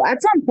a rule.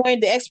 At some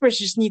point, the experts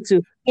just need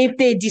to, if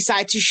they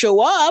decide to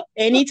show up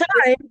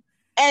anytime,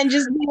 and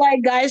just be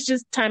like, guys,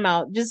 just time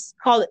out. Just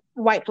call it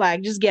white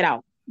flag. Just get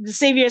out. Just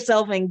save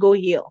yourself and go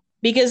heal.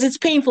 Because it's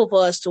painful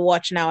for us to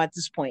watch now at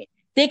this point.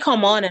 They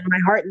come on and my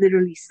heart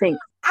literally sinks.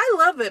 I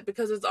love it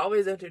because it's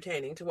always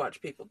entertaining to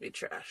watch people be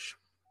trash.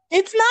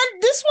 It's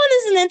not, this one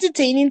isn't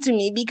entertaining to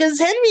me because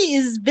Henry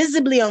is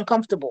visibly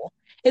uncomfortable.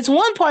 It's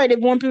one part if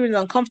one person is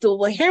uncomfortable,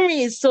 but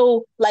Henry is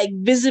so like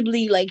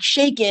visibly like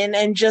shaken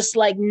and just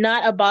like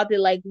not about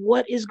it, like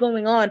what is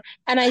going on?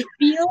 And I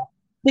feel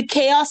the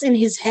chaos in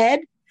his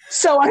head.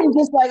 So I'm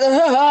just like,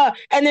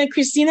 and then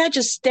Christina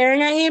just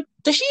staring at him.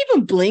 Does she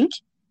even blink?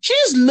 She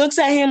just looks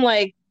at him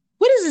like,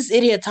 what is this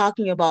idiot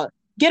talking about?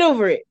 Get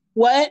over it.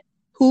 What?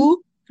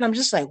 Who? And I'm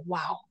just like,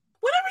 wow.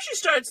 Whenever she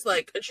starts,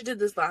 like, she did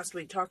this last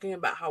week, talking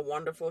about how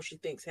wonderful she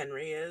thinks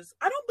Henry is,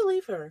 I don't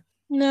believe her.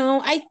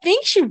 No, I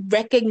think she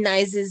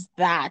recognizes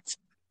that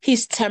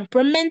his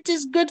temperament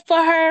is good for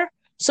her.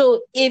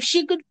 So if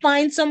she could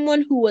find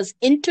someone who was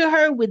into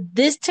her with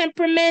this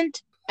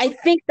temperament, I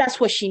think that's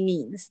what she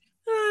means.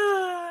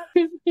 Ah,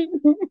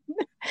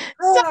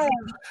 So,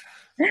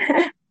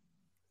 ah.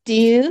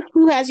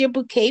 who has your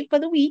bouquet for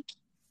the week?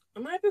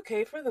 My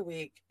bouquet for the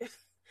week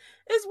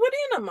is Woody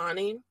and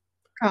Amani.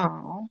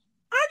 Oh,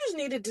 I just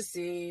needed to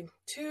see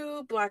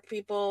two Black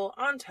people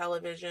on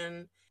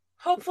television,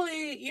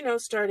 hopefully,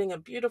 starting a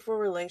beautiful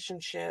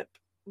relationship,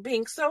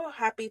 being so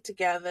happy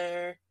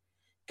together,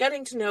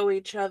 getting to know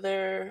each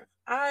other.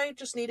 I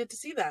just needed to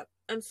see that.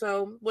 And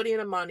so Woody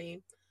and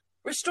Amani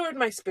restored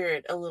my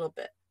spirit a little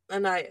bit.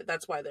 And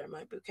that's why they're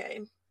my bouquet.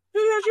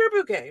 Who has your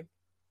bouquet?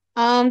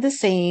 the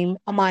same.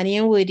 Amani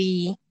and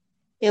Woody.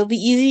 It'll be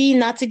easy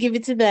not to give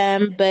it to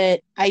them,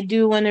 but I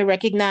do want to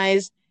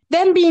recognize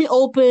them being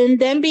open,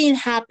 them being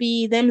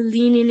happy, them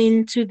leaning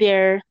into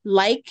their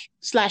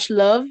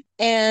like/love,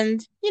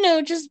 and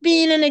just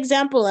being an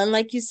example. And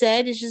like you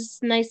said, it's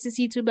just nice to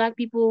see two Black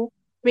people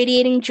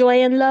radiating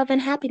joy and love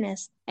and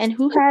happiness. And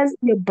who has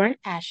your burnt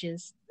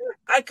ashes?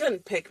 I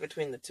couldn't pick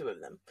between the two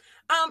of them.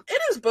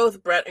 It is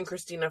both Brett and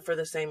Christina for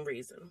the same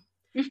reason.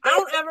 I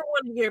don't ever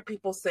want to hear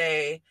people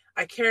say,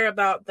 I care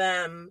about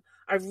them,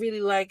 I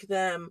really like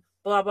them,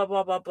 blah, blah,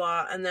 blah, blah,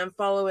 blah, and then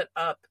follow it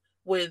up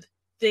with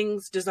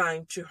things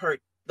designed to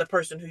hurt the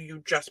person who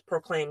you just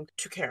proclaimed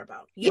to care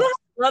about. You don't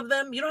have to love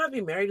them, you don't have to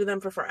be married to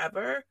them for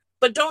forever,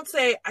 but don't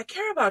say, I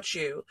care about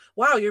you.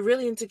 Wow, you're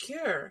really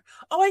insecure.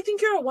 Oh, I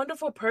think you're a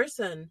wonderful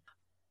person.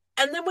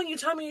 And then when you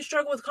tell me you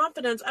struggle with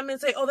confidence, I'm going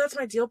to say, oh, that's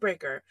my deal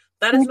breaker.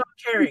 That is not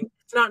caring.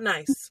 It's not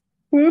nice.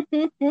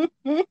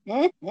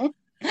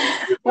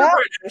 Well,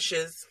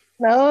 ashes.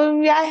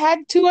 no, I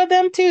had two of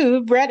them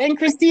too. Brett and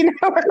Christina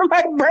were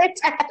my burnt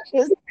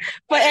ashes.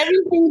 But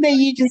everything that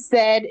you just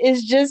said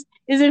is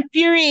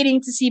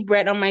infuriating to see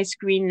Brett on my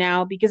screen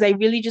now, because I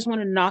really just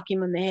want to knock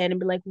him on the head and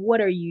be like,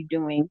 what are you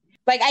doing?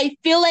 Like, I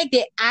feel like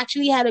they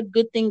actually had a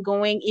good thing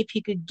going if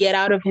he could get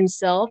out of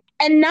himself.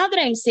 And now that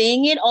I'm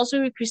saying it,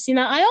 also with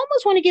Christina, I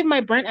almost want to give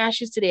my burnt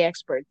ashes to the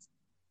experts.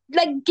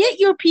 Like, get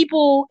your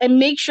people and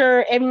make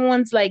sure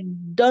everyone's like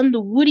done the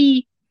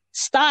Woody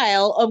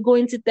style of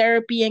going to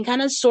therapy and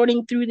kind of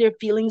sorting through their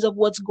feelings of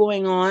what's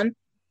going on,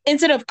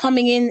 instead of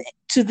coming in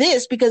to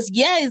this because,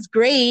 yeah, it's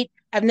great.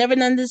 I've never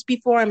done this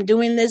before. I'm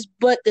doing this,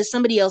 but there's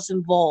somebody else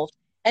involved.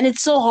 And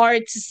it's so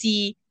hard to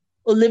see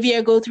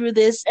Olivia go through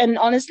this. And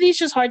honestly, it's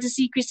just hard to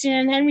see Christina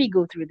and Henry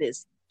go through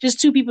this. Just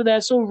two people that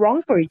are so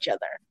wrong for each other.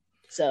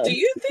 So, do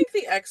you think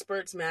the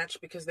experts match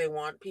because they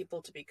want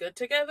people to be good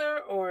together,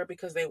 or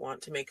because they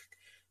want to make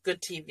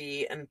good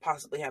TV and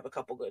possibly have a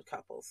couple good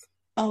couples?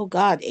 oh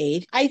God,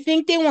 Aid. I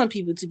think they want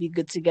people to be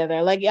good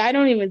together. Like, I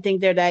don't even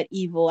think they're that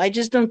evil. I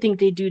just don't think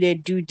they do their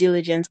due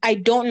diligence. I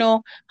don't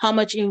know how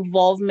much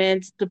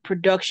involvement the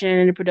production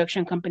and the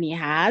production company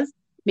has.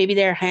 Maybe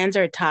their hands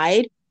are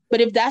tied.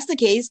 But if that's the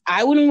case,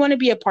 I wouldn't want to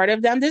be a part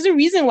of them. There's a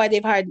reason why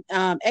they've had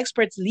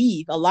experts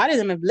leave. A lot of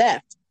them have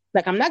left.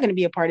 Like, I'm not going to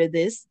be a part of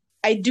this.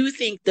 I do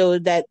think, though,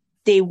 that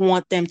they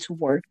want them to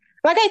work.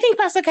 Like, I think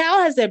Pastor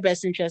Cal has their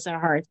best interests at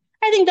heart.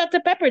 I think Dr.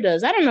 Pepper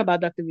does. I don't know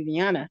about Dr.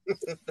 Viviana.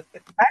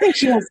 I think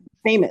she wants to be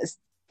famous.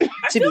 I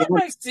feel like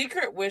my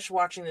secret wish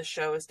watching this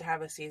show is to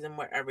have a season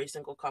where every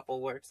single couple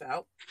works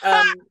out.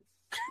 And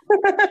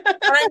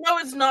I know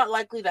it's not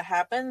likely to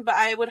happen, but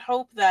I would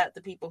hope that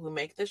the people who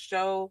make this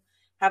show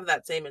have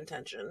that same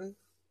intention.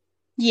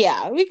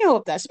 Yeah, we can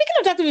hope that. Speaking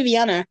of Dr.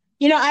 Viviana,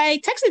 I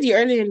texted you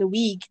earlier in the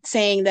week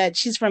saying that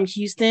she's from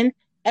Houston.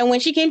 And when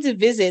she came to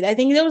visit, I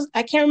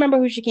can't remember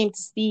who she came to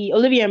see,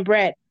 Olivia and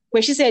Brett,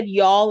 where she said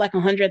y'all like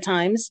 100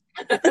 times.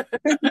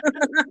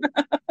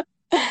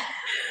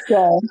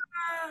 So.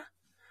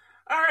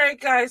 All right,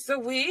 guys. So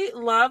we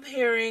love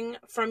hearing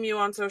from you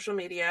on social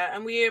media,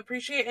 and we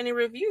appreciate any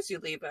reviews you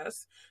leave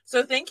us.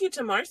 So thank you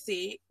to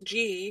Marcy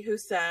G, who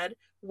said,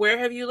 "Where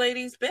have you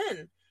ladies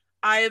been?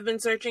 I have been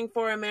searching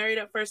for a Married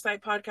at First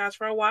Sight podcast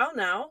for a while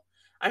now.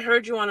 I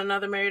heard you on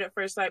another Married at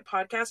First Sight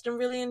podcast and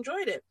really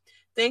enjoyed it.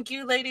 Thank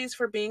you, ladies,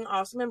 for being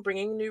awesome and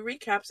bringing new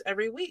recaps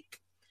every week."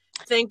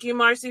 Thank you,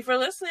 Marcy, for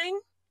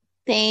listening.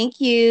 Thank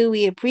you.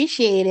 We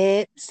appreciate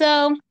it.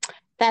 So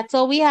that's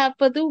all we have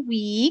for the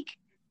week.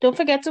 Don't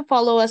forget to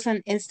follow us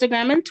on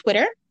Instagram and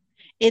Twitter.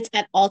 It's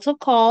at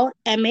AltarCall,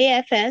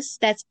 MAFS.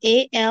 That's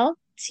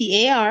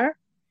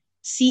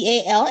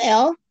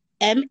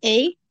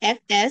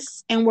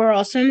ALTARCALLMAFS. And we're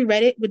also on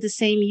Reddit with the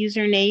same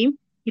username.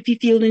 If you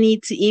feel the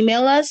need to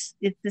email us,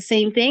 it's the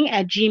same thing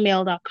at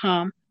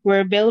gmail.com.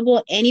 We're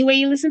available anywhere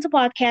you listen to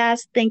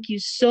podcasts. Thank you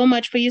so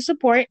much for your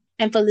support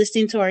and for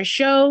listening to our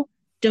show.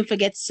 Don't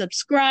forget to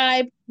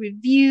subscribe,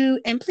 review,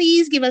 and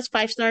please give us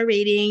 5-star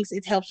ratings.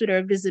 It helps with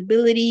our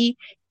visibility.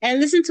 And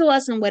listen to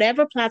us on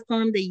whatever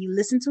platform that you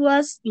listen to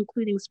us,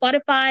 including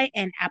Spotify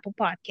and Apple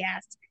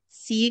Podcasts.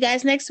 See you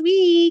guys next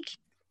week.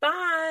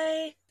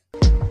 Bye.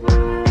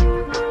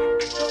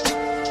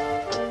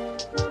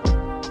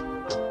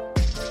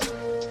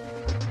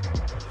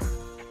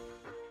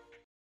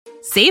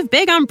 Save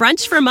big on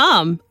brunch for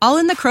mom, all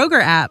in the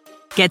Kroger app.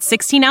 Get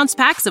 16-ounce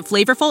packs of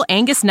flavorful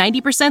Angus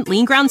 90%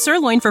 lean ground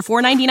sirloin for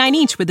 $4.99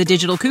 each with a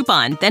digital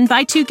coupon. Then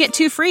buy 2, get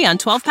 2 free on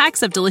 12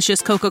 packs of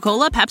delicious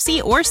Coca-Cola,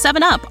 Pepsi, or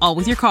 7-Up, all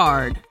with your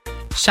card.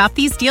 Shop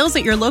these deals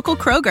at your local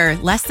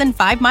Kroger, less than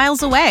 5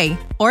 miles away.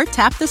 Or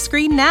tap the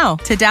screen now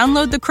to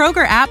download the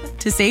Kroger app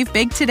to save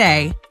big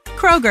today.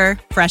 Kroger,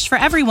 fresh for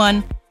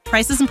everyone.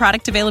 Prices and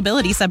product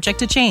availability subject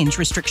to change.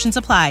 Restrictions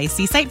apply.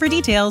 See site for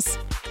details.